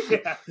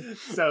 Yeah,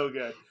 so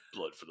good.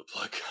 Blood for the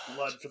Blood God.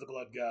 Blood for the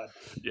Blood God.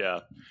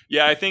 Yeah.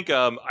 I think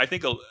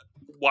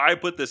why I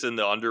put this in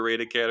the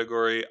underrated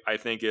category, I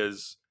think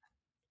it's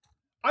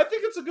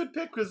a good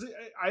pick because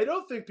I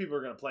don't think people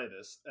are going to play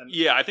this. And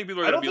yeah, I think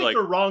people are going to be like, I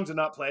don't think they're wrong to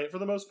not play it for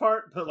the most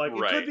part, but like,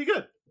 it could be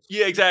good.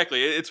 Yeah,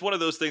 exactly. It's one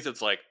of those things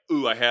that's like,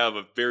 ooh, I have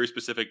a very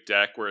specific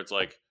deck where it's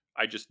like,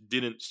 I just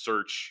didn't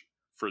search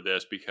for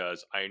this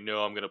because I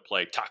know I'm going to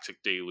play Toxic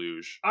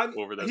Deluge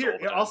over this all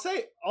the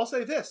time. I'll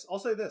say this.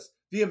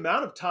 The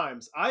amount of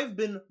times I've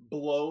been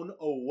blown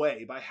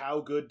away by how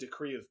good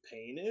Decree of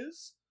Pain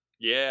is.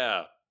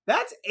 Yeah.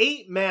 That's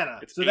 8 mana.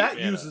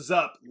 Uses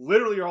up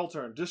literally your whole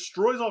turn.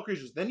 Destroys all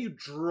creatures. Then you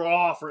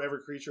draw for every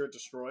creature it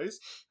destroys.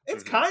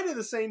 It's kind of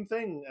the same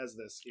thing as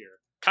this here.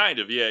 Kind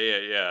of, yeah.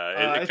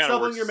 It's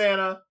doubling your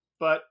mana,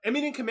 but I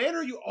mean, in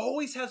Commander, you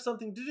always have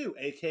something to do,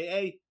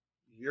 aka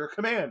your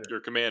commander. Your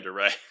commander,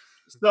 right?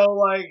 So,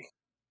 like,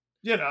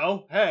 You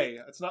know, hey,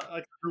 it's not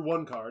like I drew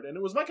one card, and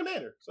it was my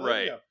commander. So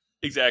there you Right. go.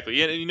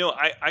 Exactly. And,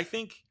 I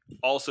think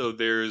also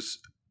there's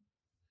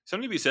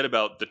something to be said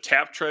about the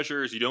tap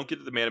treasures. You don't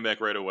get the mana back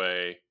right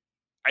away.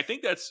 I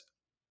think that's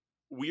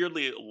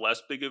weirdly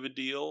less big of a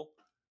deal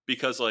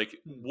because, like,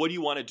 what do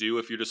you want to do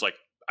if you're just like,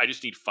 I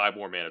just need 5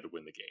 more mana to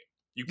win the game?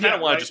 You kind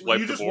of want to just wipe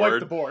the board. Wipe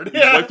the board. You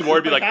just wipe the board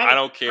and be like, how, I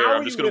don't care.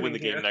 I'm just going to win the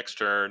here? game next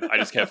turn. I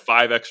just have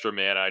 5 extra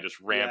mana. I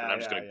just ramp and I'm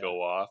just going to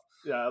go off.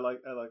 Yeah, I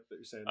like that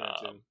you're saying that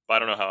too. But I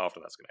don't know how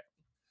often that's going to happen.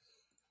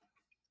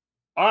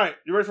 All right,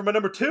 you ready for my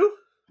number 2?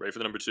 Ready for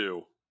the number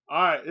 2.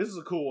 All right, this is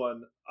a cool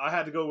one. I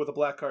had to go with a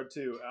black card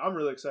too. I'm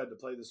really excited to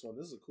play this one.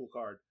 This is a cool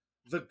card.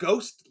 The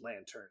Ghost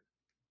Lantern.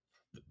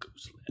 The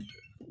Ghost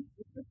Lantern.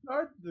 This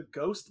card, the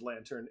Ghost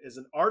Lantern, is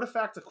an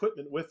artifact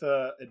equipment with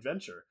a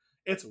adventure.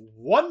 It's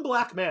 1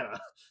 black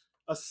mana,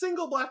 a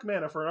single black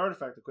mana for an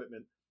artifact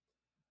equipment.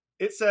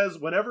 It says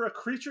whenever a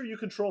creature you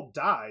control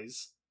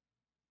dies,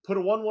 put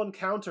a 1/1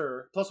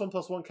 counter,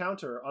 +1/+1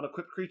 counter on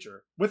equipped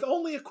creature with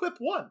only equip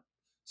 1.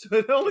 So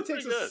it only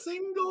takes a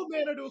single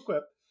mana to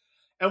equip.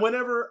 And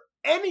whenever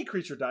any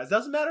creature dies,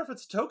 doesn't matter if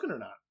it's a token or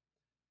not,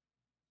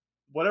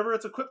 whatever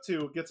it's equipped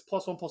to gets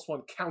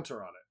 +1/+1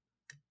 counter on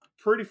it.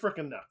 Pretty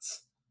freaking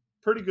nuts.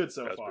 Pretty good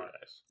so far.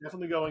 Nice.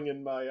 Definitely going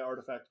in my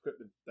artifact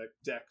equipment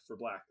deck for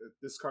black.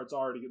 This card's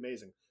already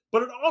amazing.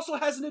 But it also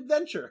has an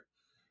adventure.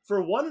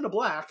 For 1 and a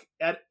black,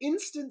 at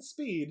instant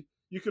speed,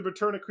 you could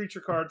return a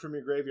creature card from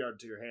your graveyard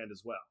to your hand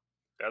as well.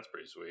 That's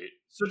pretty sweet.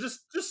 So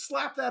just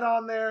slap that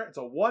on there. It's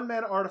a 1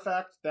 mana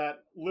artifact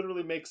that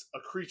literally makes a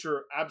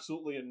creature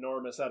absolutely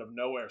enormous out of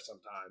nowhere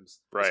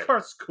sometimes. Right. This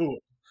card's cool.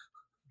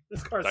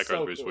 This card's so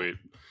cool. Pretty sweet.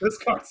 This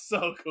card's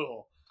so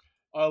cool.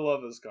 I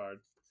love this card.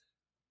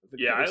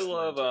 Yeah, I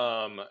love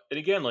and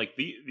again, like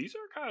these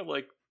are kind of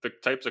like the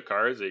types of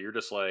cards that you're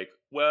just like,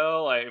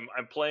 well, I'm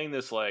playing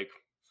this like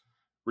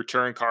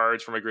return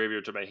cards from my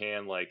graveyard to my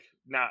hand, like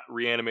not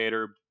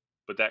Reanimator,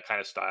 but that kind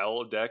of style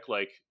of deck.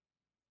 Like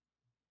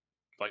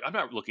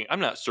I'm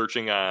not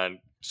searching on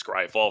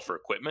Scryfall for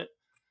equipment.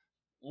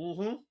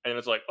 Mm-hmm. And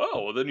it's like,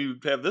 oh, well, then you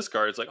have this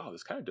card. It's like, oh,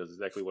 this kind of does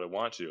exactly what I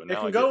want to. And it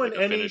now can go in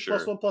any finisher.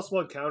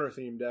 +1/+1 counter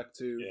theme deck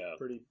too. Yeah.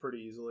 Pretty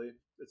easily.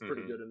 It's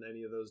pretty good in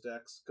any of those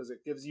decks because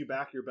it gives you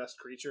back your best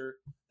creature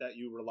that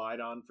you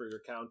relied on for your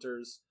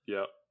counters.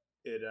 Yep.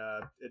 It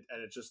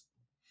just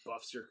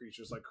buffs your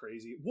creatures like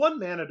crazy. 1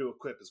 mana to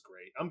equip is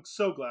great. I'm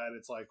so glad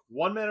it's like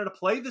 1 mana to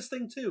play this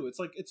thing too. It's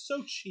like it's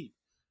so cheap.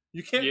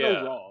 You can't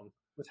go wrong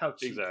with how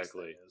cheap this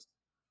thing is.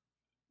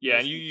 Yeah,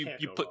 and you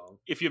put wrong.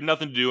 If you have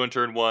nothing to do on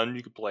turn 1,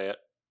 you could play it.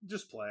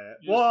 Just play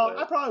it.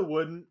 I probably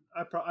wouldn't.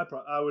 I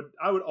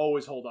would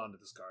always hold on to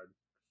this card.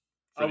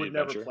 I would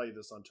never play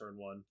this on turn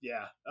 1.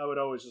 Yeah, I would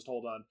always just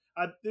hold on.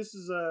 This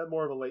is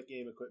more of a late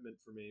game equipment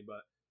for me,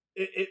 but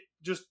it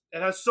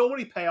has so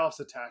many payoffs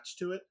attached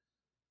to it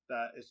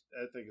that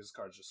I think this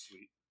card's just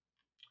sweet.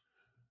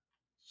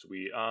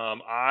 Sweet.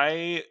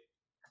 I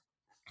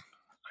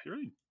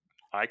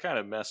kind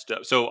of messed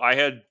up. So I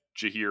had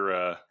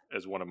Jaheira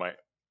as one of my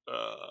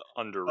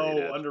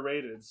underrated. Oh,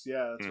 underrateds.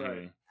 Yeah, that's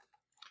right.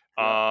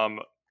 I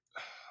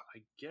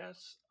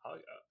guess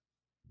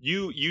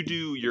you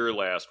do your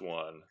last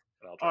one.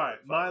 And I'll try all right,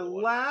 my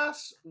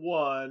last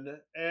one,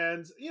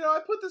 and I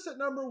put this at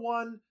number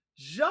 1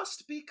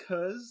 just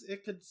because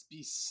it could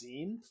be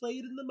seen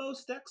played in the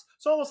most decks.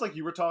 So almost like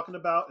you were talking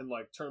about in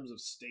like terms of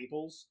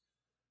staples.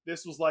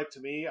 This was like, to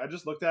me, I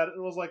just looked at it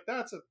and was like,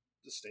 that's a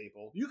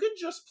staple. You can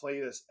just play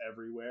this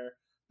everywhere.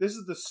 This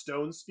is the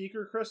Stone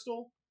Speaker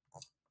Crystal.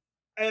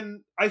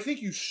 And I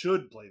think you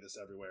should play this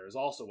everywhere is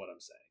also what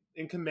I'm saying.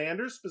 In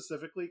Commander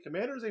specifically,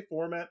 Commander is a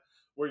format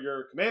where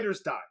your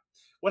commanders die.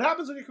 What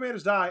happens when your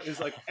commanders die is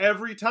like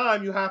every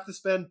time you have to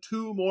spend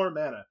 2 more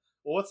mana.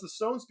 Well, what's the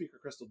Stone Speaker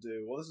Crystal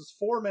do? Well, this is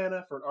 4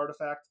 mana for an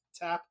artifact.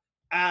 Tap,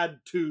 add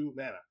 2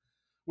 mana.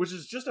 Which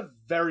is just a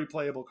very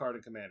playable card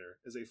in Commander.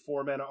 Is a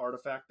 4 mana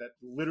artifact that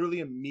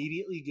literally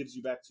immediately gives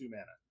you back 2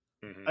 mana.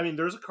 Mm-hmm. I mean,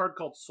 there's a card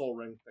called Sol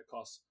Ring that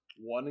costs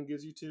 1 and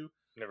gives you 2.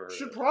 Never heard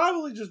Should of it.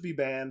 Probably just be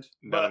banned.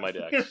 None of my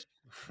decks.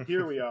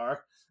 Here we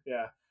are.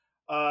 Yeah.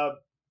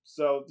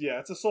 So, yeah,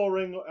 it's a Sol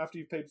Ring after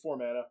you've paid 4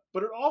 mana.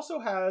 But it also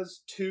has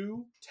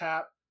 2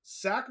 tap,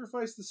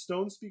 sacrifice the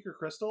Stone Speaker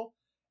Crystal,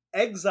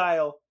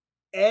 exile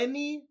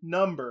any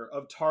number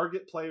of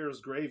target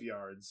players'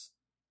 graveyards,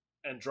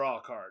 and draw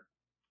a card.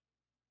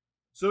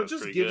 So that's it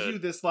just gives you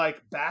this,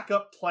 like,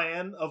 backup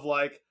plan of,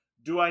 like,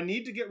 do I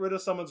need to get rid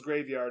of someone's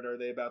graveyard, or are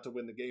they about to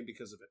win the game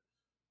because of it?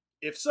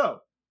 If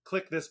so,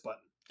 click this button.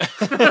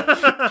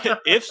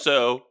 If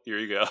so, here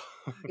you go.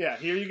 Yeah,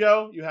 here you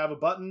go. You have a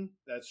button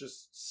that's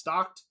just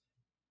stocked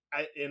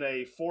in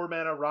a 4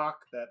 mana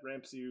rock that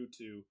ramps you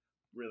to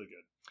really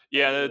good.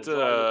 Yeah,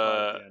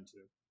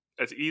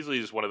 it's easily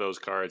just one of those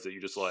cards that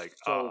you just like,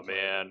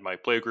 man, my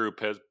play group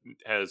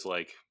has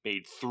like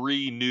made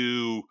 3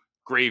 new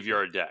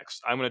graveyard decks.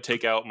 I'm going to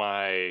take out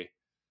my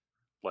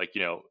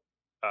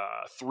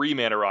 3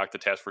 mana rock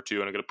that taps for 2,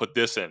 and I'm going to put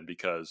this in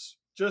because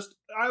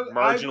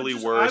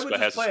marginally worse, but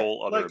has this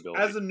whole other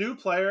ability. As a new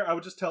player, I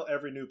would just tell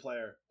every new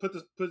player, put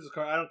this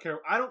card.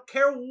 I don't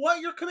care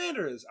what your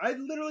commander is. I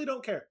literally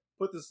don't care.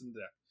 Put this in the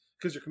deck.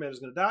 Because your commander's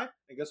going to die,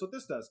 and guess what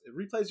this does? It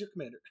replays your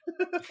commander.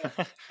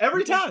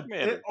 Every time.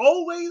 It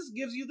always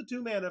gives you the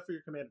 2 mana for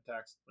your command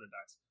attacks when it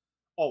dies.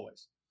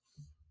 Always.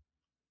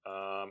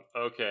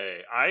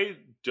 Okay. I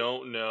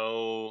don't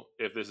know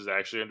if this is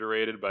actually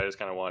underrated, but I just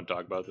kind of want to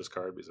talk about this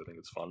card because I think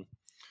it's fun.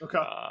 Okay.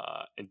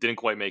 It didn't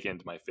quite make it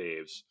into my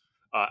faves.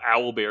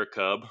 Owlbear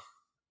Cub.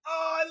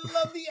 Oh, I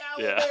love the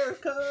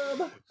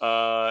Owlbear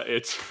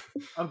Cub.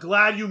 I'm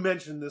glad you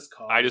mentioned this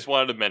card. I just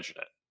wanted to mention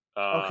it.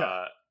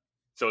 Okay.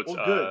 So it's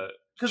good.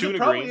 Because it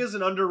probably is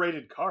an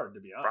underrated card, to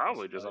be honest.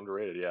 Probably just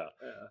underrated,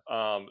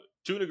 yeah.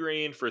 Tuna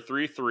green for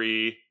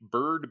 3/3,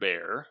 Bird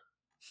Bear.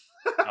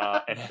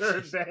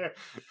 Bird Bear.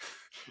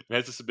 It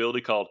has this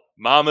ability called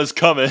Mama's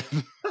Coming.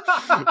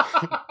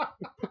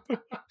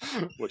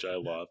 Which I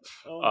love.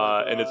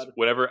 And it's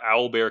whenever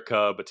Owlbear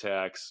Cub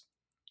attacks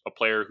a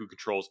player who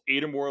controls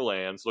 8 or more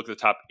lands, look at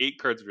the top 8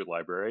 cards of your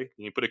library,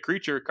 and you put a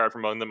creature card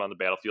from among them on the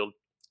battlefield,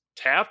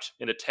 tapped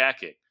and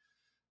attacking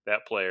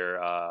that player,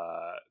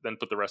 then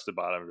put the rest of the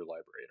bottom of your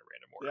library in a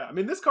random order. Yeah, I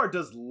mean, this card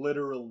does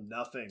literal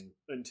nothing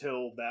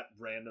until that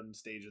random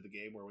stage of the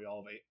game where we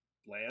all have 8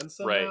 lands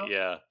somehow. Right,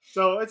 yeah.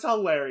 So it's a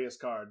hilarious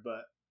card,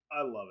 but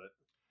I love it.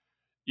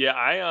 Yeah,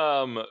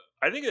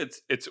 I think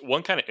it's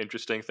one kind of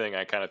interesting thing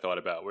I kind of thought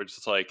about, where it's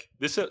just like,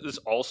 this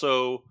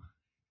also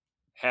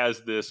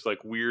has this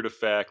like weird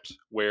effect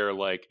where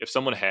like if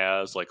someone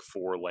has like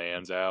 4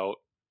 lands out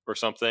or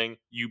something,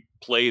 you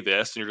play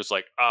this and you're just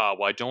like,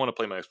 well, I don't want to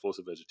play my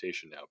Explosive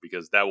Vegetation now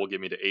because that will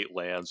get me to 8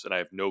 lands and I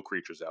have no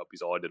creatures out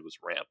because all I did was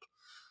ramp.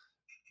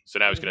 So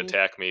now he's going to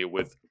attack me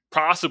with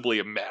possibly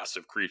a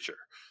massive creature.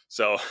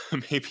 So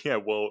maybe I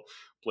won't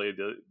play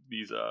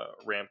these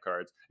ramp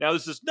cards. Now,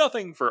 this is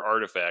nothing for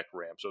artifact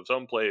ramp. So if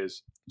someone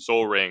plays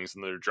Soul Rings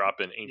and they're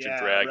dropping Ancient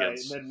Dragons.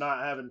 Right. And they're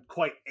not having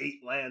quite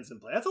 8 lands in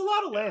play. That's a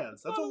lot of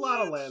lands. That's a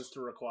lot of lands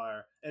to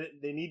require. And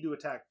they need to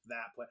attack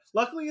that play.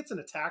 Luckily, it's an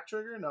attack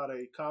trigger, not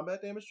a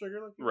combat damage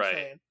trigger, like you were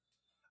saying.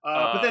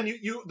 But then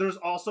you there's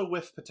also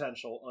whiff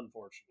potential,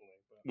 unfortunately.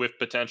 With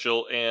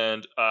potential,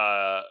 and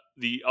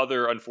the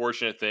other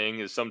unfortunate thing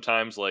is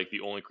sometimes like the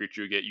only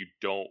creature you get, you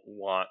don't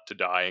want to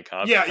die in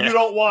combat. Yeah, you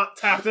don't want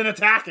tapped and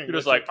attacking. You're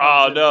just like,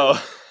 oh no.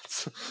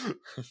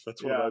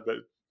 That's one of my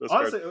best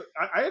honestly cards.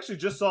 I actually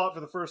just saw it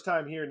for the first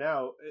time here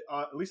now,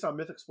 at least on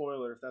Mythic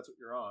Spoiler, if that's what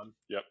you're on.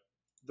 Yep.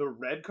 The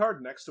red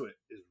card next to it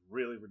is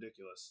really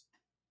ridiculous.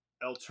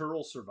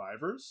 Elturel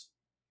Survivors.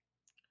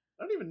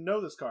 I don't even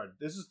know this card.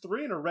 This is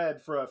 3 in a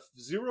red for a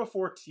 0/4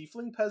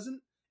 Tiefling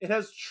Peasant. It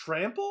has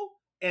Trample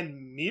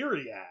and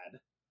Myriad,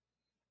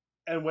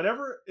 and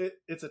whenever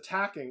it's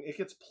attacking, it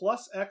gets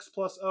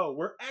 +X+O,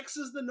 where X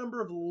is the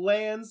number of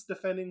lands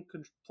defending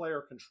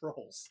player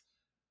controls.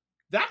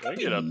 That could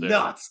be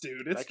nuts,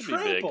 dude. It's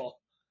trample.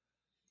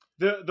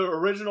 The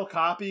original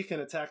copy can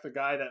attack the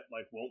guy that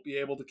like won't be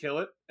able to kill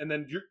it, and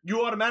then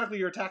you automatically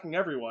you're attacking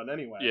everyone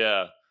anyway.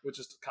 Yeah, with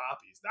just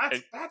copies.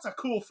 That's a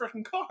cool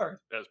freaking card.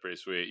 That's pretty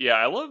sweet. Yeah,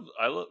 I love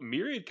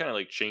Myriad. Kind of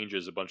like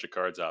changes a bunch of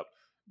cards up.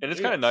 And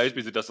it's kind of nice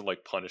because it doesn't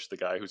like punish the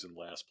guy who's in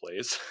last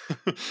place.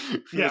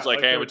 It's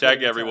like, hey, I'm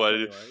attacking everyone.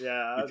 Anyway.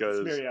 Yeah, because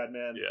it's Myriad,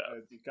 man. Yeah,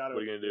 what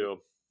are you gonna do?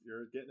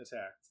 You're getting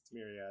attacked. It's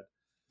Myriad.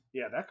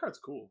 Yeah, that card's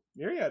cool.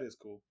 Myriad is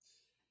cool.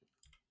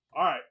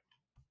 All right,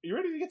 you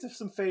ready to get to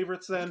some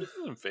favorites then? Let's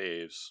do some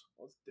faves.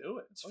 Let's do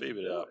it. Let's fave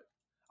it up.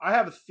 I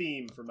have a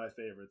theme for my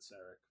favorites,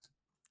 Eric.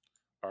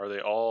 Are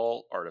they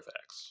all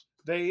artifacts?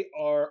 They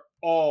are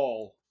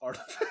all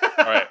artifacts.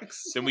 All right,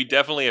 then we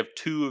definitely have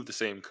 2 of the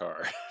same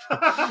card.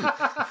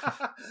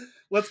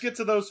 Let's get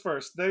to those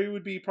first. They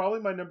would be probably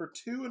my number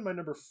 2 and my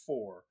number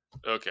 4.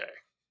 Okay.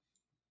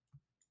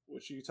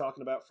 Which are you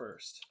talking about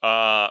first?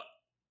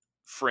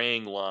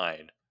 Fraying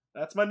Line.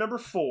 That's my number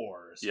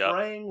 4.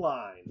 Fraying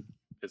Line.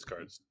 This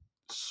card's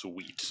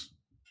sweet.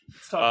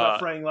 Let's talk about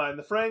Fraying Line.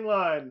 The Fraying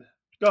Line.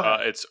 Go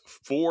ahead. It's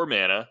 4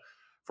 mana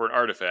for an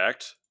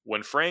artifact.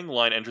 When Fraying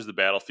Line enters the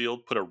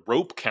battlefield, put a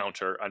rope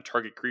counter on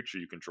target creature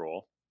you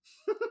control.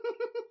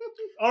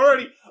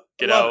 Already,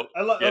 get out.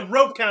 I love a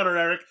rope counter,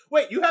 Eric.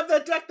 Wait, you have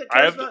that deck that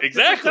I have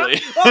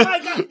exactly. Oh my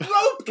god,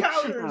 rope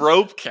counters!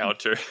 Rope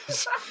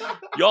counters.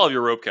 You all have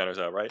your rope counters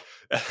out, right?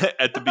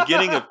 At the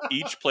beginning of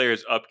each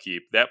player's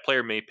upkeep, that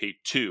player may pay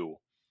 2.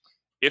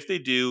 If they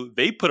do,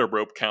 they put a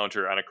rope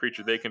counter on a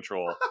creature they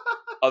control.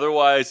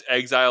 Otherwise,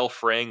 exile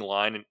Fraying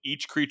Line and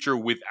each creature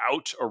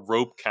without a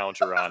rope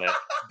counter on it.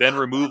 Then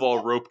remove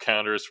all rope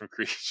counters from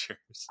creatures.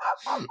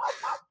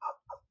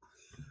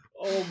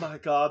 Oh my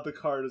god, the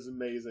card is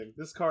amazing.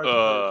 This card is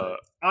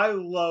perfect. I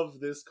love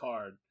this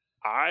card.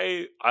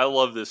 I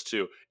love this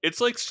too.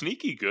 It's like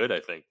sneaky good, I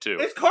think, too.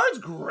 This card's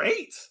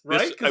great,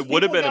 right? It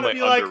would have been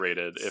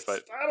underrated if I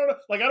don't know.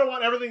 Like, I don't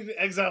want everything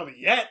exiled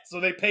yet,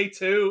 so they pay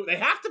 2. They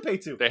have to pay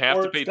 2. They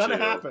have to pay 2. It's gonna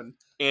happen.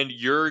 And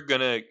you're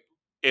gonna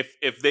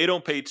if they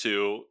don't pay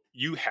 2,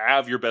 you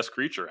have your best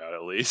creature out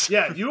at least.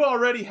 Yeah, you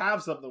already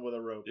have something with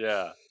a rope.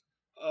 Yeah.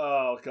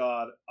 Oh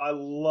god, I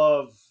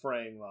love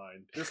Fraying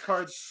Line. This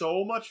card's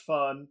so much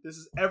fun. This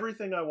is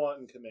everything I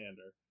want in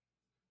Commander.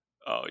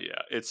 Oh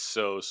yeah, it's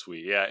so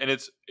sweet. Yeah, and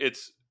it's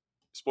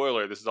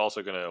spoiler. This is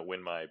also gonna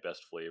win my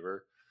best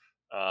flavor.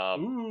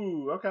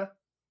 Ooh, okay.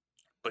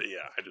 But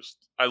yeah,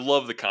 I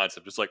love the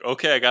concept. It's like,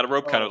 okay, I got a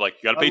rope kind of like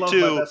you got to I pay love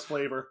 2, my best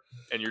flavor.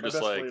 and you're My just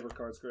best like, flavor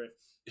card's great.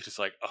 you're just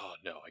like, oh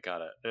no, I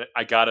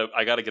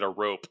gotta get a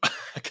rope.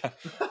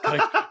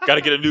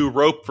 gotta get a new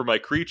rope for my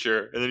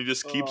creature, and then he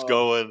just keeps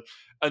going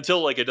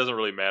until like it doesn't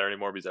really matter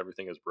anymore because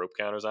everything has rope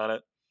counters on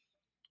it.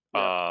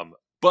 Yeah.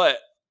 But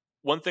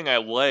one thing I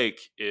like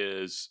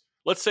is,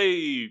 let's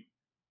say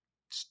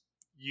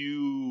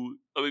you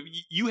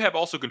have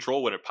also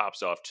control when it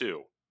pops off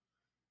too.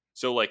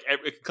 So like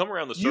it can come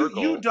around the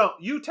circle. You don't.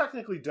 You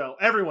technically don't.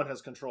 Everyone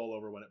has control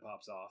over when it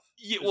pops off.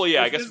 Yeah, well,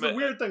 yeah. I guess it's the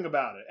weird thing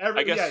about it.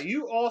 I guess, yeah,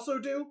 you also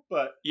do,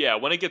 but yeah,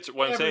 when it gets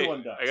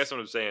everyone does. I guess what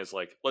I'm saying is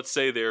like, let's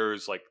say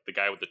there's like the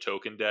guy with the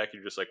token deck.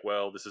 You're just like,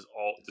 well, this is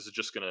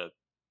just gonna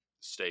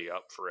stay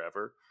up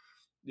forever.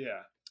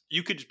 Yeah.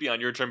 You could just be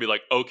on your turn, and be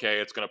like, okay,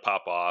 it's gonna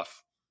pop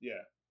off.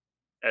 Yeah.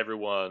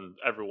 Everyone,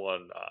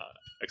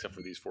 except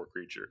for these 4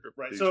 creatures.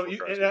 Right. So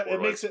it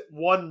makes it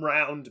 1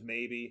 round,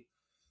 maybe.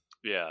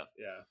 Yeah.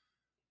 Yeah.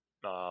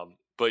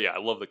 But yeah, I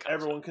love the concept.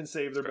 Everyone can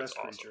save their best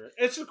creature. Awesome.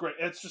 It's just great.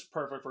 It's just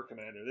perfect for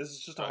Commander. This is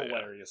just a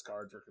hilarious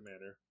card for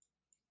Commander.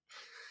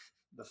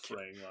 The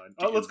Fraying Line.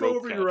 Let's go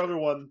over your other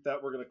one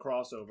that we're going to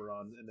cross over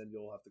on, and then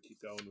you'll have to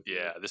keep going with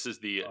this is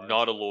the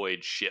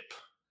Nautiloid Ship.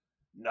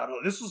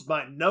 This was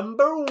my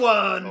number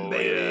 1,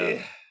 baby.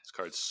 Yeah. This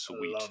card's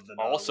sweet.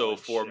 Also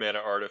 4 mana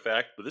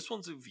artifact, but this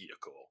one's a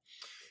vehicle.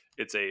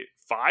 It's a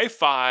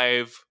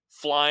 5/5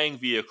 flying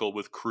vehicle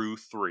with crew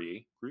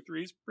 3. Crew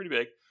 3 is pretty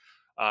big.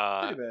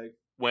 Pretty big.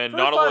 When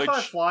Nautiloid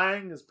 5/5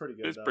 flying is pretty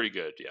good. It's pretty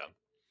good, yeah.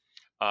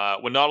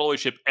 When Nautiloid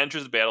Ship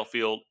enters the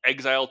battlefield,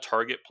 exile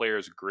target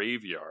player's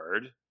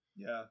graveyard.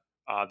 Yeah.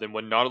 Then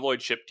when Nautiloid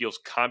Ship deals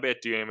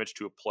combat damage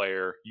to a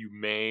player, you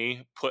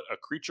may put a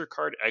creature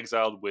card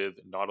exiled with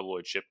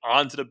Nautiloid Ship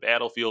onto the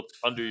battlefield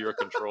under your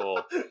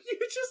control. You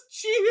just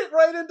cheat it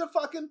right into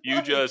fucking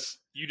play.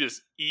 You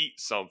just eat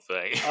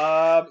something.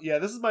 Yeah,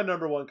 this is my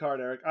number 1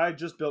 card, Eric. I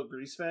just built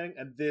Greasefang,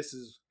 and this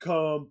is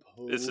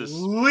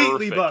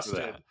completely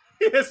busted.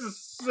 This is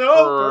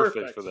so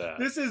perfect for that.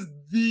 This is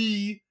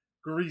the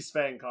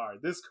Greasefang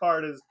card. This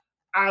card is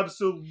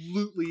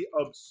absolutely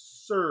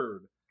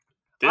absurd.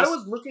 I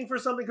was looking for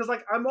something because,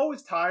 like, I'm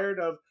always tired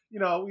of,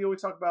 we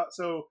always talk about,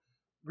 so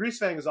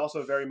Greasefang is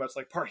also very much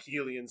like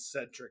Parhelion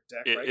centric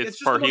deck, right? It's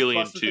just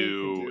Parhelion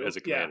 2 as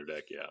a commander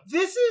deck, yeah.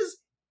 This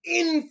is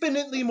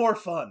infinitely more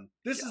fun.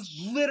 This is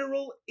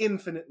literal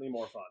infinitely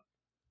more fun.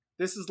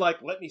 This is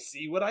like, let me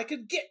see what I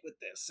could get with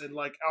this, and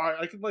like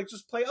I could like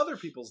just play other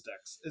people's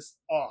decks. It's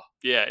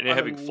yeah, and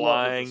having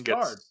flying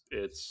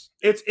it's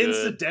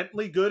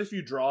incidentally good if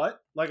you draw it.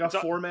 Like a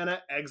 4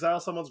 mana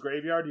exile someone's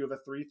graveyard. You have a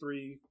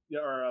 3/3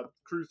 or a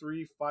crew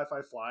 3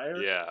 5/5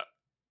 flyer. Yeah,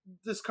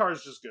 this card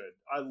is just good.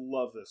 I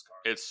love this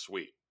card. It's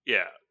sweet.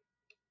 Yeah,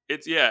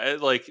 it's kind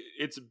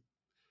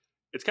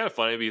of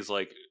funny because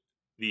like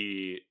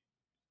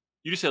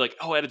you just say like,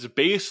 oh, at its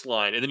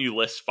baseline, and then you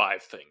list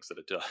 5 things that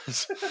it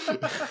does.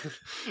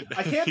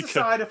 I can't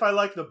decide if I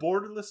like the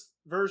borderless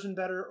version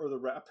better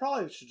or I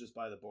probably should just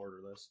buy the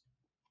borderless.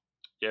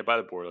 Yeah, buy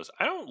the borderless.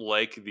 I don't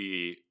like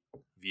the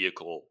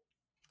vehicle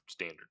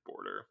standard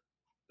border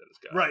that it's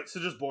got. Right, so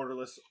just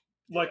borderless.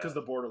 Because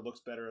the border looks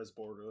better as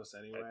borderless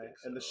anyway.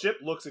 So. And the ship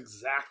looks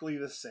exactly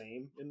the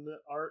same in the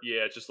art.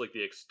 Yeah, it's just like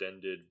the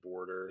extended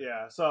border.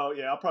 Yeah, so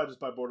I'll probably just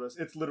buy borderless.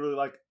 It's literally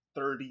like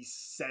 30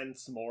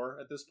 cents more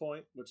at this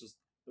point, which is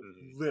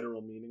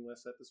literal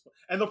meaningless at this point.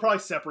 And they'll probably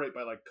separate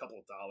by like a couple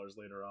of dollars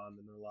later on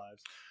in their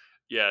lives.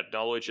 Yeah,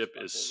 Nautiloid Ship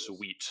is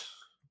sweet.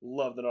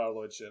 Love the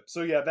Nautiloid Ship.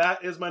 So yeah,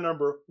 that is my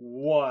number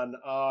 1.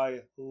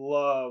 I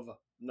love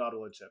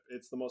Nautiloid Ship.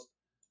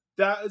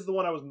 That is the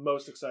one I was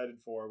most excited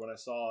for when I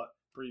saw it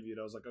previewed.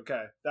 I was like,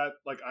 okay, I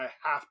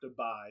have to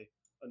buy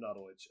a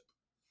Nautiloid Ship.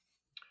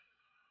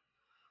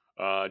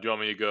 Do you want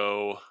me to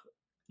go?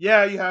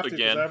 Yeah, you have to,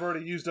 because I've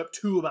already used up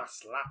 2 of my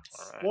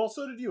slots. Right. Well,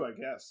 so did you, I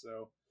guess.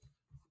 So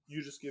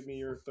you just give me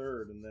your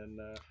third, and then.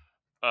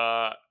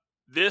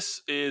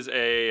 This is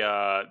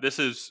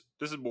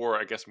more,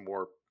 I guess,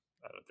 more.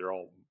 They're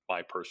all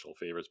my personal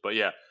favorites, but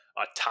yeah,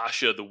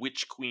 Tasha the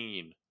Witch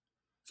Queen.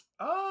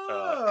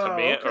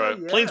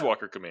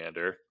 Planeswalker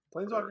Commander.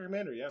 Planeswalker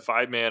Commander, yeah.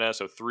 5 mana,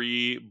 so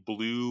 3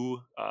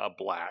 blue,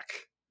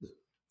 black,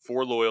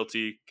 4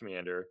 loyalty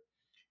commander.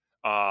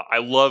 I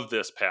love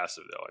this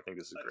passive, though. I think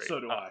this is great. So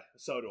do I.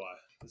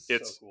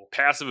 Its so cool.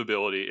 Passive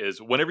ability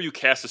is whenever you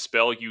cast a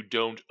spell you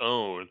don't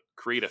own,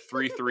 create a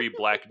 3/3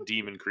 black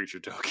demon creature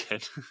token.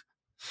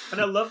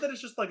 And I love that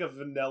it's just like a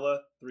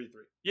vanilla 3/3.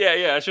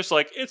 Yeah, it's just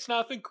like it's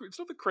nothing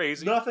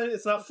crazy.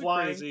 It's not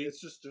flying. Crazy.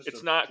 It's just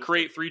it's not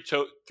create 3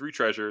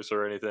 treasures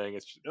or anything.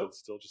 It's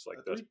still just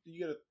like this.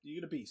 You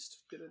get a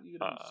beast. You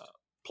get a beast.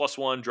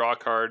 +1 draw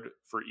card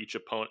for each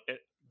opponent.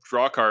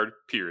 Draw card,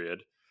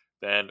 period.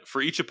 Then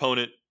for each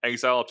opponent,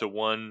 exile up to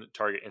one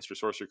target instant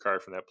sorcery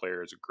card from that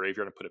player's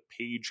graveyard and put a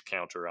page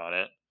counter on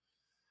it.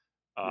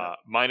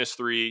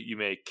 -3, you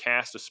may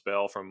cast a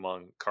spell from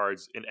among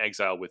cards in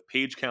exile with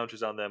page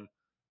counters on them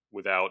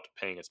without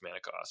paying its mana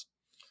cost.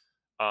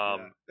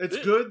 It's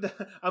good.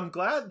 I'm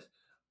glad,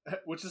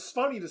 which is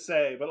funny to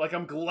say, but like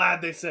I'm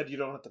glad they said you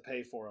don't have to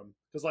pay for them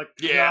because, like,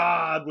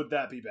 God, would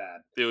that be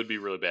bad? It would be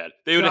really bad.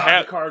 They would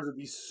have the cards would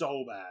be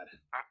so bad.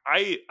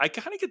 I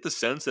kind of get the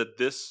sense that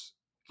this,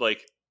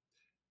 like,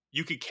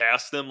 you could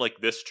cast them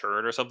like this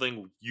turn or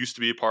something used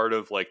to be a part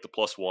of like the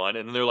 +1,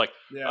 and then they're like,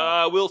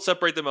 we'll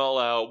separate them all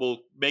out.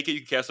 We'll make it you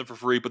can cast them for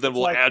free, but then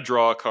we'll add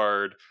draw a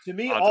card. To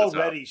me,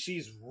 already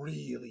she's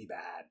really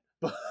bad.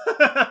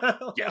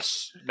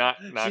 Yes, not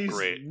she's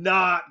great,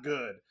 not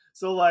good.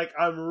 So like,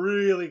 I'm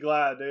really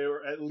glad they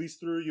were at least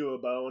threw you a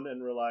bone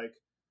and were like,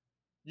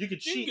 you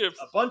could cheat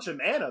a bunch of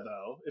mana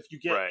though if you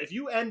get if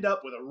you end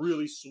up with a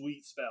really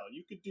sweet spell,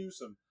 you could do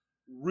some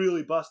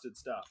really busted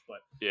stuff.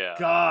 But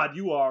God,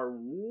 you are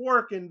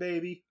working,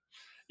 baby.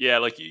 Yeah,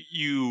 like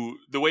you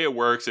the way it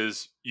works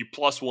is you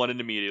 +1 it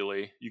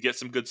immediately. You get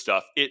some good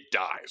stuff. It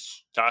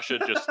dies. Tasha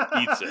just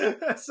eats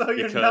it. So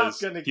you're not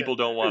gonna people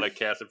don't want to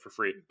cast it for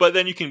free. But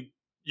then you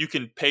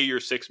can pay your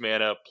 6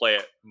 mana, play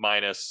it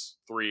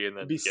 -3, and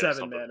then be get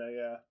 7 mana.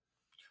 Yeah.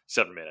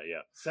 7 mana,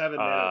 yeah. 7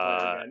 mana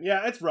player again.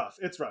 Yeah, it's rough.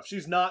 It's rough.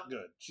 She's not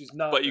good. She's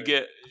not. But you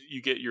get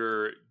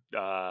your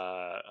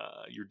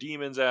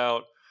demons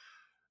out.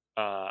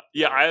 I've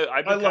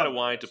been kind of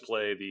wanting to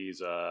play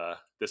these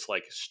this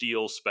like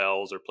steal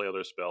spells or play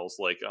other spells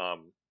like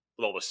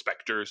with all the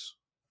specters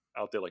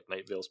out there, like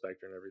Nightveil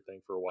Spectre and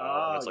everything for a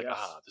while. And it's like,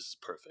 this is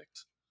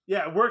perfect.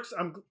 Yeah, it works.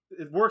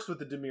 It works with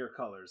the Dimir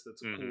colors.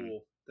 That's a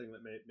cool thing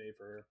that made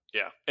for her.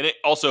 Yeah, and it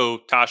also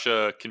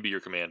Tasha can be your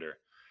commander,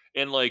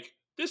 and like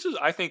this is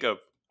I think a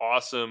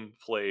awesome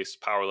place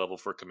power level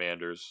for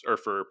commanders or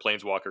for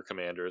planeswalker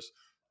commanders.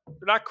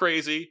 They're not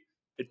crazy.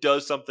 It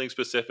does something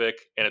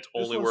specific, and it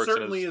only works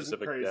in a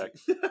specific deck.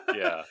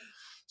 Yeah,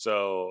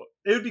 so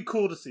it would be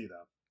cool to see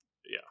though.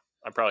 Yeah,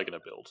 I'm probably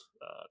gonna build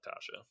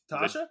Tasha.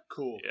 Tasha,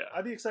 cool. Yeah,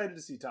 I'd be excited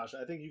to see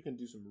Tasha. I think you can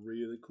do some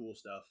really cool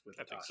stuff with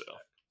Tasha. I think so.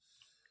 Deck.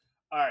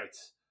 All right,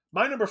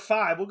 my number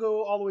 5. We'll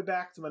go all the way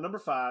back to my number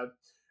 5.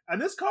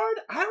 And this card,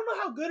 I don't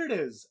know how good it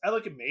is.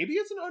 Maybe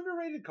it's an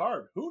underrated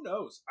card. Who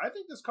knows? I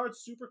think this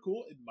card's super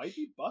cool. It might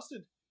be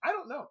busted. I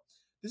don't know.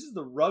 This is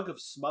the Rug of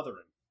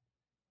Smothering.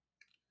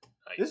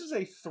 Nice. This is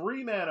a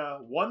 3 mana,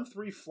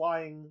 1/3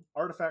 flying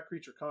artifact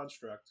creature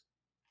construct.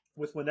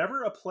 With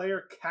whenever a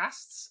player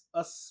casts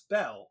a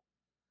spell,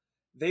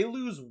 they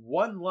lose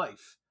 1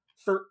 life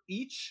for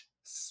each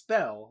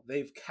spell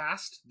they've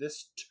cast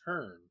this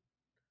turn.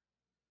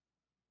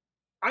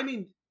 I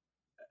mean,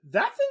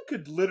 that thing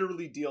could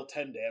literally deal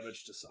 10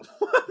 damage to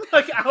someone,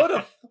 like out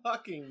of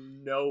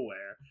fucking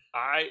nowhere.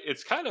 I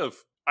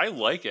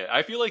like it.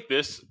 I feel like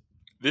this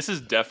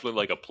is definitely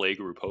like a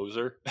Playgroup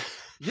hoser.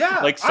 Yeah,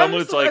 like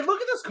someone's I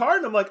look at this card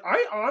and I'm like,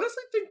 I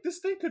honestly think this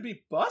thing could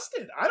be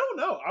busted. I don't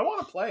know. I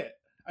want to play it.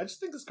 I just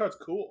think this card's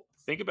cool.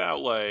 Think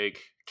about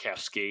like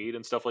Cascade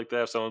and stuff like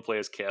that. If someone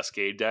plays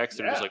Cascade decks,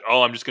 they're just like,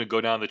 oh, I'm just going to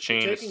go down the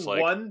chain. They're taking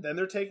 1, then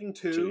they're taking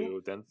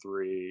 2, then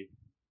 3.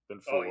 Then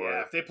 4. Oh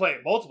yeah, if they play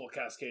multiple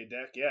Cascade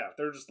deck, if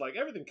they're just like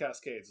everything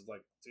Cascades, it's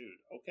like, dude,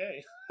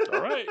 okay,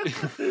 all right.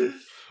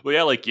 Well,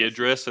 yeah, like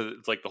Yidris,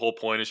 it's like the whole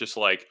point is just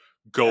like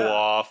go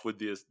off with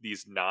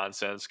these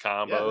nonsense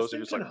combos.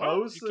 You're just like,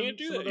 you can't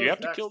do that. You have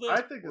to kill this.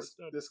 I think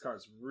this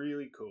card's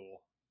really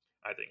cool.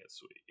 I think it's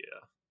sweet.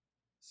 Yeah.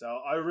 So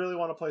I really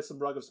want to play some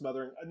Rug of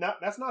Smothering.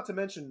 That's not to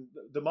mention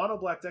the mono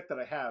black deck that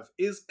I have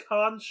is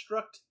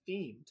construct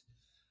themed.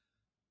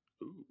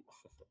 Ooh.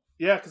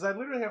 Yeah, because I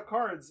literally have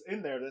cards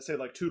in there that say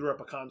like tutor up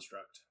a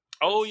construct.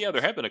 Oh yeah,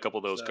 there have been a couple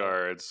of those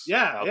cards.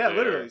 Yeah,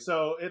 literally.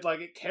 So it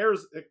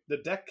cares. The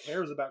deck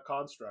cares about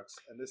constructs,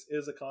 and this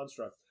is a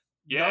construct.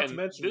 Yeah, not to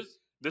mention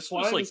this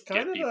was like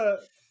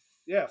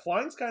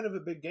flying's kind of a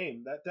big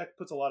game. That deck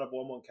puts a lot of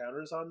 1/1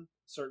 counters on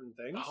certain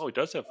things. Oh, it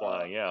does have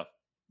flying. Yeah.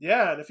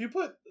 Yeah, and if you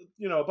put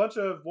a bunch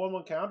of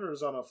 1/1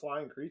 counters on a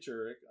flying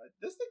creature,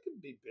 this thing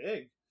could be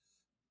big.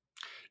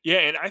 Yeah,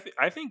 and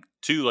I think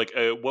too, like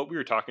what we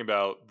were talking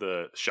about,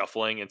 the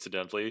shuffling.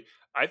 Incidentally,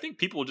 I think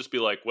people will just be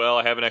like, "Well,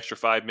 I have an extra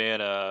 5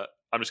 mana.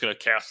 I'm just going to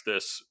cast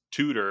this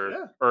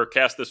tutor or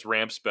cast this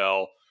ramp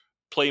spell,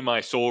 play my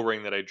Soul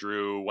Ring that I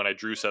drew when I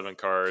drew 7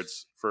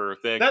 cards for a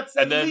thing." That's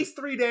at least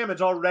 3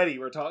 damage already.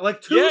 We're talking like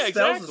 2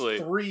 spells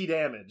is 3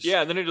 damage. Yeah,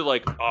 and then you're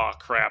like, "Oh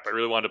crap! I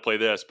really wanted to play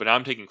this, but now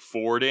I'm taking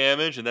 4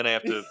 damage, and then I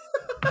have to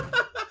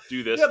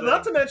do this." Yeah,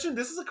 not to mention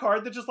this is a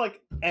card that just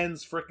like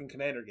ends freaking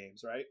Commander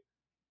games, right?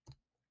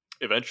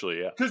 Eventually,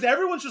 yeah. Because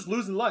everyone's just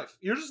losing life.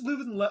 You're just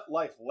losing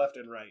life left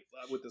and right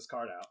with this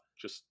card out.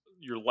 Just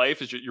your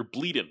life is you're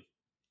bleeding.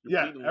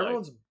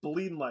 Everyone's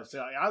bleeding life. So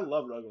I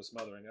love Rug of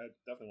Smothering. I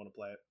definitely want to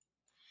play it.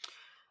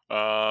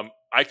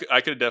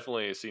 I could have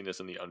definitely seen this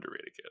in the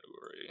underrated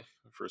category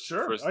for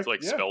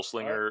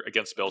Spellslinger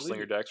against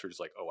Spellslinger decks. We're just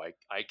like, oh,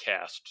 I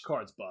cast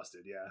cards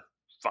busted. Yeah,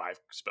 5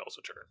 spells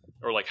a turn,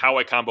 or like how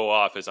I combo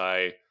off as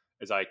I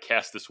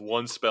cast this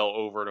one spell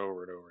over and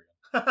over and over again.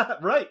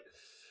 Right.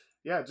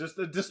 Yeah, just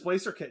the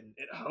Displacer Kitten.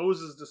 It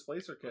hoses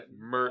Displacer Kitten.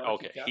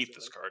 Okay, hate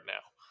this card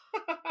now.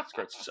 This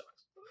card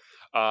sucks.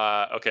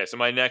 Okay, so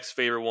my next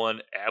favorite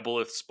one,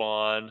 Aboleth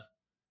Spawn.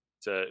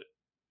 It's a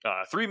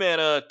 3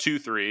 mana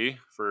 2/3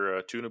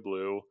 for 2 and a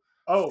blue.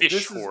 Oh, Fish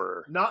this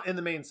Horror. is not in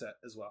the main set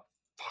as well.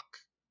 Fuck.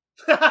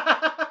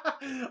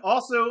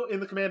 Also in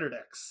the Commander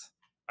decks.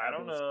 I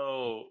don't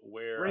know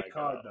where Great I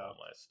card, got though. all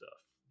my stuff.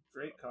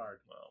 Great card.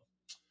 Well,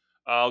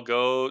 I'll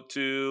go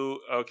to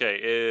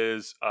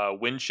is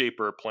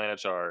Windshaper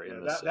Planetar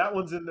in this. That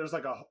one's in. There's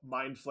like a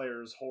Mind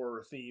Flayers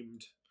horror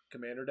themed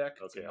Commander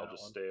deck. Okay, I'll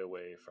just stay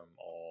away from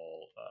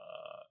all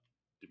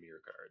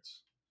Dimir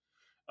cards.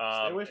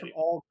 Stay away from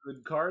all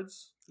good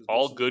cards.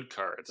 All good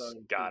cards.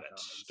 Got it.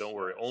 Comments. Don't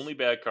worry. Only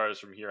bad cards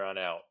from here on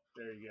out.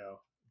 There you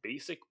go.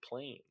 Basic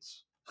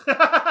Plains.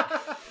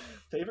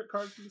 Favorite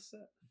card from the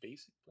set?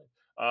 Basic Plains.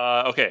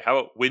 Okay, how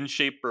about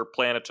Windshaper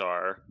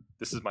Planetar?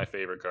 This is my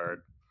favorite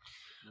card.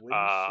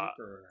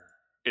 Windshaper.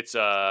 It's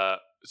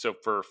so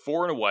for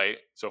 4 and a white,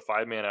 so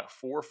 5 mana,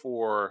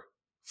 4/4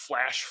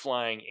 Flash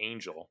Flying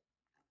Angel.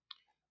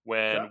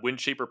 When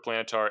Windshaper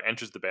Planetar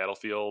enters the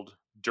battlefield,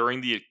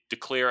 during the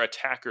declare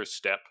attacker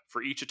step,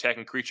 for each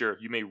attacking creature,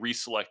 you may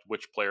reselect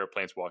which player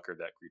planeswalker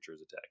that creature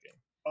is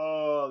attacking.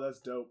 Oh, that's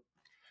dope.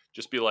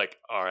 Just be like,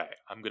 all right,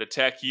 I'm going to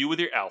attack you with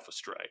your Alpha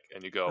Strike.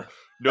 And you go,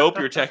 nope,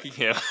 you're attacking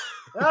him.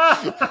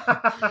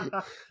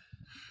 That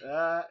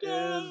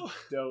is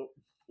dope.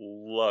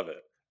 Love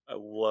it. I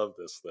love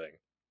this thing.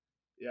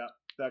 Yeah,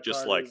 that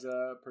just card is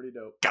pretty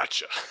dope.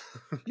 Gotcha.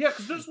 Yeah,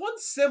 because there's one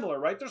similar,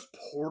 right? There's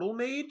Portal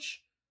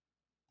Mage.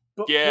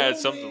 But yeah, Portal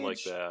it's something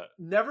Mage like that.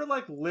 Never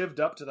lived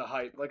up to the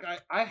hype. Like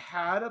I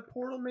had a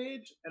Portal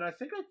Mage, and I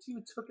think I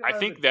even took it. I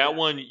think that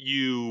one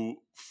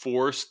you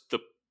forced the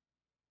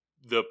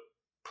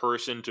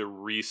person to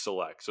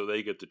reselect, so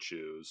they get to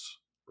choose,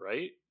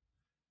 right?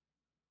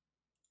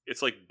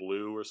 It's like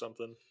blue or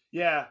something.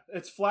 Yeah,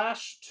 it's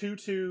Flash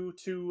 2/2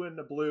 2 in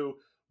the blue.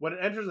 When it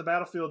enters the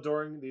battlefield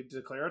during the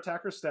declare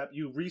attacker step,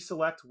 you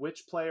reselect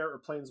which player or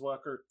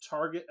planeswalker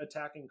target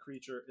attacking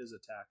creature is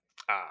attacking.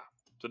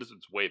 So this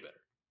is way better.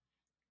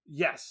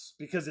 Yes,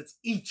 because it's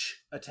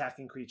each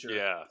attacking creature.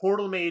 Yeah.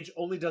 Portal Mage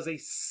only does a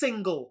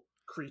single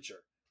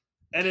creature.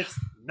 And it's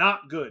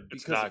not good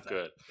because it's not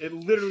good. It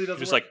literally doesn't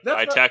just work.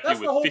 I attack you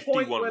with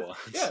 51 ones.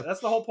 Yeah, that's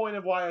the whole point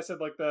of why I said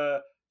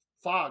the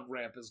fog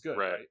ramp is good.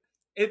 Right?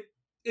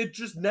 It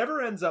just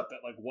never ends up that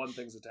one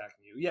thing's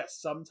attacking you. Yes,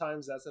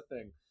 sometimes that's a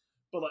thing.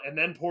 But and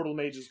then Portal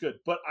Mage is good.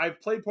 But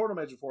I've played Portal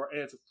Mage before, and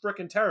it's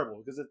freaking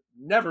terrible because it's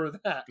never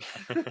that.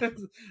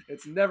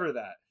 It's never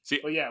that. See,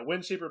 but yeah,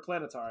 Windshaper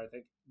Planetar, I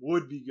think,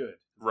 would be good.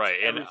 Right.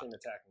 Everything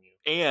attacking you.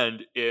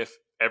 And if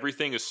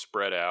everything is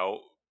spread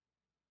out,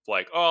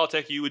 I'll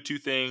attack you with 2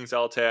 things,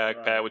 I'll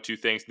attack Pat with 2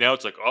 things. Now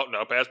it's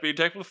no, Pat's being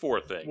attacked with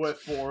 4 things. With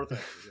 4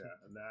 things,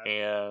 yeah.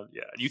 And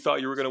you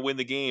thought you were going to win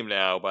the game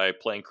now by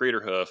playing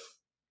Craterhoof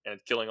and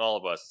killing all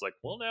of us. It's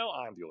well, now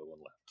I'm the only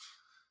one left.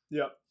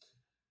 Yep.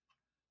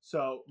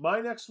 So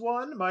my next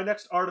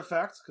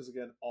artifact, because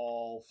again,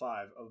 all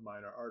 5 of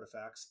mine are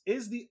artifacts,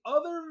 is the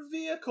other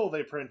vehicle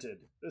they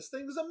printed. This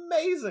thing is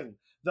amazing.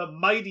 The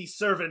Mighty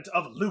Servant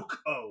of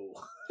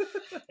Luke-O.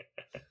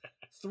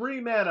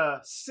 3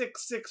 mana,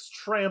 6/6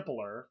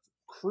 Trampler,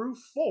 crew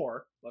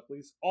 4. Luckily,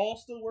 this all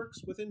still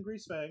works within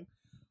Greasefang.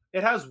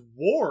 It has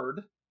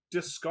Ward,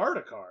 discard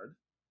a card.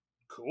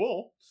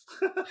 Cool.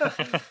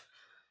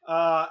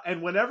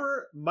 And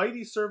whenever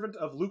Mighty Servant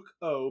of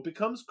Luke-O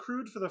becomes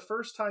crewed for the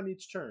first time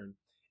each turn,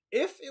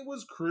 if it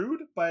was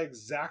crewed by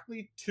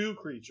exactly 2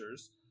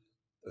 creatures,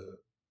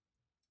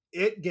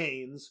 it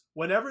gains,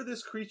 whenever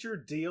this creature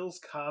deals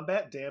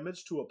combat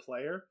damage to a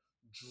player,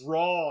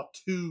 draw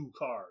 2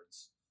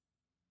 cards.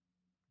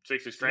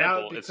 6/6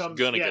 trample, it's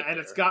gonna get there. And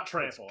it's got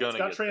trample. It's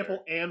got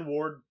trample and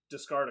Ward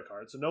discard a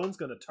card, so no one's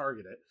gonna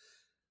target it.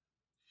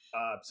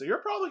 So you're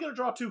probably gonna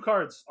draw 2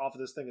 cards off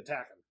of this thing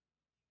attacking.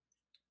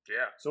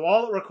 Yeah. So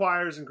all it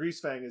requires in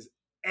Greasefang is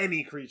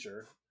any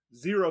creature.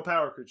 0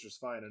 power creatures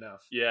fine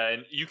enough. Yeah,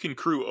 and you can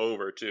crew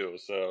over too.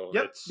 So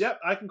Yep.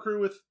 I can crew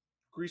with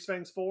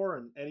Greasefang's 4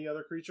 and any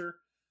other creature.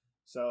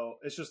 So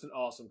it's just an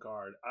awesome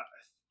card.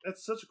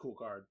 It's such a cool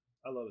card.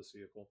 I love this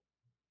vehicle.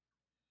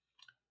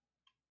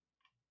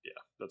 Yeah,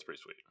 that's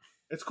pretty sweet.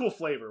 It's cool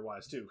flavor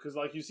wise too, because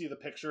you see the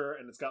picture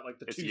and it's got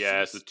the 2 seats.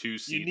 Yeah, it's the 2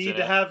 seats. You need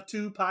to have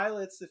 2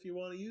 pilots if you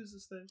want to use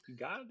this thing. You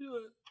gotta do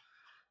it.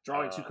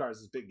 Drawing 2 cards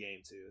is a big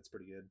game too. It's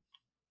pretty good.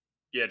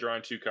 Yeah,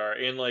 drawing 2 cards.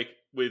 And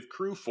with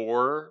crew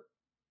 4,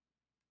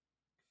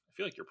 I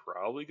feel you're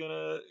probably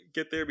gonna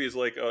get there because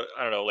I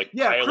don't know,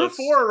 pilots. Crew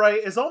 4,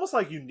 right, is almost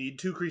you need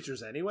 2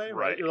 creatures anyway,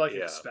 right? You're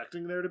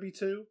expecting there to be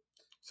 2.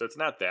 So it's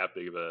not that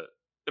big of a.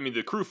 I mean,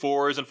 the crew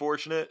 4 is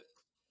unfortunate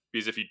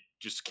because if you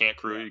just can't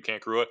crew it, you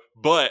can't crew it.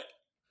 But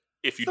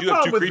if you do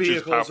have 2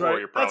 creatures, power 4,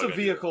 you're probably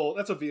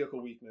that's a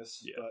vehicle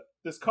weakness. Yeah. But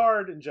this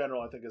card in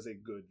general, I think, is a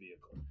good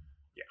vehicle.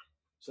 Yeah.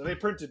 So they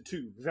printed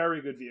 2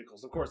 very good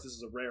vehicles. Of course, this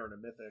is a rare and a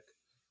mythic,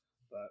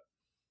 but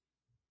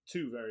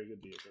 2 very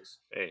good vehicles.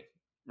 Hey,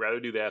 rather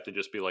do that than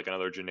just be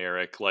another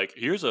generic.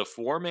 Here's a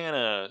 4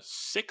 mana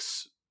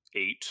 6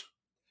 8.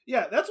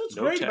 Yeah, that's what's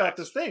No great tax. about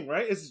this thing,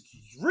 right? It's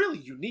really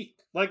unique.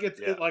 Like it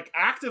like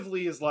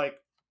actively is like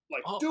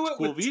do it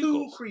cool with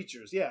vehicles. 2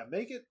 creatures. Yeah,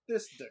 make it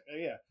this.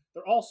 Yeah,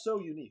 they're all so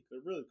unique.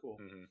 They're really cool.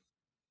 Mm-hmm.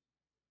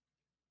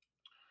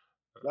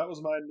 That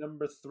was my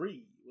number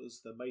 3.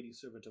 Was the Mighty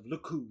Servant of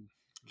Luku.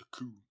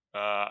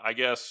 I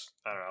guess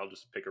I don't know. I'll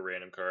just pick a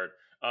random card.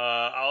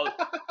 I'll.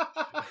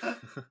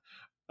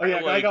 Oh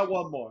yeah, I got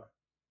one more.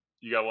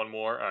 You got one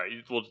more? All right,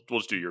 we'll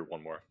just do your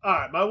one more. All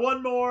right, my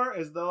one more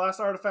is the last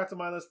artifact on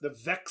my list, the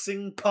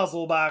Vexing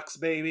Puzzle Box,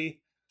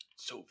 baby.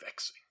 So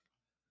vexing.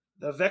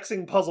 The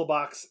Vexing Puzzle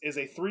Box is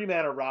a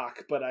 3-mana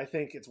rock, but I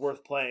think it's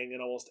worth playing in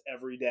almost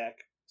every deck,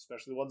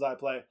 especially the ones I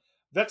play.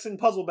 Vexing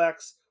Puzzle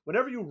Box,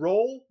 whenever you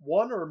roll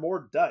 1 or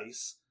more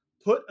dice,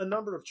 put a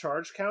number of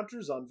charge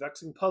counters on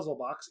Vexing Puzzle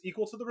Box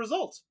equal to the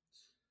result.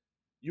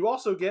 You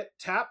also get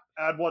tap,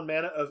 add 1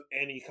 mana of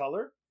any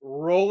color,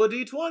 roll a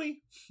d20.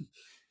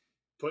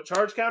 Put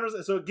charge counters,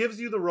 so it gives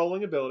you the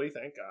rolling ability,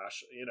 thank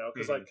gosh,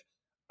 because like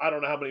I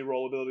don't know how many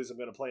roll abilities I'm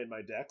going to play in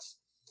my decks.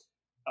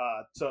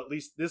 So at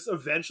least this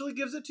eventually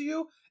gives it to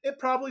you. It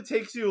probably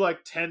takes you like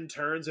 10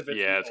 turns if it's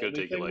it's the going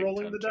to only take you like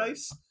rolling the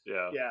turns. dice.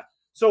 Yeah.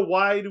 So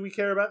why do we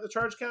care about the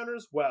charge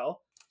counters?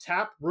 Well,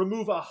 tap,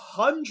 remove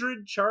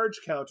 100 charge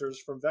counters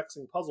from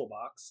Vexing Puzzle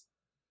Box.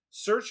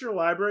 Search your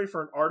library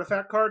for an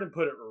artifact card and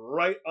put it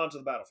right onto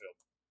the battlefield.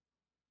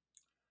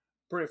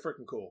 Pretty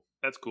freaking cool.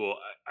 That's cool.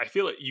 I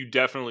feel like you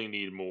definitely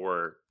need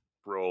more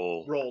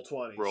roll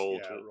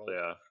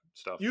 20s.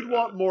 Stuff. You'd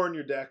want more in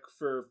your deck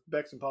for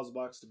Vexing Puzzle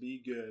Box to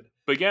be good.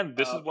 But again,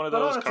 this is one of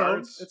those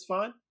cards. It's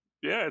fine.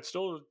 Yeah, it's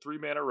still a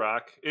 3-mana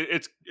rock.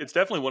 It's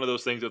definitely one of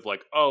those things of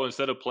like, oh,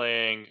 instead of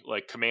playing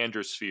like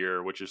Commander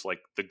Sphere, which is like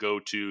the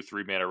go-to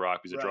 3-mana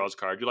rock because it draws a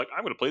card, you're like,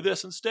 I'm going to play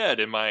this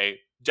instead in my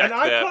deck.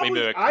 I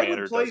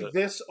would play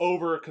this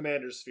over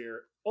Commander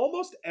Sphere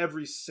almost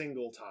every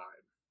single time.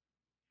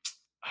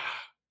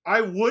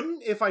 I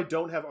wouldn't if I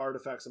don't have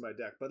artifacts in my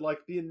deck, but like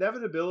the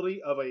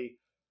inevitability of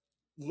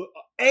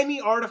any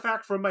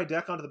artifact from my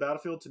deck onto the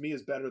battlefield to me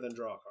is better than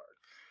draw a card.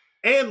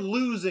 And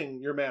losing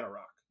your mana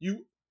rock.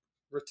 You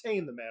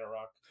retain the mana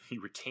rock.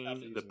 You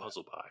retain the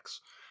puzzle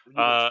box. You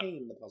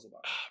retain the puzzle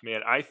box.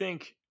 Man, I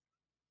think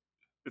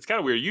it's kind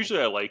of weird.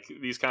 Usually I like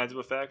these kinds of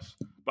effects,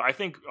 but I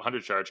think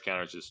 100 charge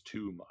counters is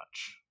too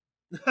much.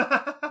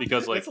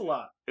 Because like it's a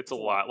lot. It's a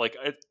lot. Like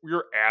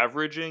you're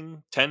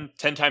averaging 10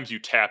 times you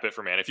tap it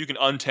for mana. If you can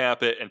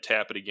untap it and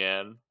tap it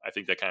again, I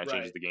think that kind of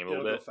changes the game a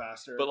little bit. Go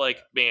faster. But like,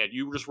 man,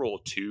 you just roll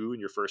a 2 in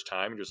your first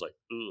time and you're just like,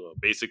 ugh,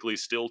 basically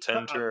still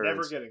 10 turns. I'm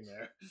never getting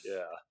there.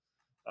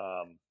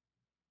 Yeah.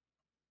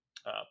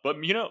 But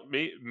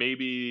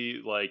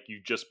maybe like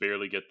you just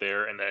barely get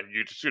there and then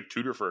you just get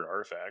tutor for an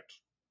artifact.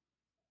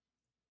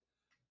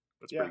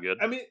 That's pretty good.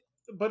 I mean,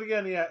 but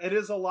again, it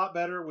is a lot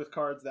better with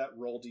cards that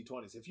roll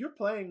d20s. If you're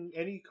playing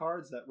any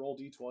cards that roll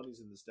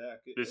d20s in this deck,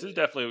 this is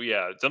definitely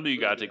something you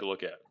got to take a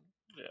look at.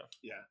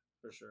 Yeah,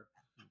 for sure.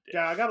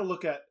 Yeah, I got to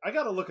look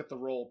at the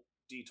roll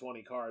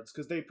d20 cards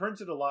because they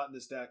printed a lot in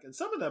this deck, and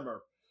some of them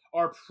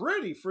are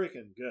pretty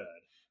freaking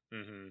good.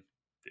 Mm-hmm.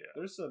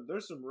 Yeah,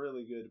 there's some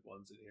really good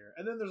ones in here,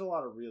 and then there's a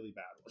lot of really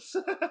bad ones.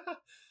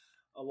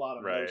 A lot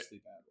of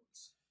mostly bad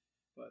ones,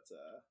 but.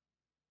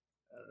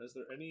 Is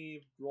there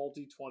any roll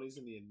d20s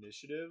in the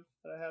initiative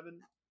that I haven't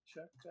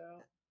checked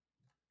out?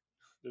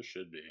 There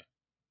should be.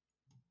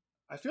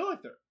 I feel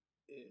like there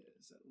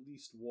is at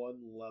least one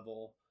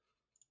level.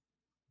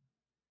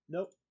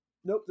 Nope.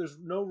 There's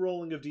no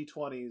rolling of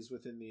d20s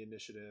within the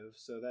initiative,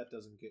 so that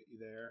doesn't get you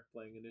there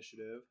playing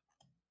initiative.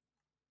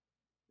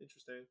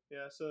 Interesting.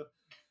 Yeah, so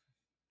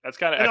that's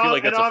kind of. I feel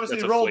like that's a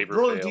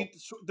flavor fail.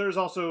 There's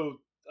also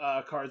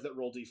cards that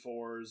roll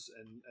d4s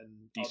and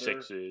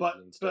d6s,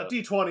 but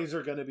d20s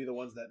are going to be the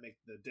ones that make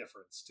the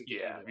difference.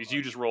 Because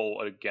you just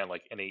roll again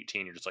like an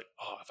 18, you're just like,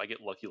 oh, if I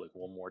get lucky like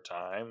one more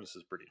time, this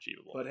is pretty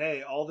achievable. But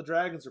hey, all the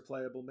dragons are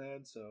playable,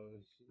 man. So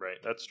right,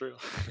 that's true.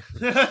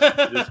 you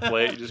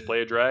just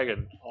play a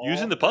dragon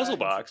using the puzzle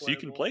box. You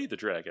can play the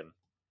dragon.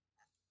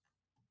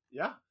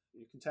 Yeah,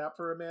 you can tap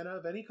for a mana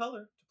of any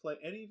color to play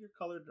any of your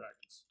colored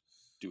dragons.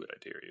 Do it, I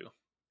dare you.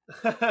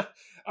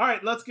 All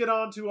right, let's get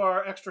on to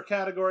our extra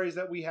categories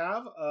that we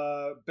have.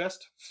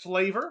 Best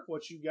flavor,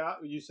 what you got?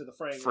 You said the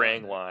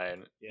Frang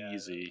line.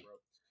 Easy.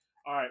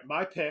 All right,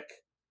 my pick,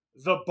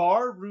 the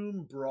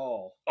Barroom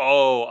Brawl.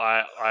 Oh,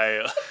 I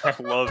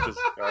love this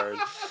card.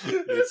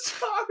 This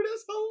card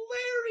is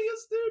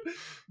hilarious, dude.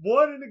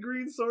 1 in a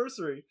green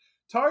sorcery.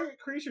 Target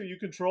creature you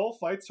control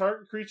fights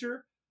target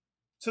creature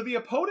to the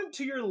opponent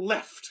to your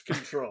left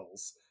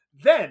controls.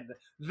 Then,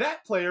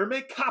 that player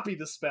may copy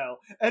the spell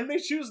and may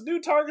choose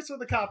new targets for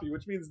the copy,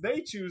 which means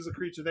they choose a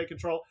creature they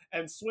control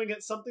and swing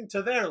at something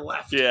to their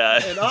left. Yeah.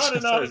 And on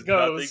it goes.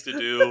 Nothing to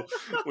do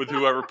with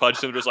whoever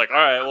punched him. Just like, all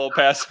right, we'll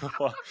pass him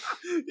on.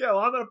 Yeah, well,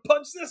 I'm going to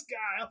punch this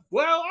guy.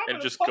 Well, I'm and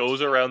it just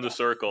goes around the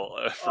circle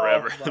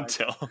forever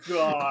until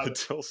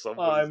someone's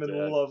I'm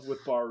in love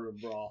with Barroom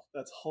Brawl.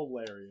 That's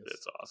hilarious.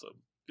 It's awesome.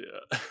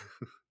 Yeah.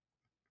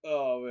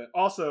 Oh, man.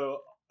 Also,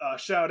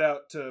 shout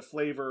out to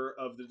Flavor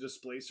of the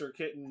Displacer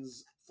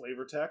Kittens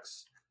flavor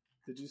text.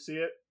 Did you see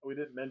it? We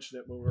didn't mention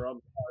it when we were on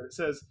the card. It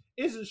says,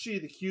 "Isn't she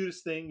the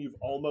cutest thing you've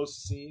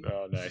almost seen?"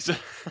 Oh, nice. Love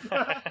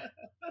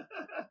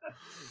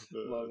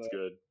That's it.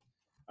 good.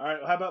 All right.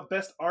 Well, how about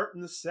best art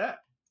in the set?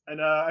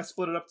 And I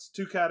split it up to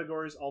 2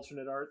 categories: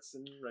 alternate arts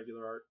and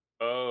regular art.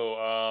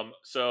 Oh,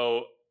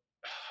 so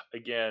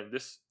again,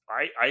 this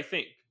I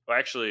think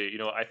actually,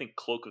 I think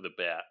Cloak of the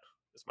Bat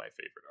is my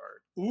favorite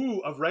art.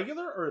 Ooh, of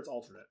regular or it's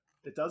alternate?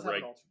 It does have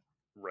an alternate.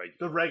 Regular.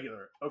 The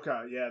regular.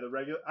 Okay, yeah, the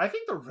regular. I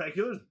think the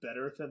regular is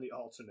better than the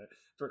alternate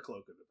for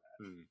Cloak of the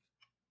Bat.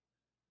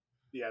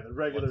 Yeah, the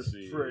regular's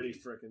pretty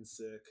freaking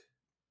sick.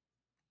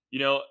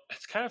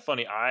 It's kind of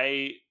funny.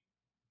 I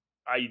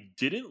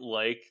didn't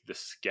like the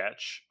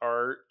sketch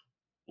art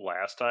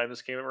last time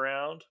this came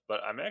around,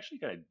 but I'm actually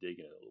kind of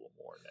digging it a little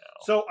more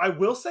now. So I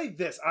will say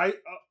this: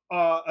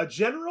 a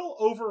general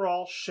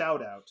overall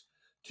shout out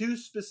to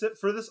specific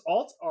for this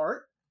alt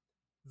art.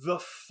 The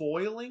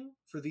foiling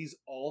for these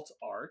alt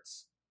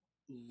arts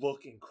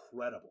look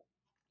incredible.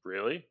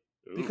 Really?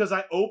 Ooh. Because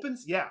I opened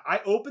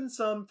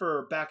some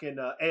for back in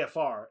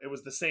AFR. It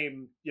was the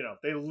same,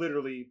 they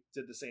literally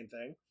did the same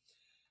thing.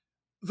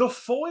 The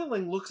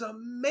foiling looks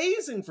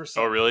amazing for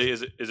some. Oh, really?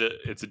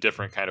 It's a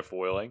different kind of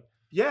foiling?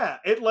 Yeah,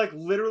 it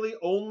literally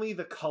only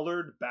the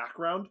colored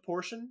background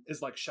portion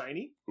is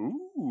shiny.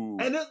 Ooh.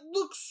 And it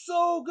looks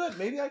so good.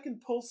 Maybe I can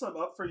pull some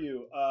up for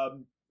you.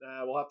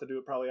 We'll have to do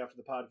it probably after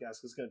the podcast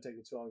because it's going to take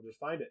me too long to just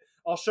find it.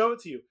 I'll show it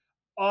to you.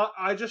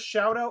 I just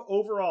shout out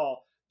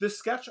overall the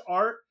sketch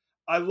art.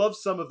 I love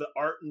some of the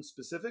art in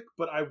specific,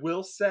 but I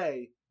will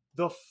say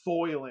the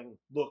foiling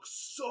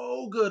looks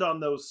so good on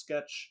those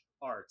sketch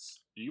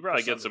arts. You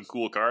probably get some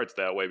cool cards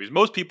that way because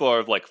most people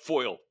are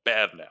foil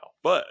bad now,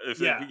 but if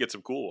you get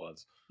some cool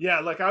ones. Yeah,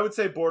 I would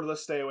say borderless,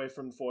 stay away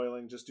from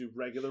foiling. Just do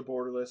regular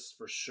borderless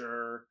for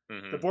sure.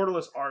 Mm-hmm. The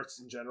borderless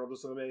arts in general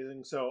just look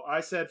amazing. So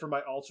I said for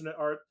my alternate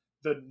art,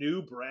 the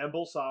new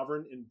Bramble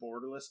Sovereign in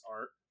borderless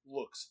art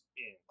looks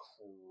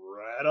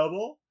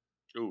incredible.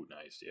 Ooh,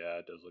 nice. Yeah,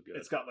 it does look good.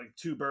 It's got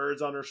 2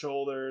 birds on her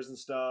shoulders and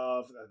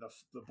stuff.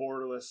 The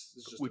borderless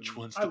is just... Which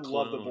one's I the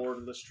love the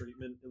borderless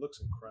treatment. It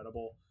looks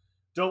incredible.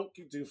 Don't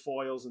do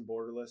foils and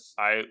borderless.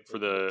 For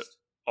the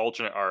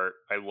alternate art,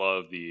 I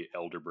love the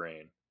Elder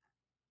Brain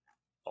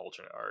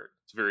alternate art.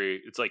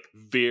 It's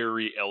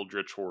very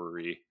Eldritch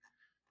horror-y.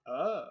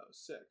 Oh,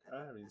 sick.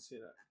 I haven't even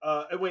seen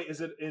that. Wait,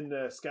 is it in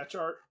the sketch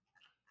art?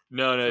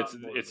 No,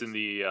 it's in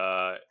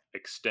the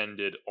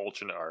extended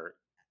alternate art.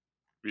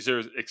 Because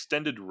there's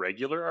extended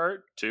regular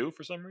art too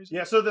for some reason.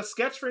 Yeah, so the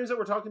sketch frames that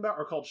we're talking about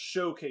are called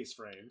showcase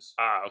frames.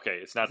 Ah, okay,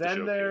 it's not the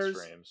showcase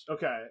frames.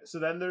 Okay, so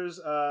then there's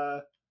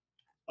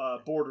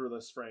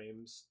borderless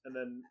frames, and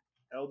then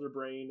Elder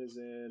Brain is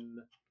in.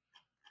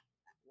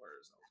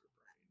 Where's Elder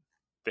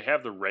Brain? They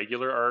have the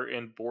regular art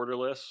in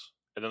borderless,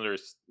 and then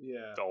there's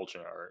the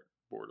alternate art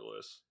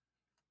borderless.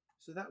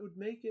 So that would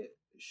make it.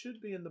 It should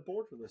be in the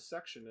borderless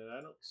section, and I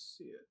don't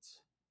see it.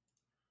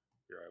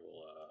 Here, I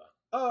will.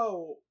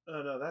 Oh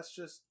no, that's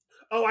just.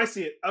 Oh, I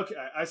see it. Okay,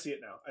 I see it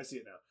now.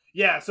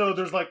 Yeah, so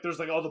there's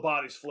all the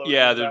bodies floating.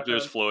 Yeah,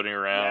 there's floating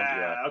around.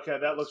 Yeah. Okay,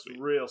 that looks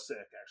real sick.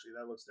 Actually,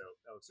 that looks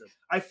dope.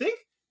 I think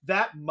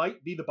that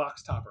might be the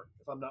box topper,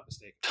 if I'm not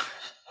mistaken.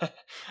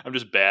 I'm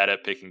just bad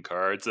at picking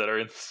cards that are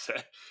in the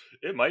set.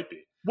 It might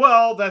be.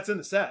 Well, that's in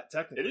the set.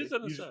 Technically, it is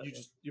in the set.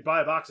 You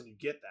buy a box and you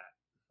get that.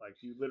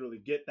 You literally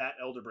get that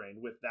Elder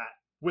Brain with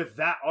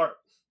that art.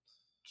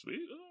 Sweet.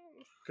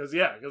 Because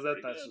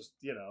that's just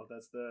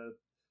that's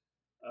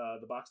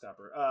the box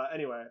topper.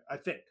 Anyway, I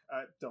think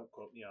don't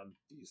quote me on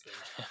these things.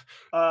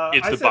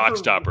 It's the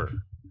box topper.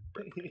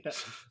 Yeah.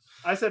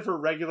 I said for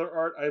regular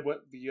art, I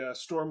went the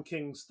Storm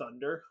King's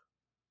Thunder.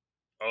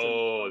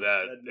 Oh,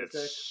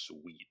 that's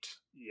sweet.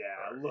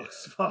 Yeah, it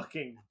looks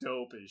fucking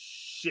dope as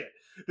shit.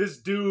 This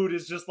dude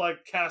is just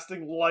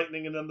casting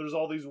lightning, and then there's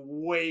all these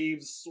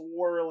waves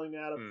swirling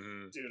at him.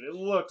 Mm-hmm. Dude, it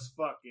looks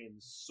fucking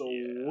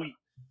sweet. Yeah.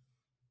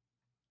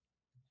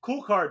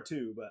 Cool card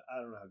too, but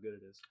I don't know how good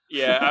it is.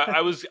 Yeah,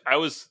 I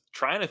was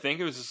trying to think.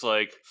 It was just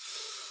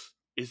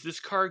is this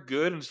card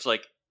good? And it's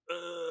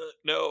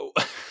no.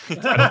 I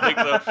don't think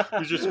so.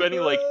 Because you're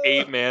spending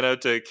 8 mana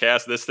to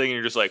cast this thing, and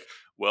you're just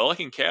well, I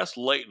can cast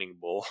Lightning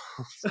Bolt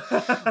 5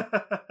 times.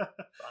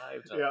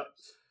 Yeah.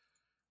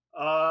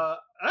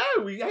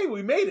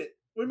 We made it.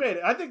 We made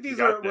it. I think these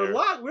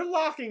we're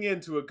locking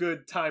into a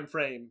good time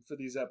frame for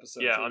these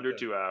episodes. Yeah, under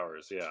 2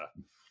 hours. Yeah.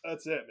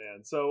 That's it,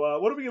 man. So,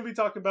 what are we going to be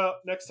talking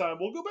about next time?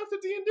 We'll go back to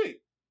D&D.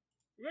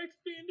 Back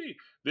to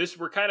D&D.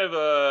 We're kind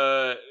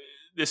of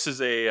this is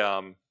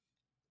a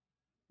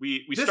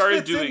we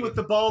started doing with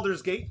the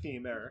Baldur's Gate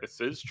theme, Eric. This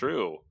is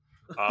true.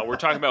 We're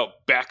talking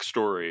about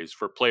backstories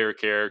for player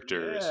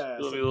characters,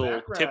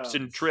 little tips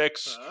and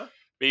tricks.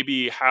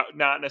 Maybe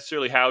not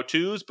necessarily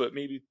how-tos, but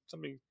maybe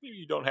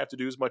you don't have to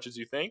do as much as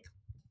you think.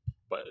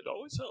 But it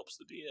always helps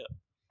the DM.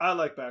 I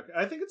like back.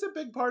 I think it's a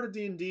big part of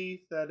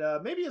D&D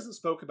that maybe isn't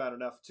spoke about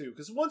enough too.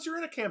 Because once you're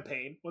running a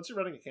campaign,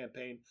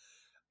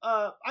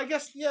 I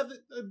guess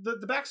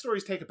the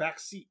backstories take a back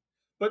seat.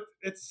 But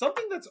it's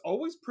something that's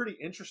always pretty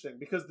interesting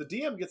because the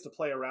DM gets to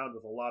play around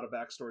with a lot of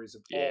backstories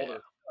of all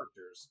their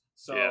characters.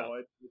 So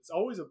it's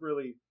always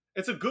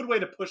it's a good way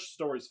to push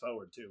stories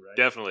forward too, right?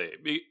 Definitely.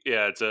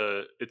 Yeah,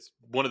 it's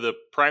one of the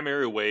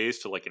primary ways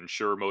to like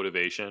ensure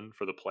motivation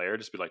for the player.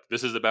 Just be like,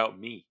 this is about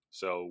me.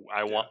 So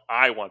I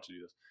want to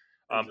do this.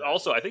 Exactly.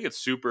 Also, I think it's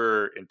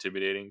super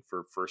intimidating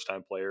for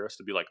first-time players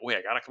to be like, "Wait,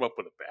 I gotta come up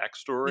with a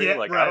backstory. Yeah,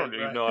 I don't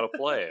even know how to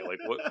play. Like,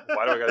 what?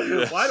 Why do I gotta do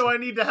this? Why do I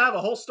need to have a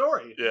whole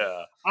story?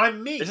 Yeah,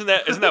 I'm me. Isn't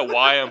that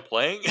why I'm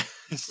playing?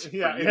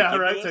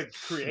 Right. To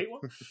create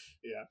one.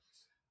 Yeah,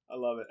 I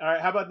love it. All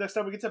right, how about next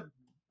time we get to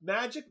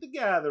Magic the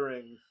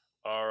Gathering?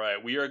 All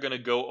right, we are going to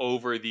go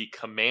over the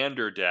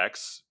commander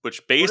decks,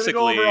 which basically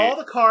go over all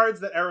the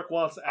cards that Eric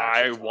wants to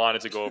actually wanted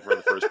to go over in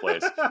the first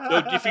place.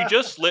 So if you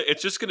just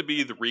it's just going to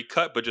be the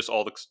recut, but just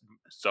all the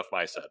stuff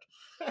I said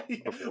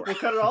before. We'll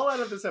cut it all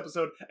out of this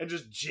episode and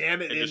just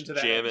jam it into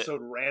that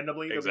episode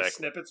randomly. There'll be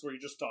snippets where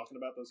you're just talking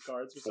about those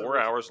cards. For 4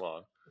 hours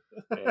long.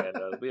 And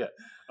that'll be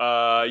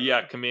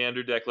it.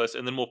 Commander deck list,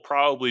 and then we'll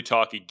probably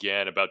talk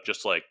again about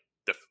just like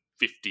the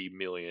 50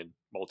 million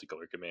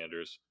multicolor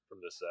commanders from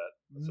this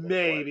set.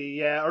 Maybe,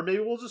 yeah. Or maybe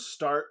we'll just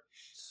start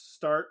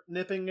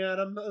nipping at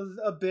them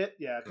a bit.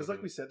 Yeah, because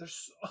like we said,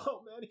 there's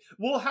so many.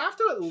 We'll have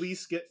to at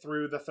least get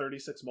through the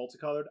 36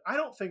 multicolored. I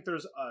don't think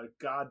there's a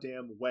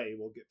goddamn way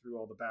we'll get through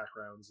all the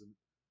backgrounds. And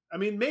I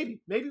mean,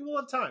 maybe we'll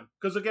have time.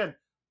 Because again,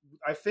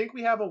 I think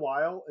we have a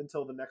while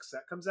until the next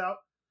set comes out.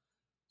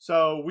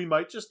 So we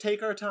might just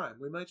take our time.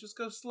 We might just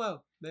go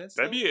slow, man.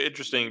 That'd be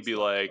interesting to be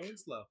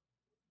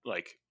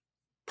like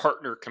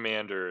partner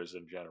commanders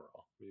in general.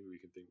 Maybe we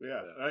can think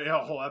about that.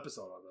 A whole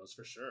episode on those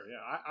for sure. Yeah,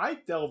 I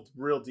delved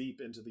real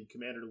deep into the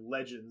Commander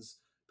Legends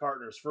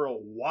partners for a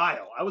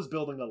while. I was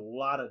building a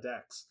lot of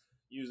decks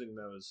using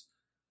those.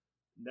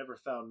 Never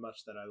found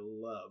much that I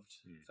loved,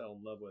 fell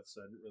in love with,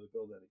 so I didn't really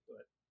build any.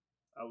 But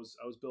I was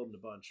building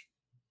a bunch.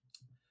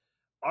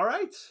 All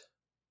right,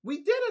 we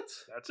did it.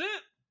 That's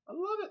it. I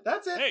love it.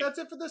 That's it. Hey. That's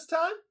it for this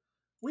time.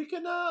 We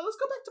can let's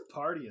go back to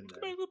partying. Let's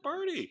go back to the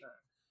party.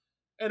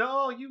 And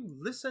all you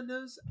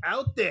listeners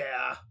out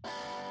there,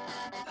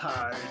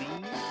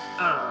 party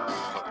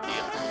on.